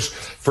doors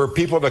for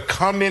people to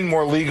come in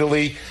more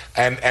legally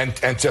and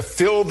to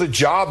fill the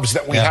jobs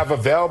that we have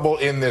available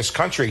in this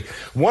country.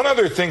 One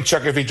other thing,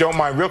 Chuck, if you don't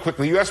mind, real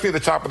quickly, you asked me at the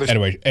top of the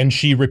Anyway, and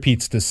she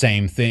repeats the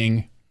same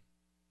thing.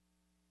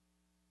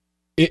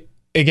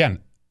 Again,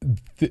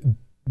 the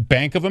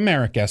Bank of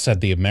America said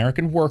the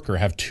American worker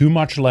have too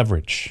much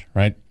leverage,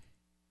 right?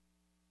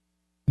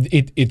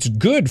 It's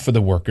good for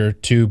the worker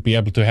to be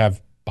able to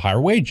have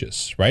higher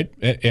wages, right?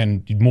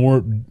 And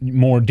more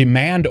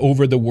demand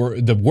over the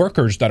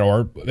workers that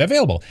are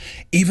available,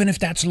 even if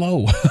that's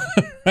low,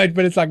 right?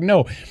 But it's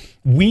no.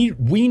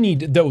 We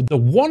need the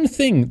one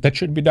thing that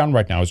should be done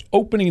right now is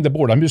opening the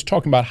border. I'm just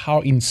talking about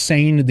how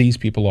insane these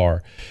people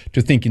are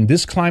to think in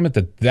this climate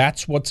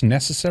that's what's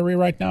necessary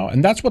right now,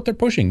 and that's what they're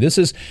pushing. This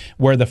is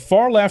where the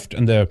far left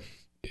and the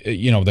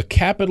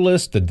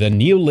capitalists, the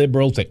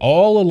neoliberals, they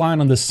all align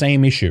on the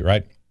same issue,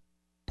 right?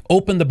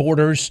 Open the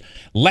borders,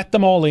 let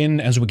them all in,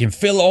 as we can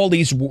fill all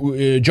these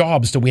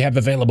jobs that we have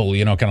available,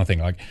 kind of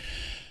thing.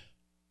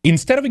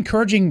 Instead of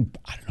encouraging,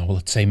 I don't know,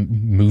 let's say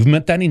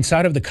movement then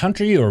inside of the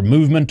country, or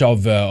movement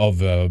of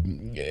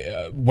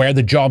where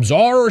the jobs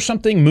are or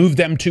something, move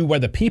them to where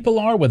the people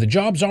are, where the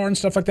jobs are and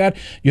stuff like that.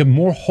 You have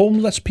more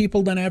homeless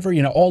people than ever,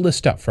 all this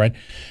stuff, right?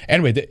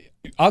 Anyway,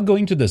 I'll go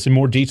into this in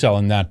more detail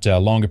in that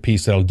longer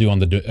piece that I'll do on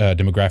the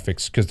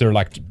demographics, because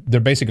they're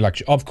basically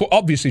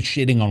obviously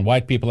shitting on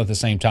white people at the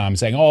same time,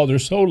 saying, oh, they're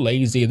so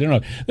lazy, they're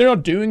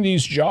not doing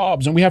these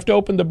jobs, and we have to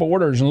open the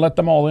borders and let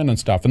them all in and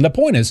stuff. And the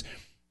point is,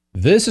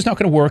 this is not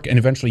going to work, and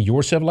eventually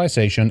your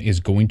civilization is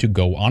going to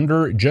go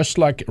under, just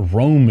like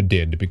Rome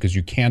did, because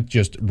you can't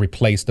just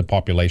replace the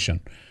population,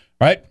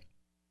 right?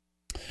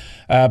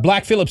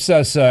 Black Phillips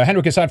says,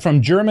 Henrik, aside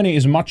from Germany,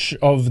 is much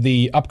of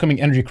the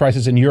upcoming energy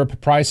crisis in Europe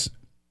price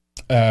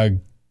gouging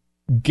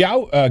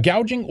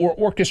or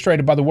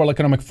orchestrated by the World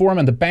Economic Forum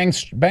and the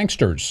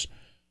banksters?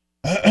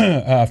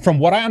 From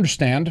what I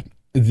understand,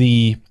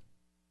 the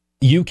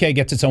UK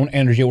gets its own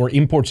energy or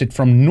imports it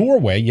from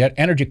Norway, yet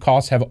energy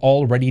costs have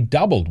already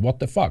doubled. What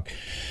the fuck?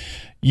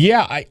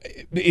 Yeah,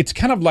 it's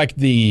kind of like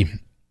I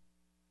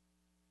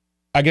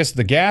guess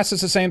the gas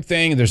is the same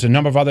thing. There's a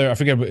number of other, I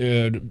forget,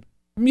 I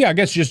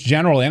guess just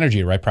general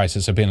energy, right,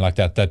 prices have been like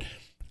that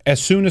as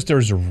soon as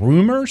there's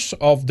rumors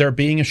of there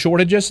being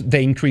shortages,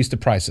 they increase the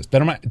prices.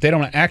 They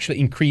don't actually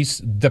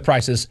increase the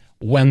prices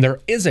when there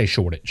is a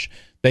shortage.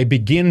 They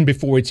begin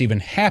before it's even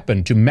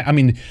happened. You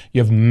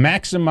have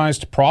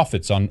maximized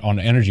profits on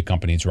energy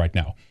companies right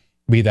now,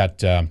 be that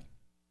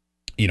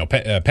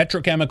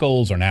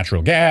petrochemicals or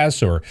natural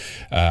gas or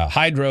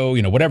hydro,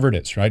 whatever it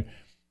is, right?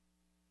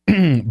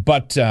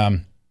 But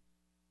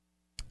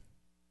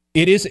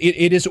it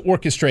is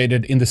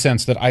orchestrated in the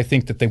sense that I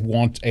think that they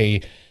want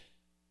a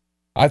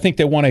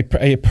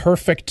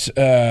perfect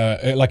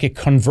like a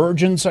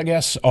convergence, I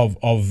guess,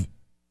 of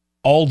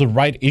all the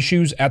right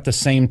issues at the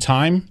same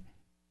time.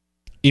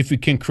 If you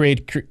can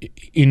create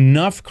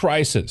enough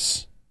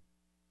crisis,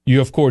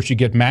 you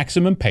get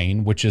maximum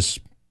pain, which is,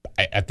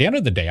 at the end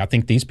of the day, I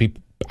think these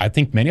I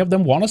think many of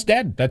them want us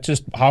dead. That's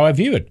just how I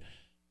view it.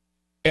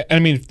 I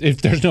mean,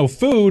 if there's no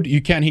food,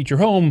 you can't heat your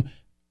home,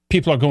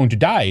 people are going to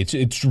die.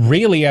 It's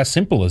really as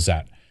simple as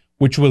that,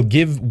 which will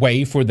give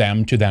way for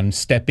them to then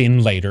step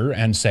in later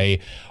and say,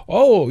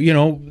 oh, you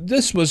know,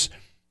 this was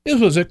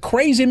a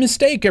crazy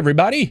mistake,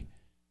 everybody.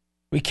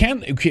 We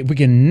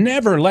can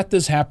never let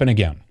this happen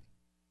again.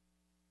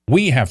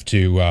 We'd have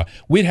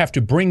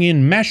to bring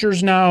in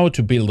measures now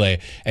to build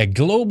a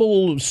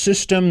global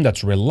system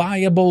that's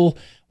reliable.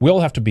 We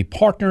all have to be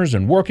partners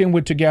and working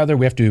with together.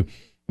 We have to,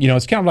 you know,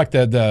 it's kind of like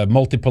the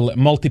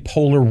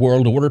multipolar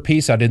world order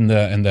piece I did in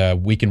the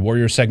Weekend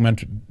Warrior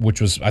segment,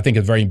 which was, I think,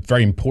 a very,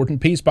 very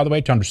important piece, by the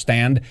way, to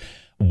understand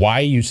why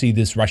you see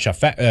this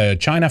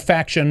Russia-China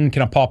faction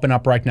kind of popping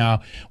up right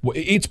now.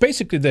 It's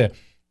basically the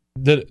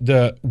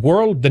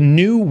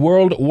new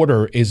world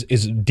order is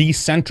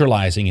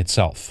decentralizing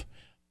itself,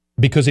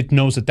 because it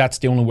knows that that's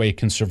the only way it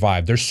can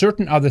survive. There's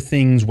certain other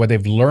things where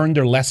they've learned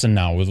their lesson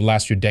now over the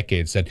last few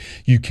decades, that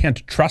you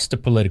can't trust the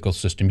political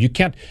system. You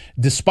can't,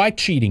 despite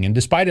cheating and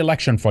despite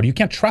election fraud, you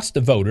can't trust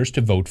the voters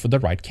to vote for the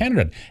right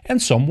candidate. And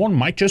someone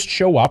might just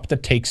show up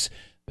that takes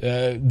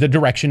the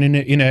direction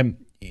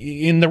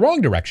in the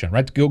wrong direction,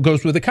 right?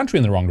 Goes with the country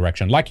in the wrong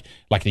direction. Like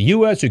the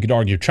U.S., you could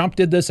argue Trump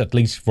did this, at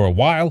least for a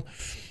while.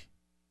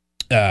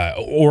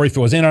 Or if it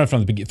was in on it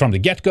from the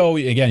get-go,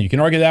 again, you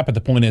can argue that, but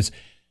the point is,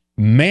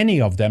 many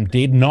of them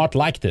did not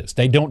like this.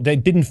 They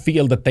didn't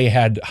feel that they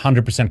had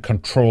 100%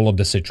 control of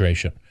the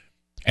situation.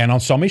 And on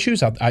some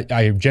issues,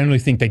 I generally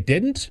think they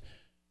didn't.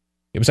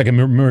 It was like a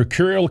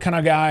mercurial kind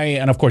of guy.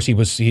 And of course,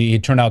 he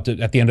turned out to,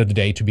 at the end of the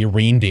day, to be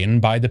reined in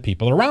by the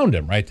people around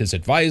him, right? His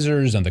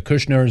advisors and the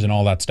Kushners and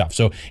all that stuff.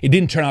 So it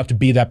didn't turn out to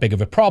be that big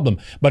of a problem,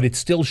 but it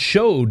still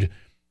showed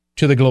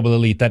to the global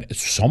elite that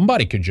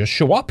somebody could just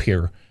show up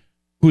here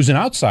who's an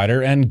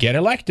outsider and get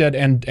elected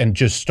and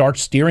just start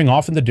steering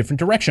off in the different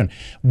direction.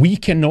 We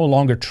can no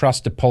longer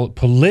trust the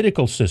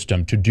political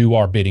system to do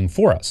our bidding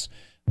for us.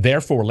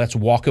 Therefore, let's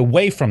walk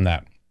away from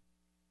that.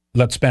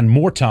 Let's spend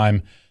more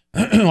time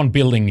on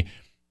building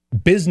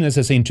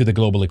businesses into the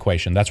global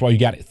equation. That's why you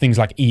got things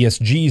like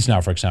ESGs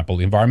now, for example,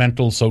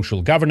 environmental,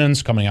 social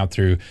governance coming out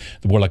through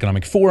the World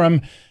Economic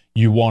Forum.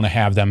 You want to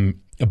have them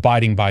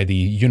abiding by the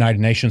United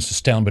Nations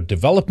Sustainable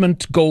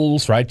Development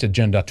Goals, right?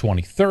 Agenda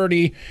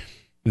 2030.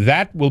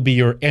 That will be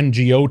your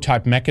NGO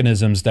type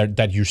mechanisms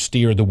that you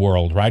steer the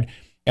world, right?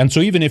 And so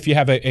even if you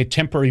have a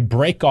temporary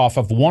break off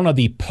of one of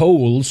the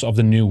poles of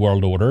the New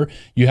World Order,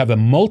 you have a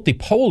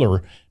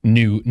multipolar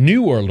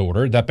new World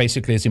Order that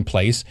basically is in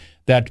place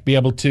that be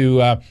able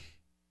to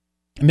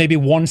maybe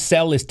one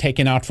cell is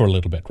taken out for a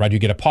little bit, right? You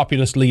get a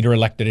populist leader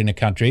elected in a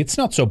country. It's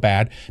not so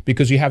bad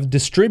because you have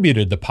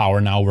distributed the power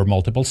now over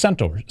multiple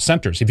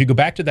centers. If you go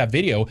back to that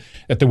video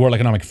that the World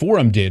Economic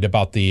Forum did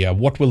about the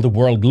what will the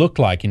world look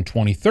like in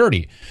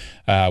 2030,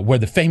 where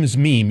the famous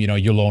meme, you know,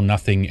 you'll own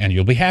nothing and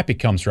you'll be happy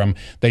comes from,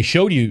 they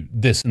showed you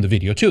this in the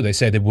video too. They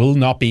say there will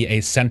not be a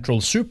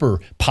central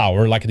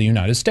superpower like the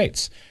United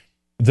States.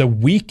 The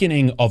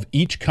weakening of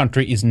each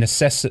country is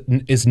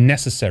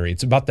necessary.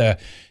 It's about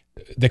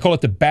they call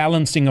it the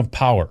balancing of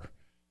power,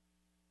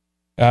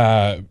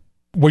 where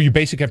you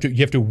basically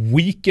have to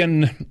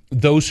weaken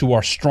those who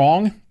are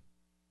strong,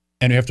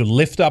 and you have to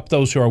lift up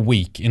those who are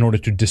weak in order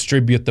to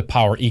distribute the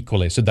power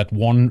equally, so that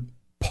one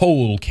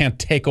pole can't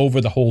take over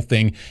the whole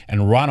thing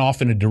and run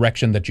off in a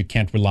direction that you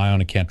can't rely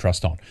on and can't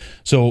trust on.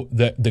 So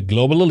the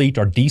global elite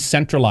are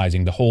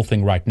decentralizing the whole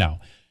thing right now.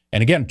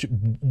 And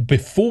again,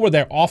 before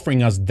they're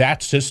offering us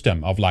that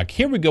system of like,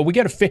 here we go,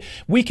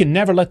 we can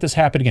never let this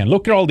happen again.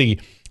 Look at all the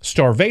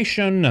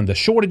starvation and the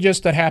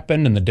shortages that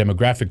happened and the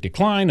demographic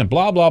decline and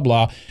blah, blah,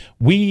 blah.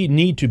 We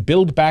need to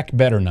build back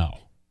better now.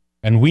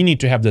 And we need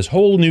to have this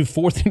whole new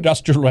fourth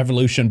industrial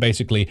revolution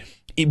basically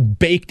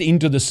baked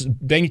into the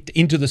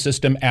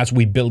system as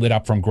we build it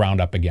up from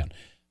ground up again.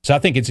 So I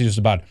think it's just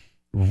about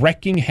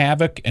wreaking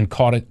havoc and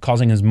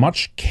causing as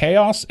much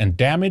chaos and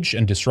damage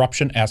and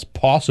disruption as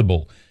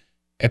possible.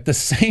 At the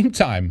same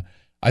time,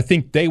 I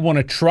think they want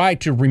to try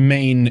to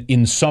remain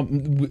in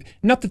some,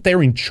 not that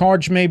they're in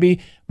charge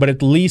maybe, but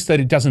at least that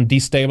it doesn't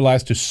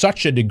destabilize to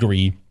such a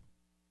degree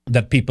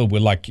that people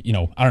will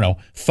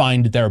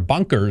find their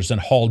bunkers and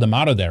haul them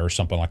out of there or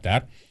something like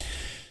that.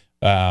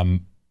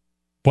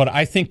 But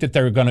I think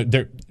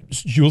that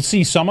you'll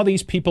see some of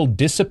these people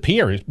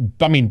disappear.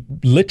 I mean,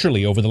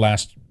 literally over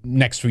the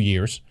next few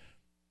years,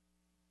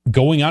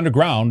 going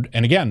underground,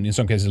 and again, in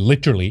some cases,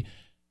 literally,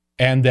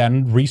 and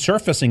then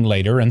resurfacing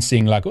later and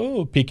seeing like,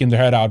 oh, peeking their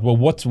head out. Well,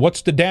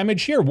 what's the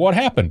damage here? What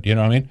happened? You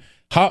know what I mean?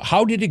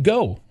 How did it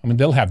go? I mean,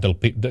 they'll have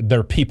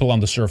their people on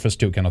the surface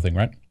too, kind of thing,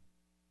 right?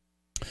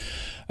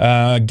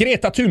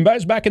 Greta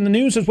Thunberg's back in the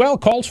news as well.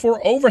 Calls for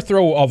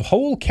overthrow of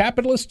whole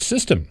capitalist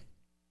system.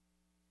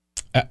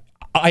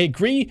 I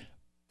agree,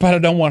 but I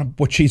don't want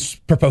what she's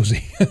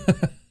proposing.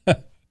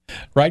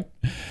 Right?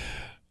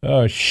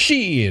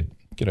 Shit.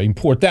 Gonna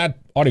import that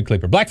audio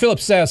clipper. Black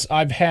Phillips says,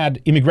 I've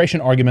had immigration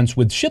arguments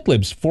with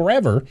shitlibs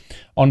forever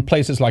on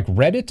places like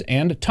Reddit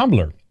and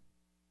Tumblr.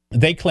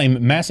 They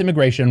claim mass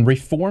immigration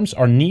reforms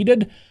are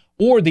needed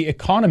or the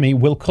economy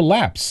will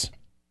collapse.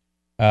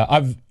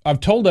 I've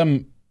told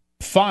them,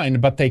 fine,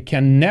 but they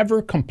can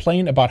never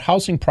complain about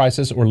housing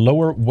prices or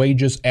lower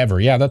wages ever.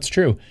 Yeah, that's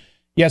true.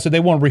 Yeah, so they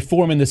want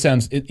reform in the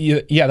sense,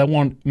 they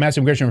want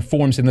massive immigration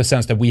reforms in the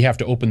sense that we have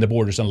to open the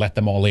borders and let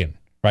them all in,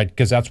 right?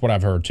 Because that's what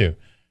I've heard too.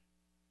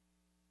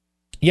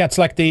 Yeah, it's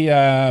like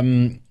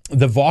the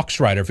Vox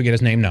writer, I forget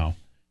his name now.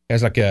 He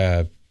has like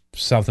a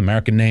South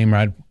American name,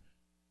 right?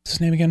 What's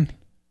his name again?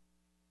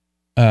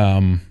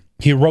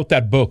 He wrote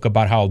that book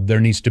about how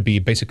there needs to be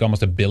basically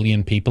almost 1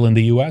 billion people in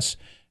the U.S.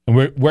 And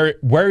where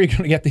are you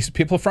going to get these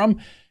people from?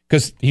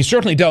 Because he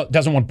certainly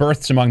doesn't want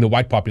births among the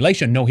white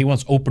population. No, he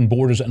wants open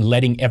borders and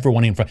letting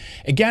everyone in.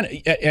 Again,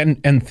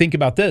 and think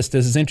about this.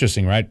 This is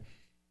interesting, right?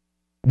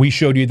 We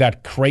showed you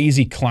that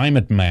crazy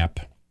climate map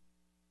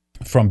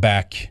from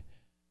back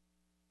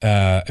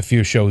a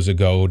few shows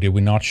ago. Did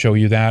we not show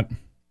you that?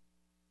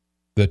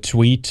 The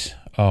tweet.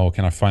 Oh,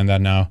 can I find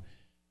that now?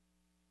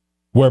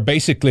 Where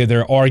basically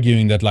they're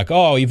arguing that like,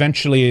 oh,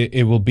 eventually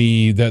it will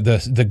be,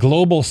 the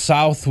global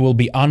south will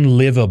be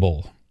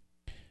unlivable.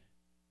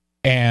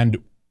 And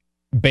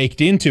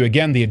baked into,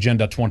 again, the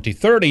Agenda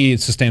 2030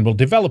 Sustainable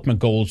Development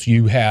Goals,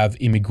 you have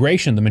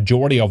immigration. The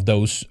majority of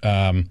those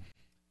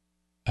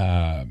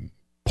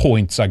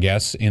points, I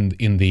guess,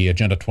 in the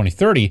Agenda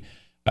 2030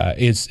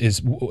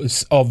 is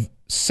of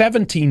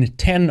 17,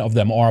 10 of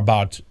them are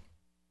about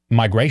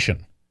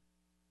migration.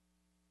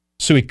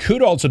 So it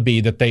could also be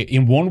that they,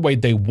 in one way,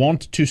 they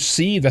want to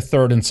see the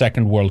third and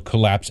second world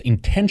collapse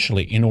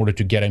intentionally in order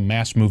to get a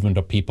mass movement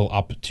of people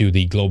up to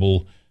the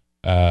global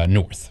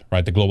north,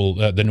 right?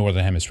 The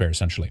northern hemisphere,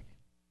 essentially,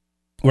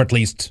 or at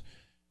least,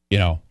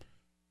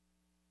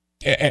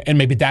 and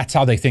maybe that's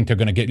how they think they're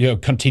going to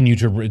get, continue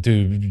to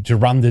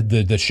run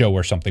the show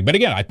or something. But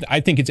again, I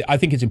think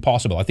it's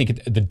impossible. I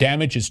think the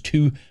damage is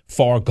too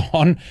far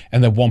gone,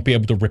 and they won't be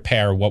able to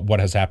repair what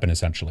has happened,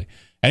 essentially.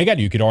 And again,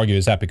 you could argue,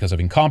 is that because of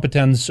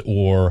incompetence,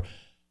 or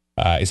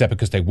is that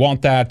because they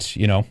want that?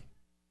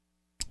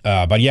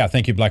 But yeah,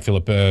 thank you, Black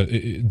Phillip.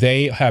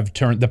 They have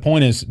turned. The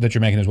point is that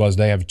you're making as well as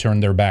they have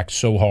turned their back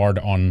so hard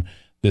on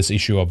this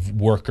issue of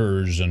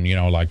workers and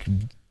like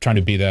trying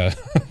to be the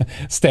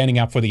standing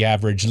up for the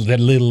average, the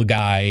little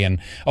guy, and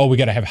we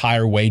got to have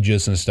higher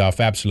wages and stuff.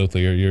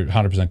 Absolutely, you're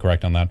 100%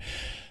 correct on that.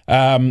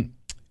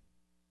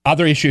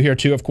 Other issue here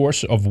too, of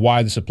course, of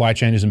why the supply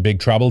chain is in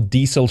big trouble: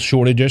 diesel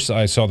shortages.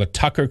 I saw that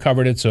Tucker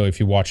covered it, so if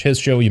you watch his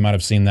show, you might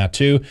have seen that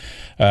too.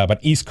 But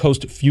East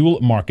Coast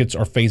fuel markets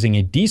are facing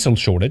a diesel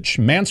shortage.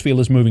 Mansfield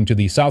is moving to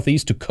the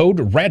southeast to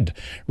code red,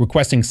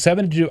 requesting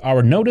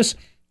 72-hour notice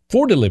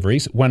for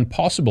deliveries when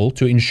possible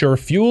to ensure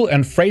fuel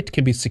and freight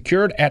can be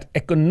secured at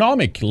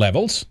economic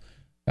levels.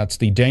 That's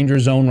the danger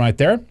zone right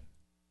there.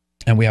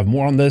 And we have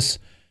more on this.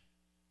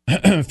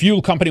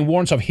 Fuel company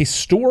warns of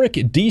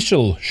historic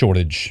diesel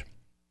shortage.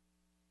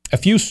 A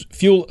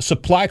fuel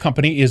supply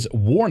company is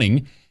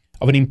warning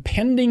of an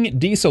impending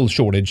diesel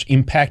shortage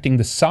impacting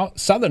the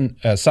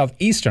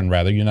southeastern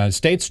United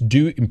States,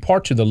 due in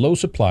part to the low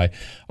supply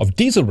of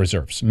diesel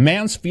reserves.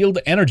 Mansfield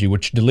Energy,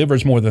 which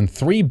delivers more than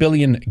 3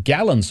 billion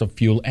gallons of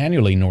fuel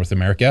annually in North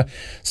America,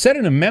 said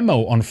in a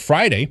memo on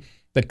Friday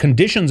that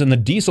conditions in the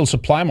diesel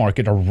supply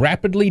market are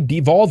rapidly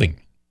devolving,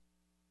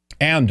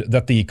 and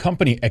that the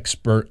company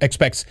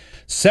expects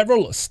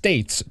several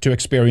states to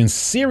experience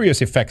serious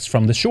effects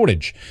from the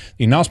shortage.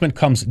 The announcement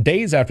comes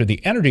days after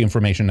the Energy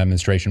Information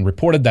Administration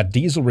reported that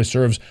diesel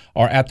reserves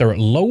are at their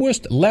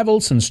lowest level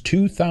since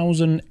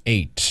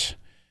 2008.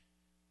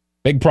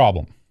 Big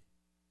problem.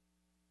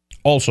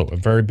 Also, a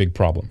very big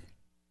problem.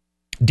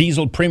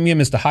 Diesel premium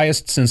is the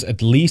highest since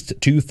at least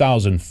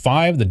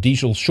 2005. The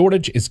diesel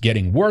shortage is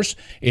getting worse.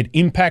 Its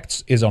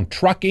impact is on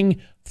trucking,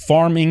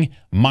 farming,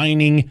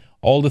 mining,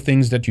 all the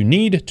things that you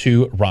need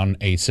to run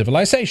a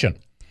civilization.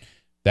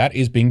 That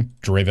is being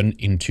driven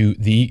into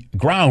the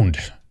ground,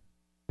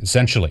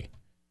 essentially.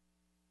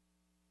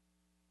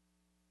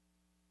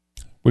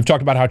 We've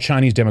talked about how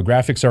Chinese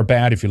demographics are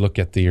bad. If you look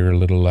at the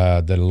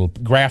little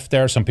graph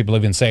there, some people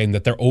have been saying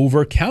that they're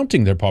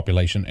overcounting their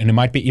population, and it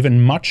might be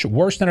even much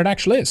worse than it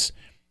actually is.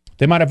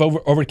 They might have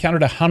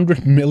overcounted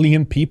 100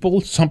 million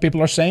people, some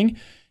people are saying.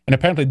 And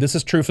apparently this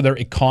is true for their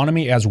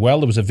economy as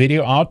well. There was a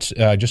video out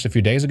just a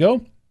few days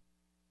ago,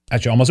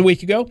 actually almost a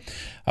week ago,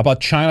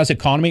 about China's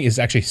economy is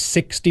actually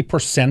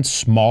 60%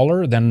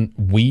 smaller than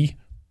we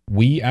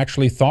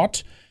actually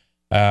thought.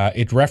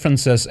 It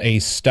references a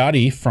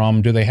study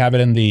from, do they have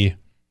it in the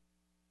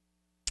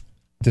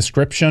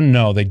description?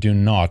 No, they do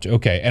not.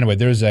 Okay, anyway,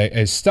 there's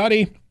a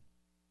study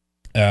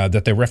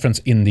that they reference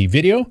in the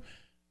video.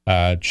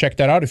 Check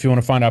that out if you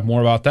want to find out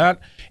more about that.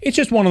 It's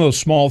just one of those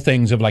small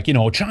things of like,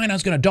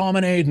 China's going to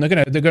dominate and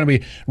they're going to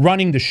be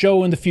running the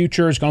show in the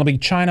future. It's going to be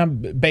China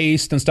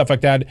based and stuff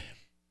like that.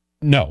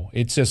 No,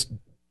 it's just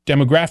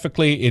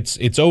demographically,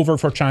 it's over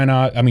for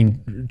China. I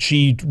mean,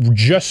 she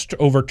just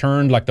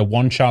overturned like the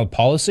one-child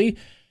policy.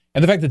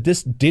 And the fact that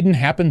this didn't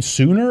happen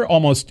sooner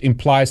almost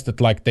implies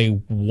that like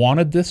they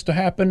wanted this to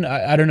happen.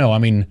 I don't know. I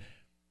mean,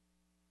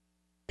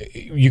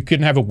 you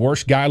couldn't have a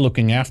worse guy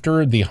looking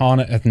after the Han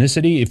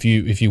ethnicity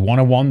if you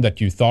wanted one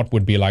that you thought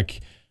would be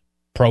like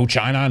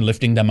pro-China and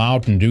lifting them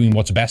out and doing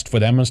what's best for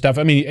them and stuff.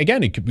 I mean,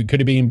 again,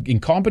 could it be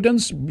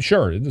incompetence?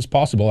 Sure, it's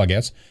possible, I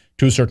guess,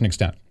 to a certain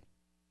extent.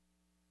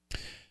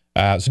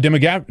 So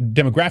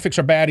demographics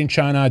are bad in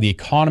China. The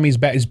economy is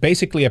bad. It's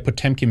basically a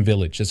Potemkin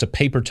village. It's a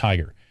paper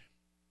tiger.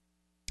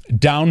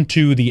 Down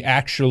to the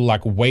actual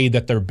like way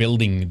that they're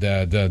building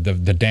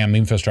the damn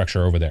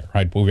infrastructure over there,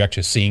 right? We're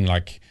actually seeing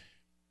like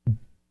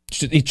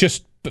it's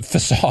just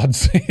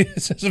facades.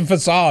 It's just a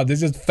facade.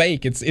 This is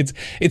fake.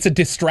 It's a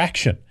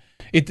distraction.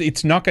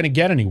 It's not going to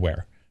get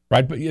anywhere,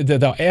 right? But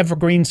the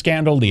evergreen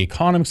scandal, the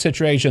economic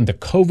situation, the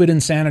COVID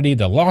insanity,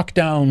 the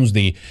lockdowns,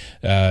 the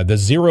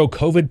zero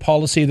COVID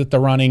policy that they're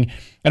running,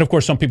 and of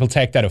course some people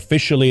take that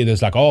officially.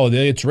 There's like, oh,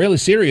 it's really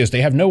serious.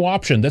 They have no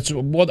option. That's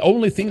the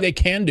only thing they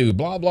can do.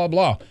 Blah blah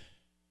blah,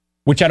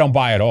 which I don't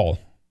buy at all.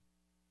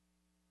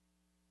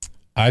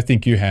 I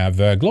think you have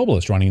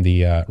globalists running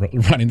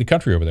the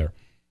country over there.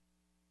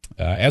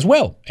 As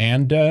well,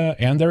 and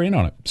they're in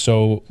on it.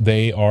 So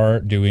they are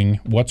doing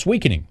what's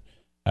weakening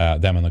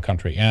them in the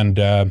country. And,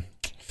 oh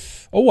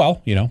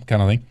well,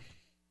 kind of thing.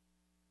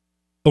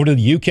 Over to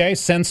the UK,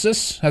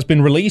 census has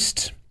been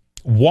released.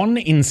 1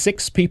 in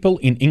 6 people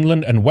in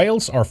England and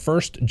Wales are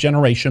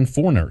first-generation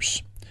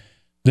foreigners.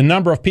 The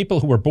number of people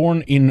who were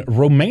born in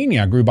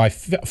Romania grew by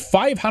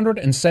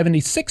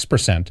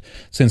 576%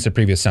 since the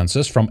previous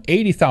census, from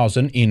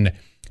 80,000 in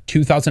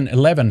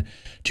 2011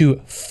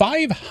 to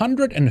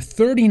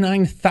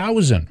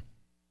 539,000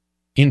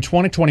 in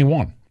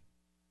 2021.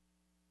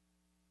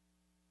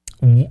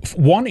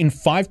 1 in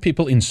 5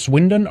 people in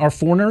Swindon are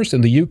foreigners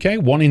in the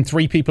UK. 1 in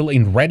 3 people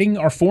in Reading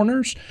are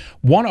foreigners.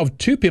 1 of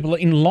 2 people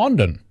in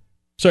London.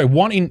 Sorry,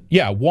 1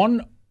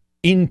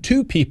 in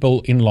 2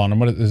 people in London.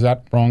 What is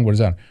that wrong? What is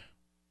that?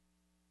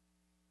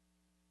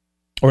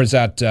 Or is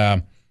that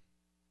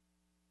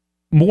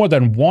more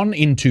than 1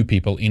 in 2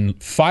 people in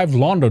 5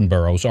 London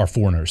boroughs are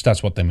foreigners?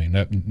 That's what they mean.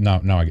 Now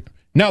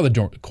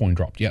the coin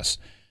dropped. Yes.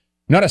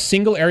 Not a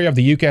single area of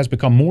the UK has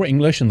become more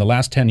English in the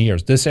last 10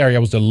 years. This area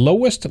was the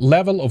lowest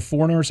level of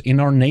foreigners in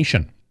our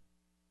nation.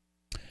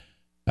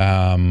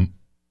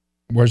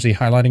 Where's he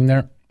highlighting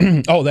there?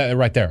 Oh, that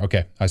right there.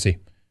 Okay, I see.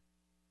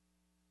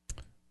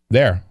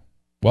 There.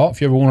 Well,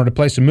 if you ever wanted a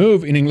place to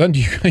move in England,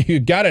 you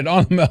got it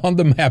on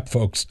the map,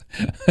 folks.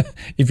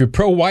 If you're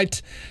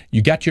pro-white,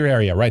 you got your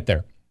area right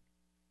there.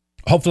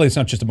 Hopefully it's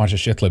not just a bunch of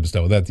shitlibs,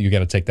 though. That you got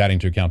to take that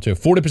into account, too.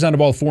 40%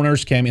 of all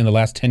foreigners came in the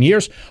last 10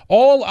 years,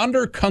 all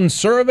under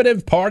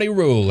Conservative Party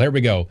rule. There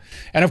we go.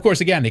 And, of course,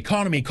 again,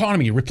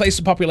 economy, replace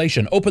the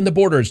population, open the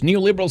borders,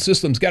 neoliberal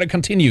systems, got to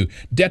continue,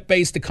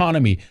 debt-based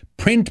economy,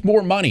 print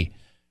more money.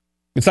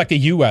 It's like the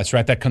U.S.,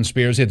 right? That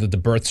conspiracy that the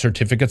birth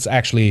certificates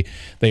they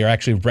are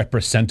actually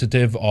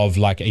representative of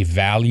like a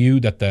value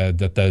that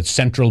the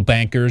central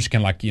bankers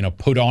can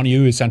put on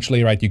you,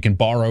 essentially, right? You can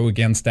borrow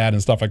against that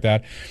and stuff like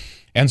that.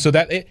 And so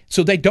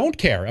they don't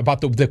care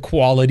about the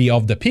quality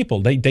of the people.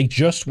 They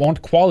just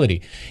want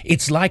quality.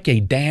 It's like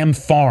a damn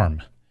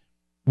farm.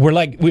 We're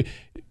not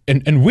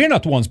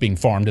the ones being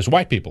farmed as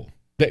white people.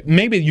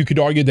 Maybe you could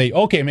argue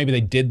maybe they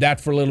did that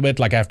for a little bit,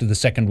 like after the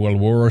Second World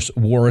War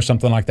or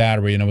something like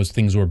that, where as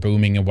things were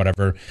booming and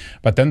whatever.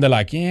 But then they're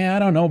like, yeah, I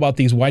don't know about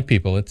these white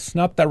people. It's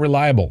not that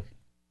reliable.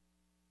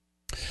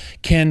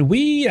 Can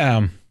we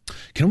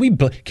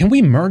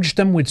merge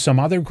them with some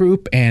other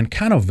group and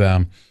kind of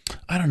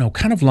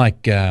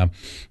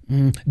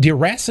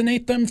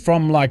deracinate them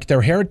from like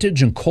their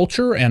heritage and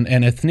culture and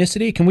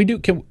ethnicity? Can we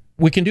do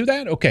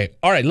that? Okay.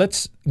 All right.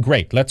 Let's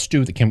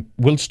do that.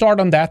 We'll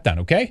start on that then.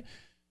 Okay.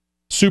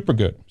 Super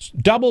good.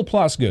 Double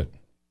plus good.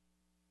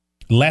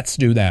 Let's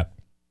do that.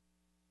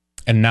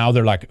 And now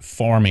they're like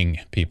farming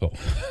people.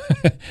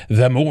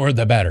 The more,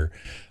 the better.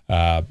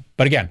 But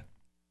again,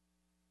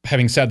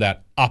 having said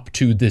that, up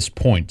to this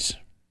point.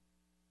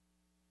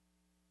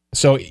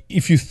 So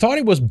if you thought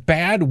it was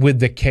bad with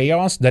the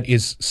chaos that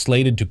is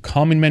slated to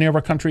come in many of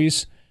our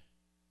countries,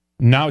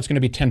 now it's going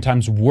to be 10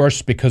 times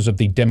worse because of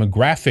the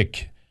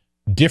demographic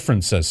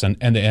differences and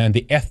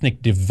the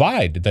ethnic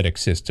divide that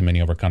exists in many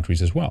of our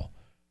countries as well.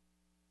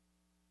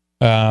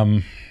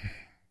 Anyway,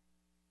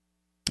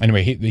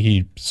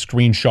 he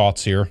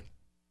screenshots here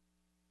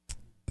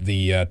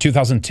the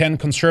 2010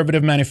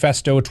 Conservative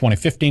Manifesto,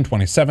 2015,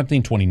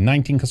 2017,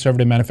 2019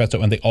 Conservative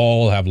Manifesto, and they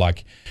all have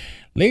like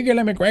legal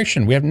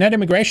immigration. We have net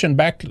immigration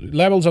back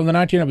levels of the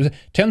 1900s,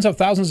 tens of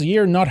thousands a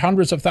year, not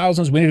hundreds of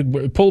thousands. We need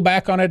to pull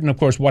back on it. And of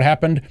course, what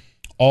happened?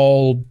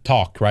 All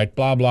talk, right?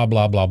 Blah, blah,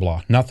 blah, blah,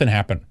 blah. Nothing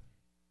happened.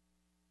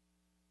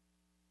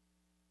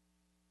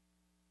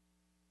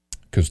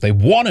 Because they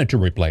wanted to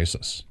replace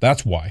us.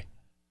 That's why.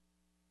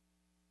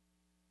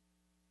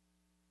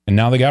 And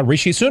now they got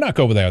Rishi Sunak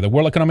over there, the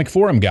World Economic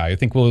Forum guy. You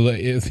think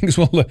things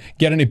will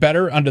get any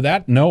better under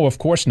that? No, of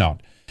course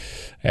not.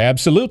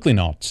 Absolutely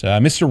not.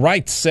 Mr.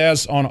 Wright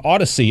says on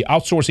Odyssey,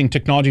 outsourcing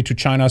technology to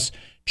China's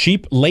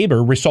cheap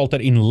labor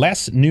resulted in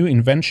less new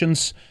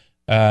inventions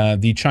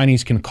the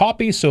Chinese can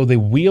copy, so the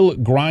wheel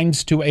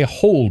grinds to a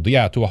halt.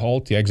 Yeah, to a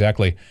halt. Yeah,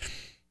 exactly.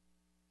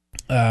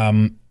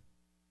 And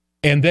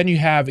then you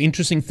have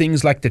interesting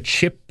things like the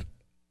chip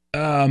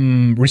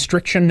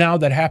restriction now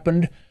that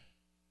happened.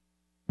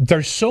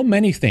 There's so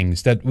many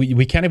things that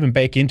we can't even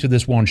bake into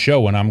this one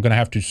show, and I'm going to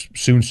have to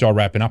soon start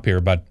wrapping up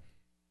here, but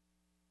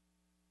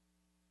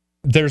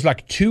there's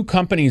like two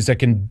companies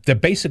that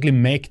basically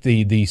make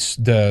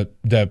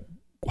the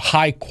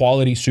high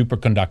quality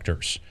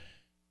superconductors.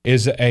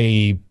 Is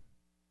a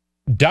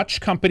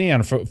Dutch company,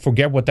 and I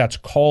forget what that's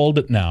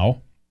called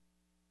now,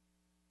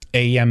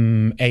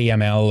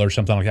 AML or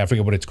something like that. I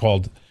forget what it's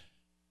called,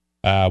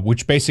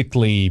 which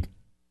basically,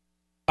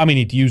 I mean,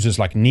 it uses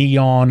like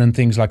neon and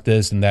things like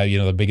this, and that, you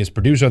know, the biggest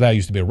producer of that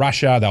used to be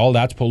Russia. All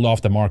that's pulled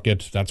off the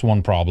market. That's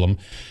one problem.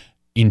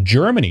 In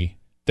Germany,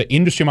 the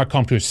industry might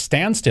come to a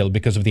standstill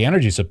because of the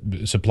energy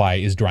supply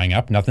is drying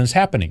up. Nothing's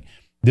happening.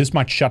 This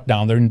might shut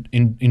down their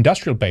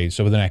industrial base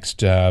over the next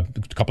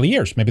couple of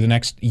years, maybe the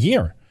next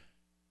year.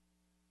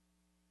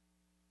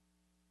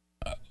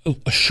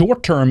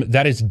 Short term,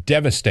 that is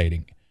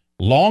devastating.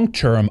 Long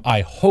term,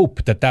 I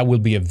hope that will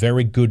be a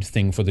very good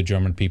thing for the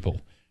German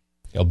people.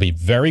 It'll be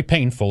very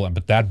painful,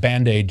 but that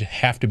Band-Aid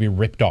have to be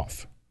ripped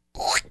off.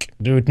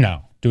 Do it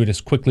now. Do it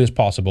as quickly as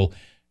possible.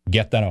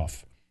 Get that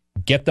off.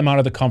 Get them out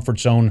of the comfort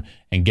zone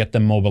and get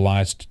them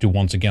mobilized to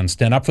once again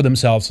stand up for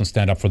themselves and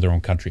stand up for their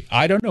own country.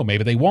 I don't know.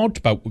 Maybe they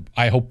won't, but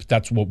I hope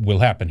that's what will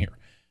happen here.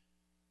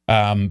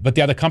 But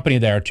the other company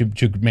there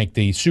to make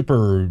the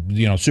super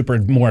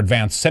more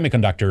advanced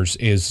semiconductors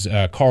is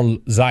Carl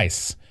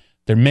Zeiss.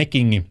 They make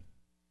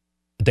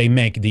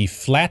the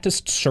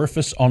flattest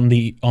surface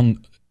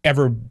on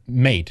ever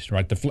made,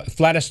 right? The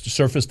flattest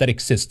surface that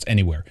exists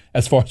anywhere,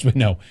 as far as we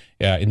know,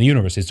 in the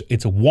universe.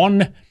 It's a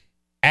 1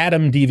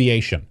 atom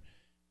deviation.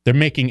 They're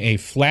making a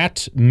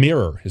flat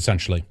mirror,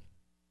 essentially,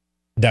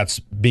 that's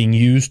being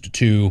used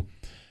to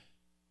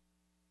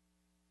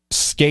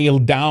scale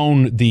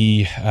down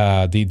the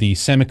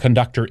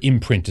semiconductor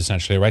imprint,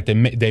 essentially, right?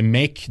 They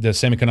make the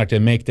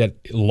semiconductor, make that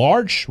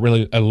large,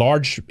 really a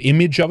large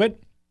image of it,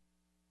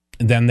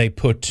 and then they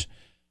put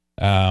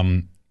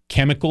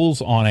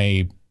chemicals on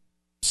a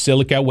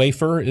silica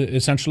wafer,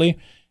 essentially,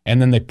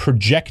 and then they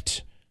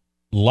project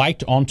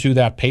light onto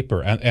that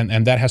paper,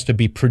 and that has to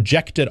be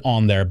projected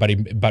on there,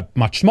 but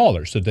much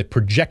smaller. So they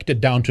project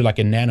it down to like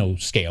a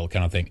nanoscale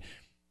kind of thing.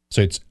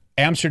 So it's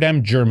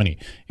Amsterdam, Germany.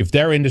 If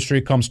their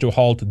industry comes to a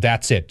halt,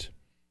 that's it.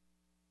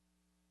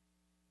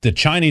 The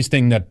Chinese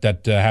thing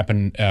that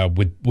happened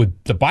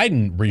with the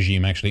Biden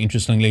regime, actually,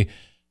 interestingly,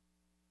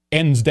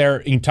 ends their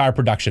entire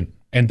production,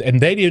 and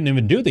they didn't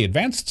even do the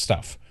advanced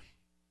stuff.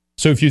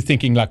 So if you're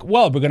thinking like,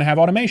 well, we're going to have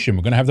automation,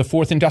 we're going to have the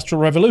fourth industrial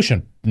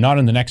revolution. Not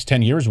in the next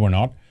 10 years, we're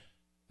not.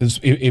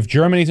 If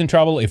Germany's in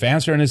trouble, if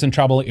Amsterdam is in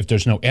trouble, if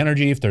there's no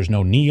energy, if there's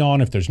no neon,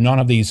 if there's none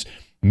of these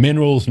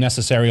minerals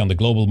necessary on the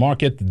global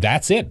market,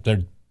 that's it.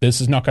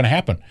 This is not going to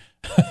happen.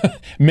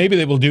 Maybe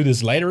they will do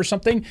this later or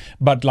something,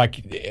 but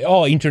like,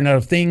 Internet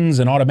of Things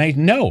and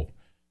automation, no.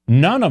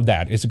 None of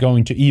that is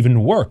going to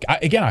even work.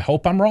 I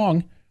hope I'm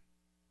wrong.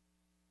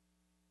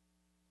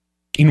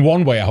 In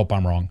one way, I hope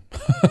I'm wrong.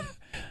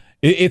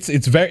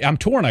 I'm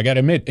torn, I got to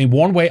admit. In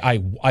one way, I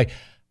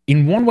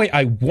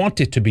want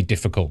it to be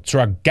difficult. So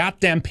our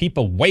goddamn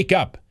people wake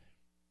up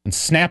and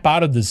snap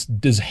out of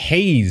this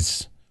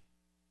haze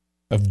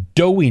of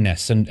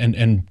doughiness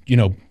and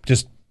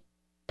just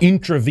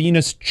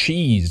intravenous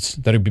cheese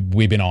that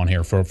we've been on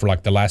here for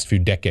like the last few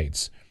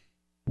decades.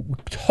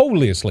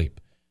 Totally asleep.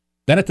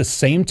 Then at the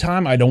same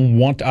time, I don't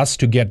want us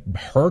to get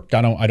hurt.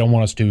 I don't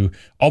want us to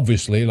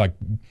obviously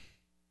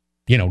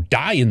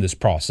die in this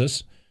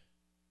process.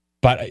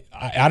 But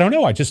I don't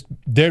know.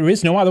 There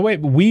is no other way.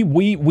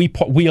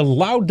 We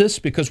allowed this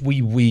because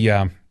we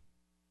got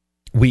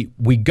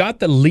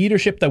the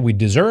leadership that we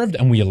deserved,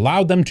 and we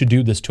allowed them to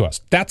do this to us.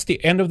 That's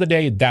the end of the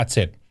day. That's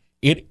it.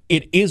 It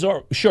is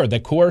sure they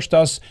coerced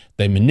us,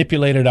 they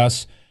manipulated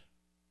us,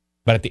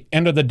 but at the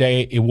end of the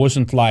day, it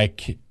wasn't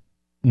like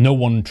no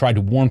one tried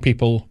to warn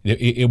people.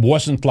 It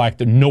wasn't like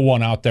no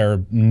one out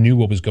there knew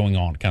what was going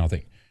on, kind of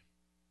thing.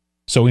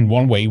 So in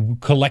one way,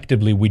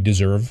 collectively, we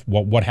deserve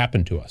what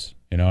happened to us.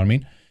 You know what I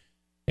mean?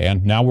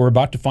 And now we're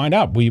about to find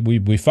out.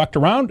 We fucked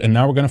around, and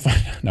now we're going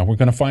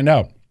to find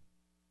out.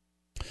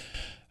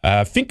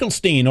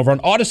 Finkelstein over on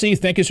Odyssey.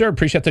 Thank you, sir.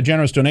 Appreciate the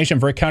generous donation.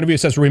 Very kind of you. It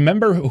says,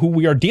 remember who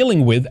we are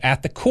dealing with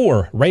at the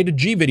core. Rated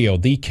G video,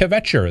 the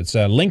Kvetcher. It's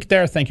a link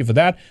there. Thank you for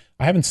that.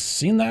 I haven't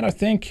seen that, I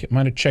think. I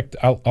might have checked.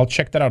 I'll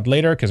check that out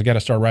later because I got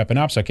to start wrapping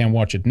up, so I can't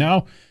watch it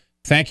now.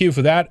 Thank you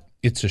for that.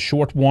 It's a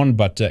short one,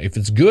 but if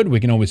it's good, we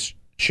can always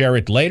share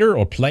it later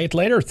or play it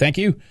later. Thank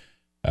you,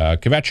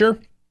 Kvetcher.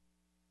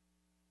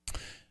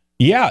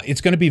 Yeah, it's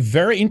going to be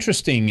very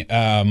interesting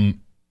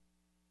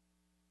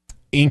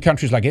in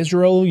countries like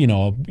Israel,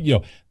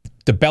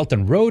 the Belt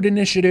and Road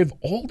Initiative.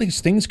 All these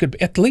things could,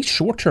 at least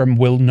short term,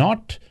 will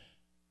not.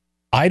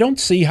 I don't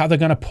see how they're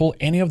going to pull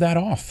any of that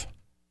off.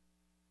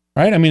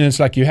 Right? I mean,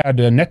 it's like you had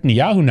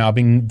Netanyahu now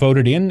being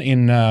voted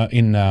in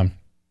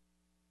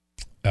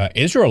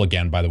Israel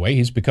again, by the way.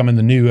 He's becoming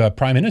the new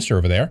prime minister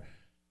over there.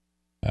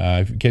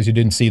 In case you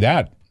didn't see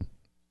that.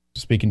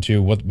 speaking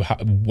to what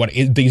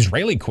the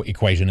Israeli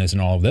equation is in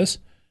all of this.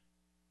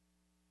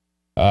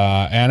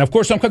 And of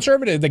course, some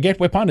conservative, the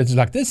Gateway pundits, is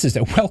like, this is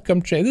a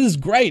welcome change. This is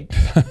great.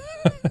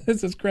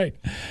 This is great.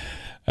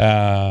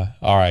 All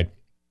right.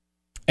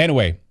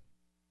 Anyway,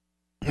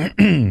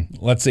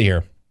 let's see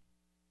here.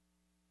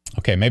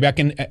 Okay, maybe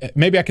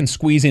I can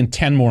squeeze in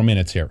 10 more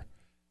minutes here.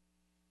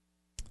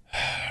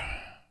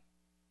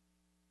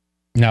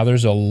 Now,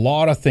 there's a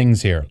lot of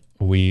things here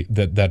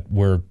that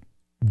we're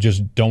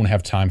just don't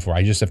have time for.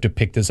 I just have to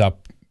pick this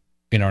up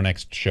in our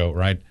next show,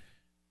 right?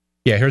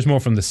 Yeah, here's more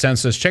from the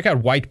census. Check out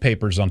White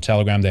Papers on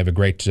Telegram. They have a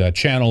great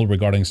channel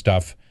regarding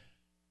stuff.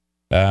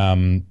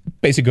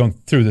 Basically going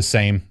through the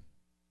same.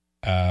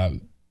 The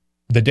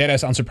data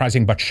is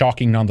unsurprising but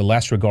shocking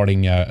nonetheless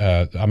regarding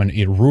how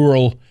many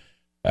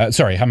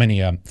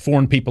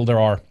foreign people there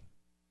are.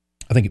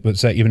 I think it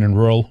was even in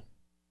rural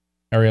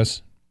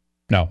areas.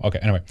 No, okay,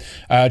 anyway.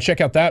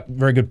 Check out that.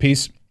 Very good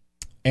piece.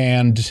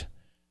 And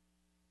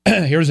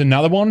here's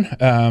another one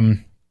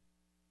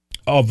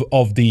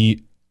of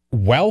the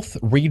wealth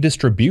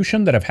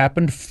redistribution that have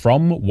happened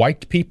from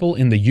white people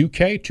in the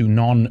UK to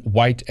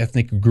non-white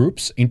ethnic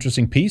groups.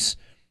 Interesting piece.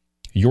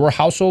 Your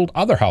household,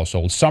 other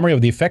households. Summary of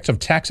the effects of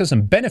taxes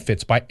and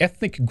benefits by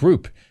ethnic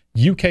group.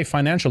 UK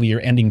financial year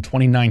ending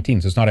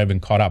 2019. So it's not even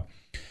caught up.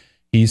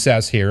 He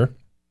says here,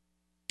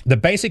 the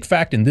basic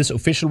fact in this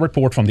official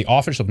report from the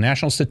Office of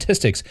National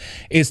Statistics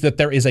is that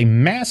there is a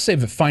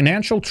massive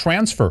financial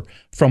transfer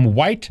from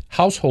white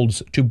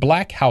households to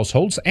black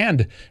households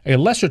and a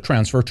lesser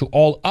transfer to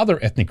all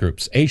other ethnic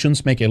groups.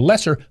 Asians make a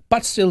lesser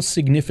but still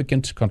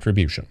significant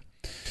contribution.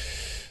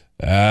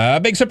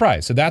 Big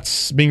surprise. So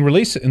that's being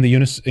released in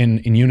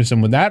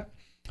unison with that.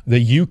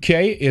 The UK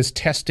is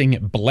testing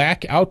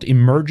blackout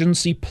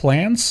emergency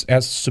plans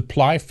as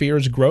supply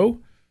fears grow.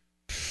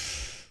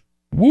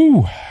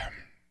 Woo.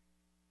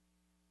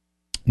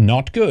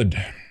 Not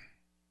good.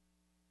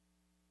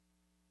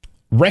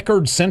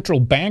 Record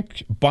central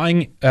bank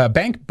buying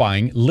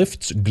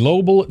lifts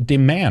global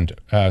demand.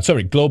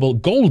 Global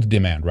gold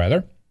demand,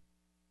 rather.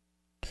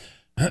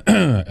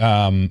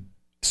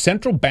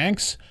 Central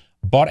banks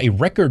bought a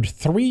record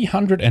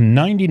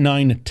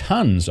 399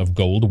 tons of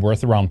gold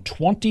worth around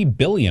 $20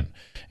 billion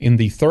in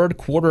the third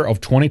quarter of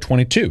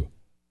 2022,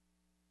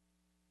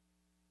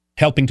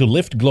 helping to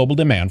lift global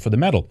demand for the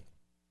metal,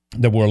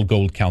 the World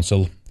Gold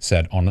Council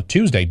said on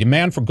Tuesday.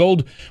 Demand for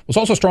gold was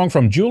also strong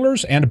from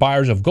jewelers and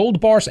buyers of gold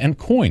bars and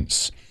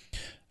coins.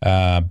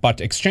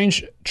 But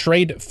exchange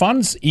trade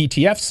funds,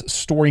 ETFs,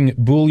 storing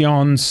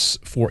bullions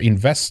for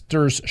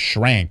investors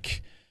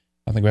shrank.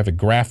 I think we have a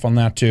graph on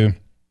that too.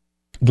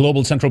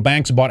 Global central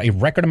banks bought a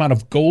record amount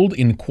of gold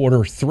in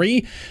quarter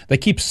three. They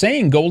keep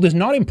saying gold is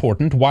not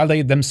important while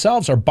they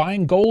themselves are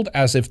buying gold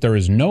as if there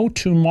is no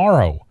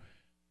tomorrow.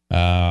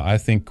 I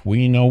think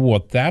we know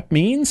what that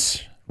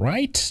means.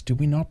 Right? Do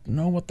we not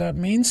know what that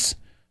means?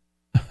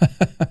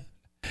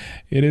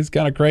 It is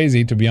kind of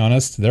crazy, to be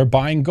honest. They're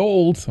buying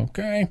gold,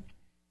 okay?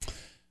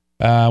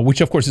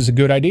 Which, of course, is a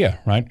good idea,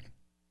 right?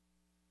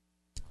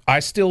 I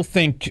still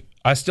think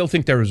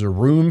there is a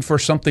room for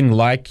something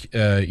like,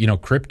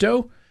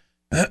 crypto.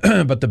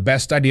 But the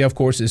best idea, of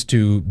course, is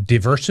to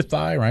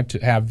diversify, right? To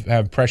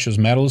have precious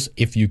metals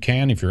if you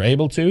can, if you're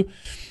able to.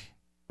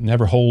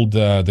 Never hold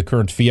the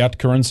current fiat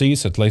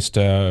currencies, at least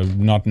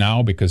not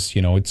now, because,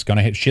 it's going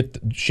to hit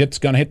shit's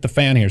going to hit the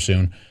fan here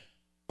soon.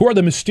 Who are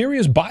the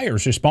mysterious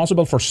buyers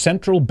responsible for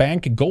central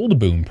bank gold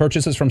boom?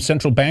 Purchases from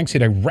central banks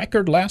hit a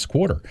record last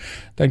quarter.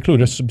 That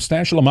included a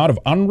substantial amount of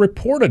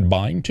unreported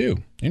buying,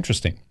 too.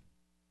 Interesting.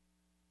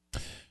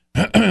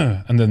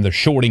 And then they're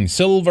shorting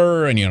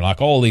silver and,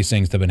 all these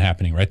things that have been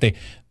happening, right?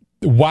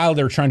 While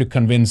they're trying to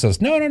convince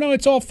us, no,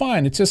 it's all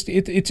fine. It's just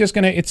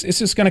going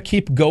to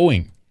keep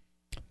going.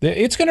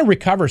 It's going to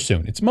recover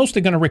soon. It's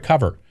mostly going to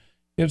recover.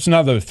 There's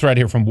another thread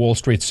here from Wall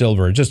Street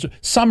Silver, just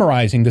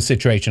summarizing the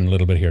situation a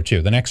little bit here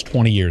too. The next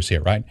 20 years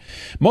here, right?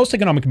 Most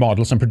economic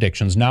models and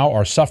predictions now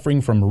are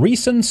suffering from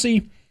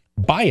recency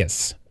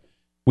bias.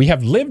 We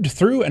have lived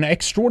through an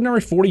extraordinary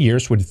 40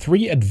 years with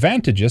three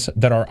advantages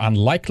that are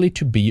unlikely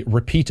to be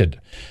repeated.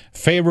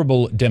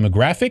 Favorable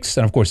demographics,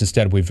 and of course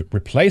instead we've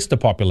replaced the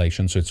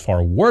population, so it's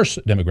far worse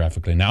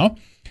demographically now.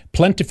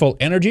 Plentiful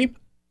energy.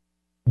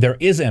 There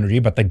is energy,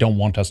 but they don't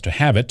want us to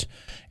have it.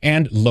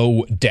 And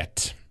low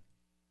debt.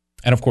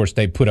 And of course,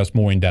 they put us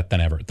more in debt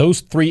than ever.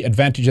 Those three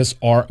advantages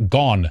are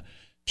gone.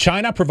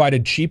 China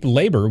provided cheap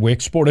labor. We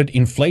exported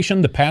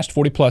inflation the past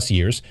 40 plus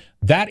years.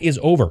 That is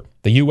over.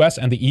 The US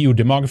and the EU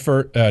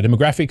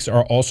demographics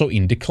are also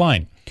in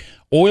decline.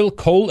 Oil,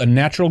 coal, and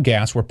natural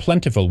gas were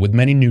plentiful, with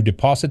many new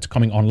deposits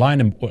coming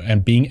online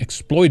and being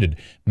exploited.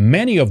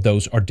 Many of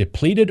those are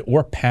depleted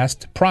or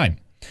past prime.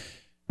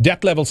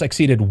 Debt levels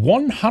exceeded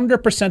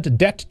 100%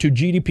 debt to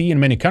GDP in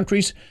many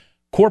countries.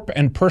 Corp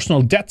and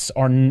personal debts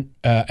are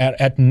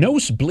at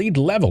nosebleed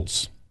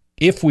levels.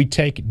 It will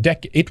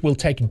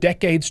take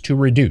decades to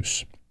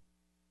reduce.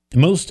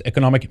 Most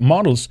economic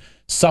models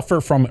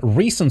suffer from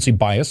recency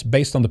bias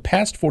based on the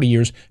past 40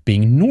 years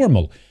being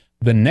normal.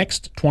 The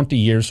next 20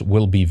 years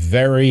will be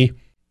very,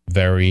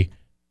 very,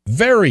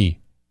 very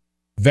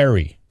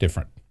Very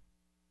different.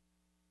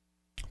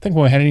 I think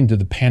when we're heading into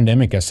the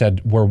pandemic, I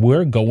said, where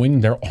we're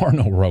going, there are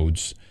no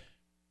roads.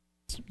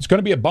 It's going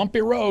to be a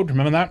bumpy road.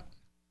 Remember that?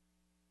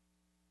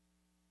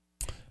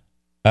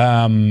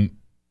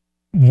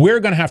 We're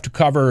going to have to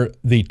cover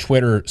the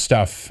Twitter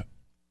stuff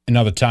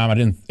another time. I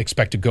didn't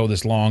expect to go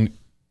this long.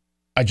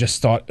 I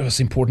just thought it was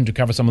important to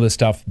cover some of this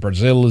stuff.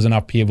 Brazil is in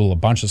upheaval, a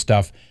bunch of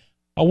stuff.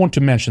 I want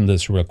to mention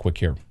this real quick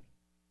here.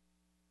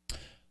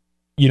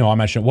 You know, I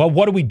mentioned, well,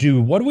 what do we do?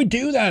 What do we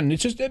do then?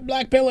 It's just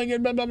blackpilling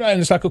and blah, blah, blah.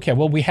 And it's like, okay,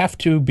 well, we have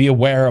to be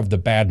aware of the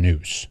bad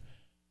news.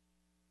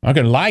 I'm not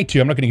going to lie to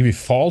you. I'm not going to give you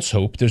false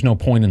hope. There's no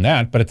point in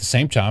that. But at the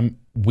same time,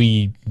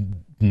 we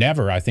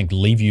never, I think,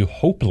 leave you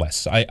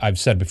hopeless. I've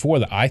said before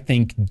that I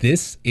think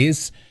this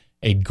is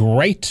a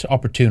great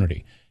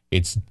opportunity.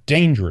 It's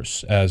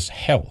dangerous as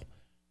hell.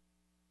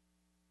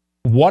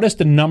 What is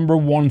the number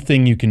one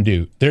thing you can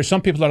do? There's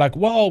some people that are like,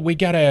 well, we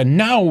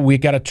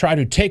gotta try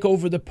to take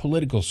over the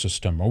political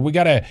system, or we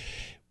gotta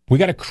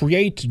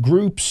create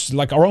groups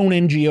like our own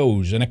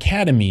NGOs and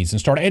academies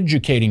and start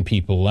educating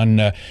people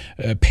and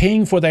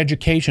paying for the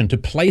education to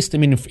place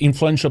them in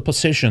influential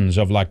positions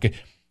of like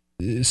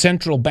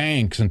central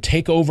banks and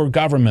take over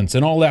governments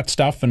and all that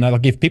stuff. And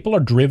like, if people are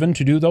driven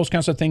to do those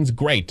kinds of things,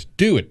 great,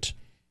 do it.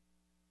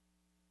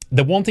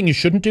 The one thing you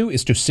shouldn't do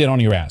is to sit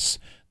on your ass.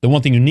 The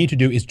one thing you need to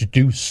do is to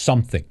do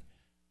something.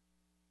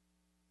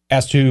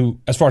 As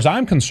far as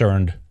I'm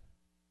concerned,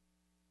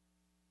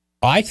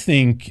 I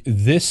think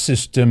this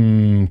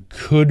system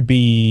could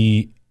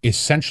be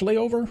essentially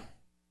over.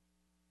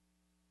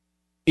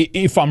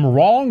 If I'm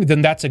wrong,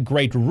 then that's a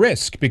great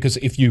risk, because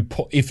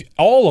if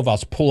all of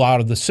us pull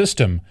out of the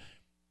system,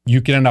 you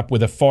can end up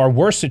with a far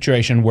worse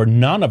situation where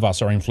none of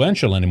us are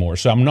influential anymore.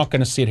 So I'm not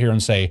going to sit here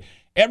and say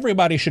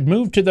everybody should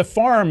move to the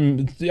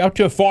farm, out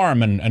to a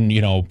farm and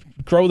you know,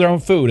 grow their own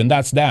food, and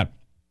that's that.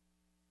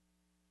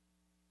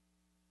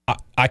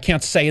 I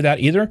can't say that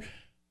either,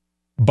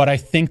 but I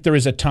think there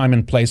is a time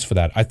and place for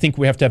that. I think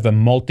we have to have a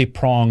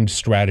multi-pronged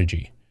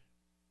strategy.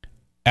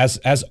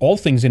 As all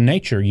things in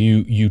nature,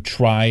 you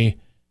try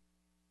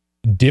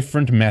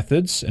different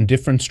methods and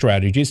different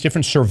strategies,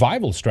 different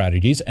survival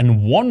strategies,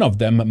 and one of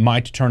them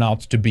might turn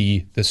out to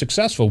be the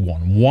successful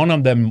one. One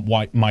of them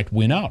might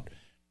win out.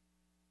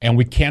 And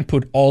we can't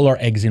put all our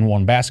eggs in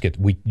one basket.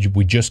 We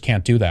just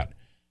can't do that.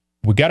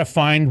 We got to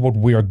find what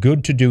we are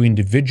good to do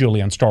individually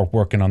and start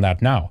working on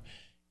that now.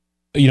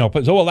 You know,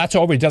 but well, that's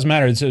over. It doesn't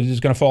matter. It's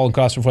going to fall in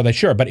cost before they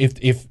sure. But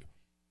if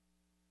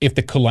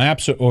the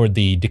collapse or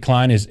the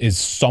decline is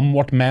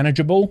somewhat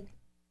manageable,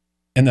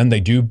 and then they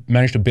do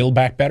manage to build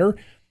back better,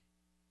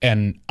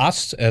 and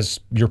us as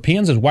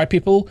Europeans, as white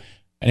people,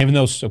 and even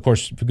those, of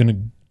course, if we're going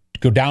to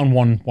go down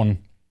one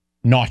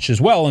notch as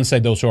well and say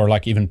those who are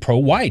like even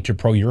pro-white or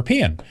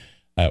pro-European,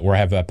 or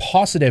have a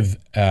positive,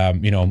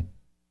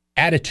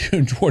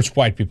 attitude towards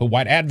white people,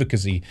 white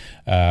advocacy,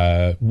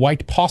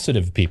 white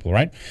positive people,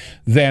 right?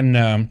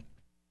 Then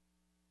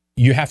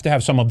you have to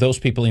have some of those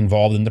people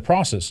involved in the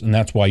process. And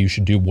that's why you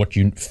should do what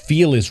you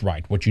feel is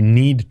right, what you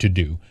need to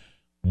do.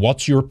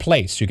 What's your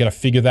place? You got to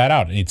figure that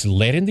out. And it's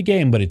late in the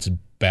game, but it's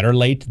better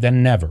late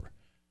than never.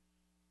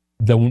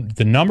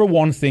 The number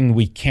one thing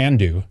we can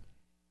do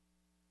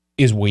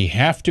is we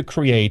have to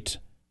create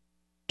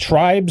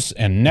tribes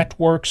and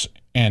networks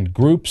and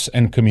groups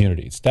and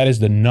communities. That is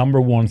the number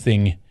one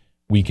thing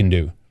we can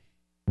do.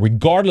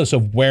 Regardless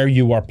of where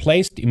you are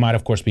placed, it might,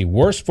 of course, be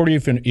worse for you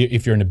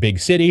if you're in a big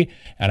city,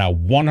 and I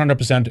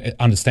 100%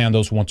 understand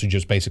those who want to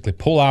just basically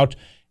pull out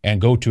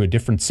and go to a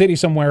different city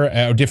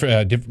somewhere, or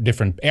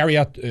different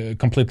area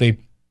completely,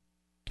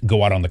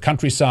 go out on the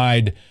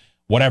countryside,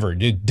 whatever,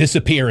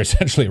 disappear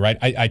essentially, right?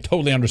 I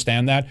totally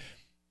understand that.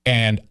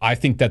 And I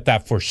think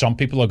that for some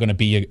people are going to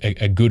be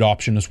a good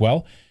option as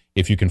well.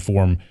 If you can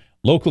form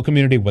local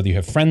community, whether you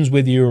have friends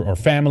with you or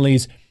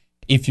families,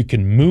 if you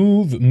can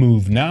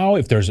move now.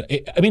 If there's,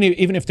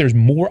 even if there's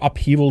more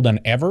upheaval than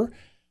ever,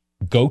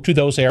 go to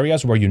those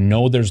areas where you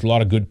know there's a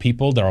lot of good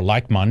people that are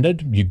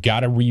like-minded. You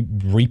got to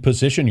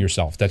reposition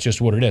yourself. That's just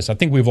what it is. I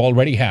think we've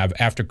already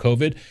after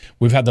COVID,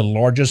 we've had the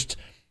largest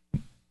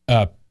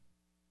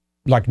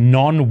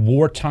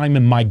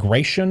non-wartime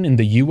migration in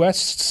the U.S.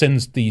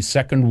 since the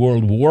Second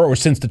World War, or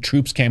since the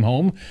troops came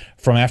home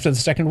from after the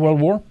Second World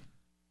War.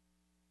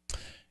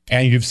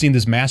 And you've seen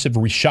this massive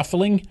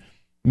reshuffling,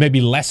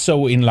 maybe less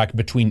so in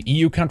between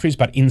EU countries,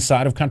 but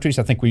inside of countries.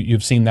 I think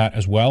you've seen that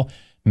as well.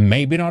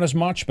 Maybe not as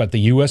much, but the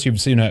U.S.,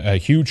 you've seen a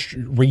huge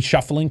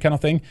reshuffling kind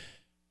of thing.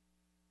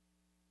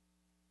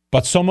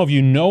 But some of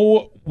you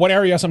know what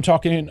areas I'm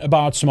talking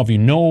about. Some of you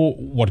know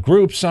what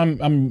groups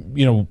I'm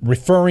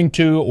referring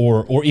to,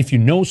 or if you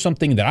know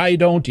something that I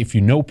don't, if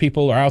you know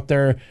people are out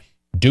there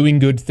doing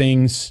good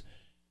things,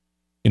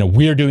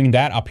 we're doing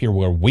that up here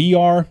where we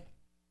are.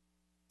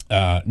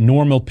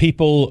 Normal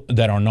people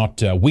that are not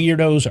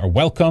weirdos are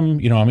welcome.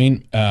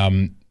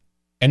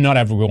 And not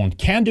everyone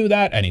can do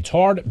that, and it's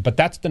hard, but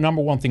that's the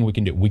number one thing we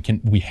can do.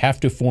 We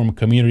have to form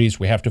communities,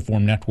 we have to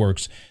form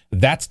networks.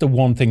 That's the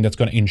one thing that's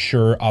going to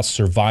ensure us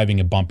surviving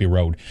a bumpy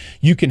road.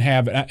 You can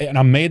have, and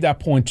I made that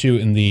point too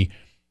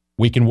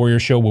Weekend Warrior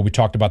show where we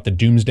talked about the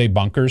doomsday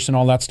bunkers and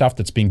all that stuff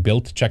that's being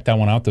built. Check that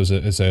one out. That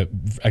was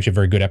actually a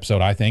very good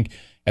episode, I think.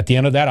 At the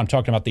end of that, I'm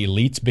talking about the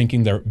elites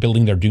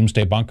building their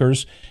doomsday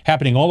bunkers,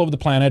 happening all over the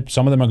planet.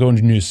 Some of them are going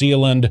to New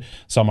Zealand.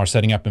 Some are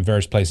setting up in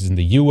various places in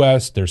the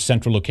U.S. There's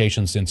central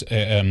locations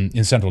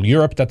in Central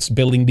Europe that's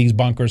building these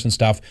bunkers and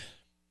stuff.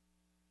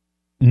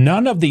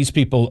 None of these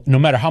people, no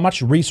matter how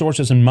much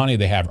resources and money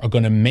they have, are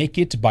going to make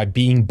it by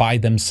being by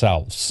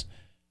themselves.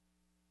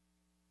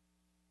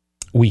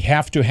 We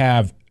have to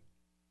have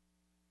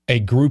a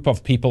group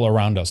of people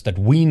around us that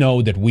we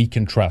know that we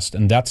can trust,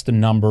 and that's the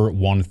number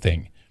one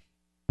thing.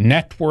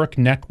 Network,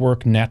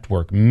 network,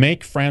 network.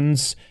 Make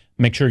friends.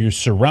 Make sure you're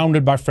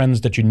surrounded by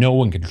friends that you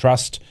know and can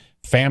trust.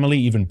 Family,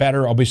 even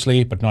better,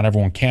 obviously, but not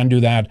everyone can do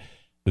that.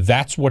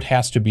 That's what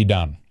has to be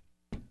done.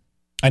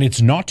 And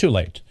it's not too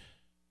late.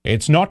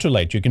 It's not too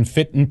late. You can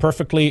fit in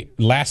perfectly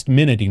last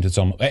minute into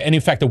some. And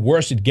in fact, the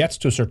worse it gets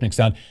to a certain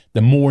extent,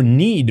 the more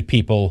need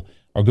people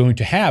are going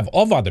to have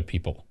of other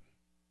people.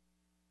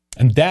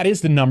 And that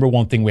is the number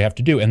one thing we have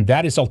to do. And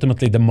that is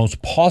ultimately the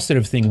most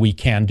positive thing we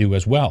can do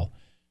as well.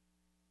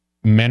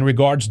 Men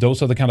regards,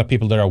 those are the kind of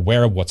people that are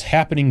aware of what's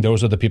happening.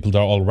 Those are the people that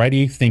are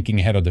already thinking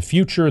ahead of the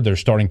future. They're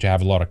starting to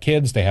have a lot of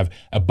kids. They have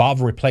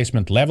above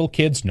replacement level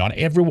kids. Not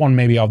everyone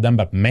maybe of them,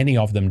 but many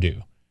of them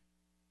do.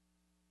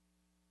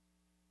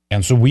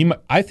 And so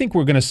I think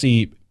we're going to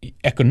see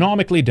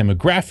economically,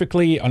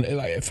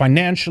 demographically,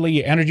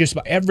 financially, energy,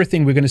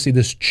 everything, we're going to see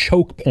this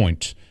choke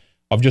point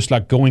of just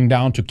like going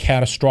down to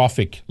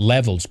catastrophic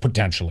levels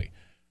potentially.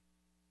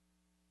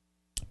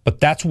 But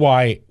that's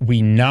why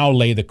we now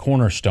lay the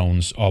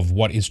cornerstones of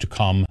what is to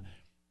come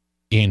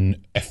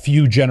in a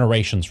few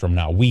generations from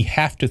now. We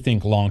have to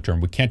think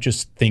long-term. We can't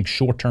just think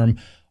short-term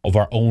of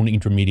our own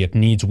intermediate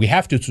needs. We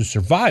have to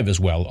survive as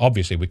well.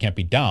 Obviously, we can't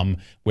be dumb.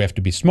 We have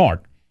to be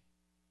smart.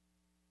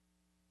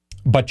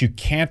 But you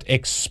can't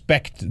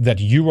expect that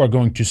you are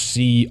going to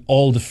see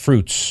all the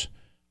fruits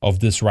of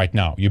this right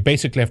now. You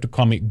basically have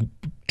to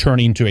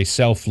turn into a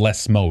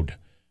selfless mode.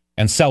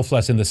 And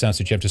selfless in the sense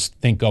that you have to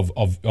think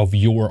of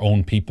your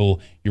own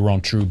people, your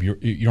own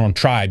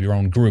tribe, your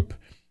own group,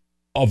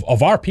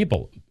 of our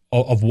people,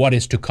 of what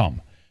is to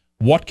come.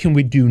 What can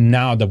we do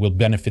now that will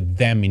benefit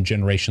them in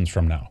generations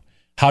from now?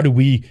 How do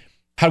we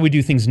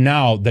do things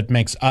now that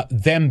makes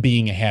them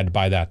being ahead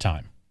by that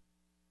time?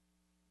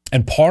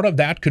 And part of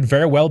that could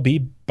very well be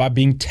by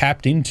being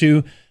tapped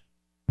into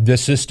the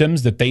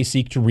systems that they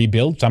seek to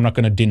rebuild. So I'm not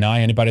going to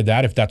deny anybody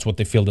that if that's what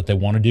they feel that they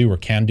want to do or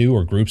can do,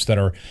 or groups that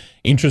are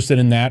interested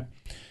in that.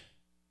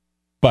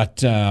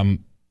 But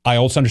I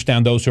also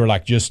understand those who are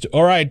like, just,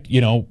 all right,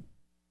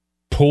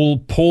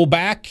 pull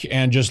back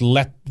and just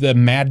let the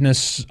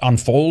madness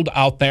unfold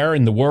out there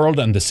in the world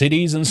and the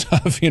cities and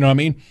stuff, you know what I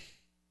mean?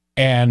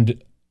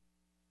 And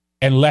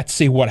let's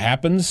see what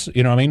happens,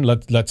 you know what I mean?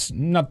 Let's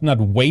not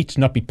wait,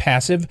 not be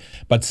passive,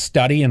 but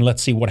study and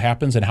let's see what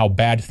happens and how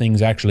bad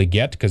things actually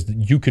get, because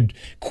you could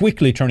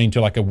quickly turn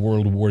into like a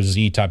World War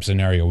Z type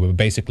scenario where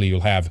basically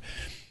you'll have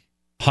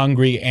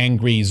hungry,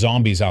 angry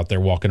zombies out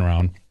there walking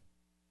around,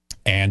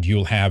 and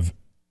you'll have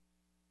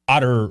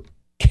utter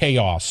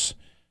chaos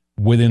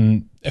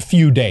within a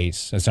few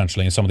days,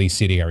 essentially, in some of these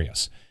city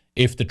areas,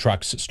 if the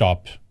trucks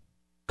stop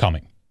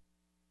coming.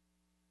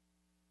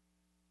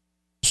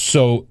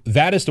 So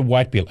that is the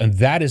white pill, and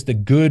that is the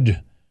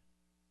good,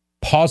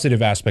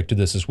 positive aspect to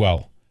this as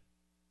well.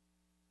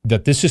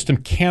 That this system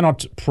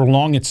cannot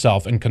prolong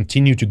itself and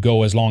continue to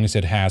go as long as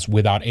it has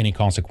without any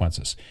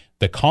consequences.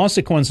 The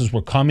consequences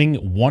were coming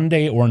one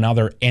day or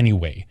another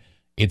anyway.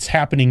 It's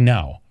happening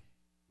now.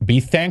 Be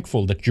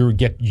thankful that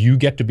you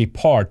get to be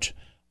part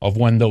of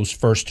when those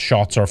first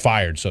shots are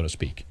fired, so to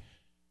speak.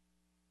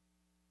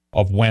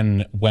 Of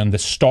when the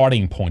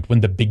starting point,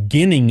 when the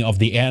beginning of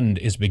the end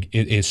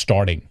is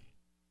starting.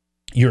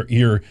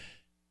 You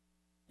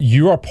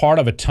are part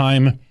of a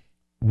time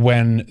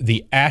when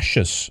the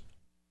ashes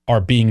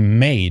are being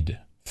made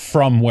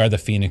from where the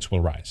phoenix will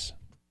rise.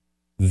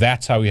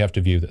 That's how you have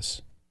to view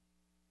this.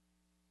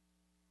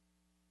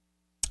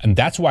 And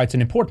that's why it's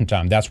an important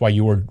time. That's why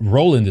your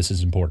role in this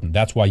is important.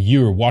 That's why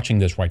you're watching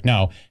this right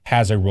now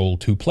has a role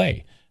to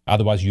play.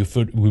 Otherwise, you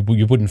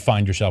wouldn't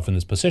find yourself in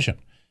this position.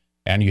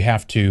 And you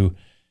have to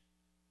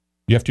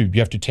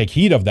take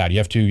heed of that. You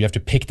have to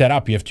pick that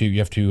up. You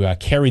have to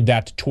carry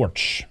that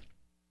torch.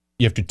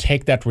 You have to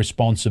take that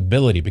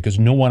responsibility, because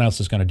no one else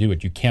is going to do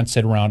it. You can't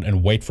sit around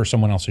and wait for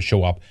someone else to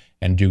show up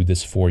and do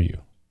this for you.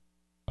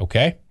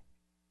 Okay?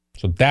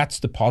 So that's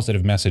the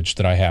positive message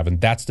that I have, and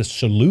that's the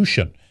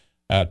solution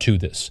to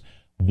this.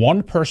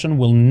 One person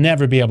will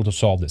never be able to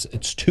solve this.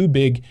 It's too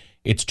big.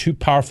 It's too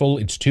powerful.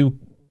 It's too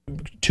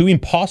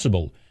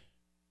impossible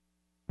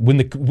in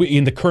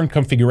the current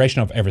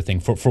configuration of everything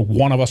for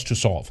one of us to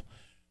solve.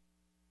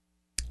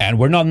 And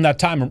we're not in that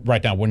time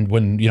right now when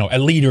a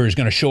leader is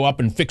going to show up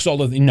and fix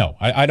all of the... No,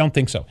 I don't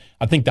think so.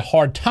 I think the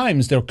hard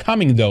times that are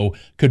coming, though,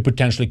 could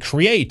potentially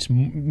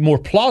more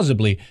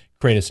plausibly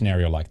create a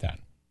scenario like that.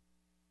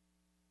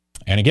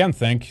 And again,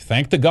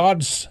 thank the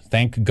gods,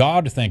 thank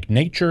God, thank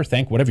nature,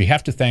 thank whatever you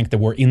have to thank that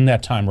we're in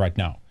that time right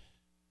now.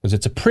 because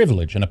it's a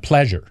privilege and a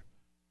pleasure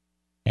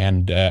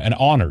and an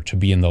honor to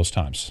be in those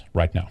times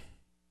right now.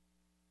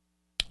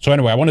 So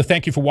anyway, I want to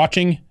thank you for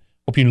watching.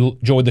 Hope you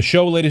enjoyed the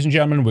show, ladies and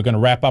gentlemen. We're going to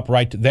wrap up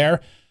right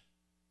there.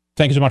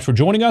 Thank you so much for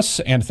joining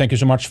us, and thank you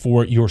so much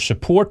for your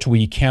support.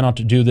 We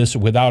cannot do this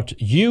without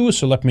you,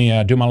 so let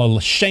me do my little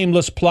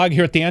shameless plug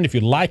here at the end. If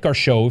you like our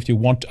show, if you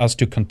want us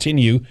to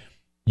continue,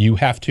 you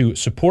have to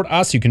support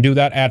us. You can do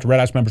that at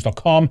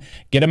redicemembers.com.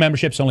 Get a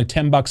membership. It's only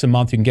 $10 a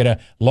month. You can get a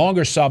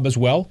longer sub as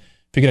well.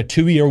 If you get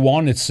a 2-year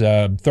one, it's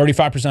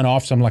 35%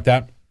 off, something like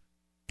that.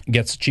 It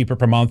gets cheaper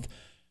per month.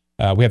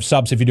 We have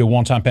subs if you do a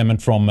one-time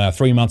payment from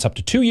 3 months up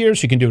to 2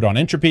 years. You can do it on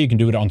Entropy. You can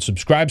do it on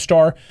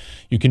Subscribestar.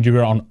 You can do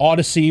it on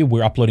Odyssey.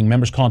 We're uploading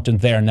members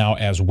content there now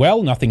as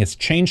well. Nothing has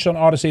changed on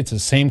Odyssey. It's the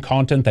same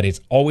content that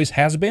it always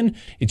has been.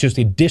 It's just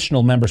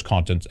additional members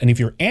content. And if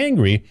you're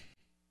angry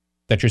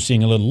that you're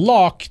seeing a little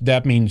lock,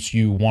 that means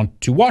you want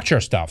to watch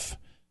our stuff.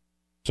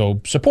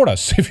 So support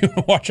us. If you want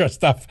to watch our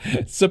stuff,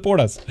 support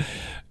us.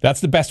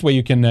 That's the best way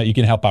you can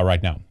help out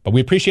right now. But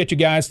we appreciate you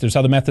guys. There's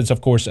other methods, of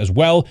course, as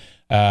well.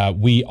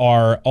 We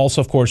are also,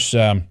 of course,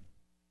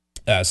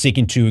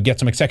 seeking to get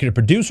some executive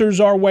producers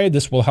our way.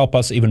 This will help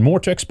us even more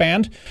to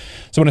expand.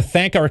 So I want to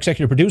thank our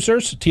executive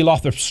producers, T.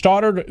 Lothar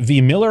Stoddard,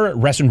 V. Miller,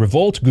 Resin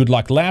Revolt, Good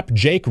Luck Lap,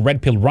 Jake,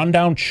 Red Pill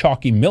Rundown,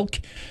 Chalky Milk,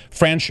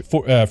 French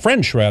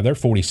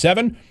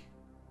 47,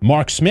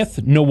 Mark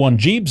Smith, No One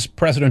Jeebs,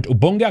 President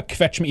Ubunga,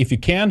 Kvetch Me If You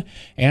Can,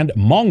 and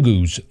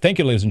Mongoose. Thank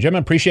you, ladies and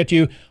gentlemen. Appreciate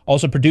you.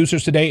 Also,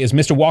 producers today is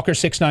Mr. Walker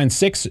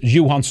 696,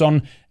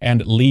 Johansson,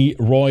 and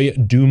Leroy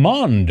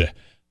Dumond.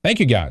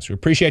 Thank you, guys. We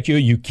appreciate you.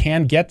 You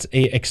can get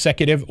an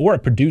executive or a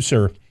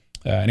producer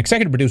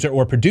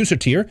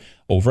tier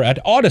over at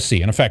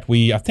Odyssey. And in fact,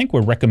 I think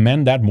we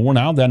recommend that more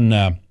now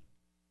than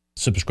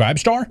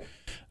Subscribestar.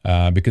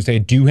 Because they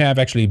do have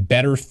actually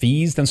better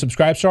fees than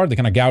Subscribestar. They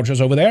kind of gouge us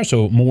over there,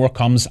 so more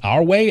comes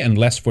our way and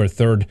less for a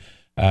third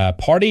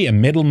party, a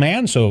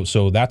middleman.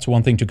 So that's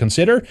one thing to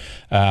consider.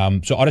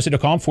 So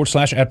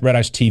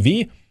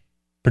odyssey.com/@RedIceTV.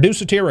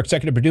 Producer tier or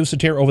executive producer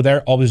tier over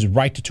there. Always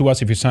write to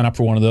us if you sign up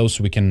for one of those,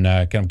 so we can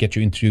kind of get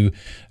you into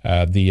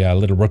the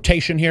little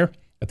rotation here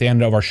at the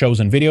end of our shows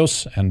and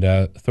videos, and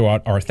throw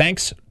out our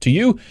thanks to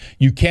you.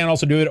 You can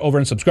also do it over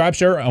in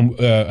Subscribestar,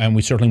 and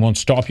we certainly won't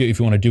stop you if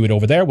you want to do it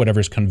over there,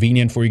 whatever is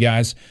convenient for you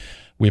guys.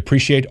 We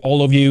appreciate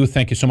all of you.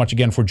 Thank you so much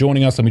again for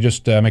joining us. Let me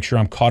just make sure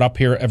I'm caught up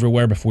here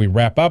everywhere before we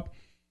wrap up.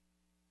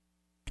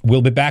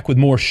 We'll be back with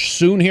more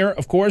soon here,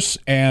 of course,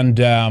 and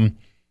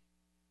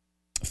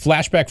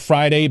Flashback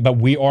Friday, but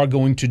we are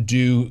going to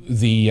do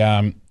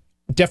the...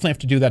 definitely have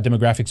to do that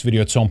demographics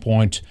video at some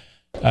point.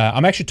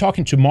 I'm actually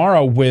talking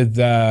tomorrow with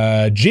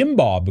Jim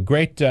Bob, a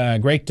great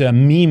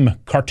meme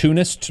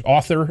cartoonist,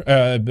 author,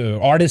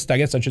 artist, I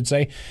guess I should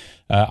say.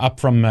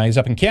 He's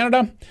up in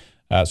Canada.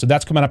 So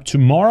that's coming up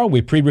tomorrow.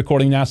 We're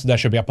pre-recording now, so that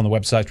should be up on the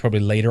website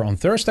probably later on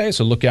Thursday.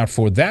 So look out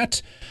for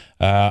that.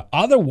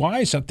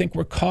 Otherwise, I think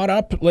we're caught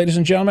up, ladies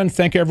and gentlemen.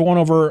 Thank you, everyone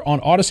over on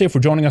Odyssey for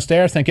joining us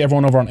there. Thank you,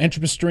 everyone over on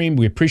Entropy Stream.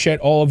 We appreciate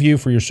all of you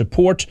for your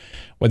support,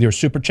 whether you're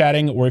super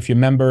chatting or if you're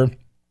a member.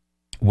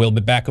 We'll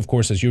be back, of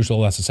course, as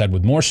usual, as I said,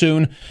 with more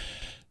soon.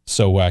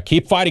 So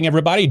keep fighting,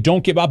 everybody.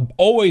 Don't give up.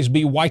 Always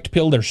be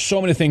white-pilled. There's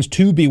so many things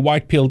to be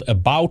white-pilled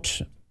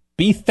about.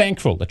 Be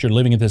thankful that you're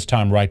living at this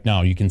time right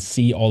now. You can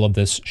see all of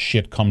this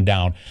shit come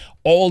down.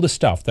 All the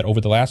stuff that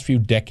over the last few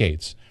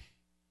decades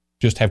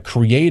just have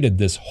created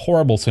this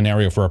horrible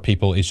scenario for our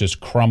people is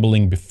just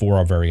crumbling before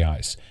our very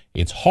eyes.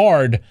 It's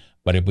hard,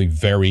 but it'll be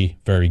very,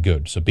 very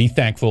good. So be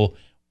thankful.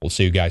 We'll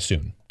see you guys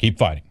soon. Keep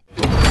fighting.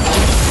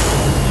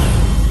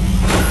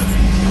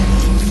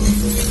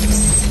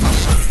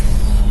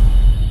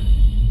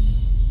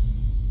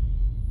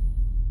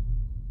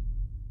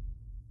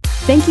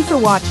 Thank you for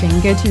watching.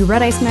 Go to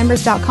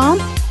redicemembers.com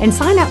and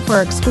sign up for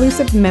our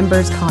exclusive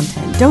members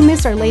content. Don't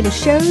miss our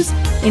latest shows,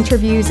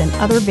 interviews, and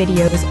other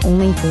videos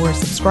only for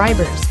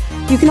subscribers.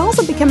 You can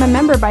also become a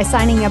member by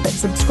signing up at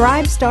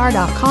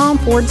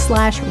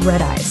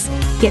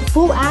subscribestar.com/redice. Get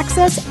full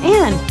access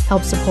and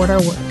help support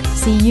our work.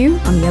 See you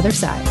on the other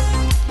side.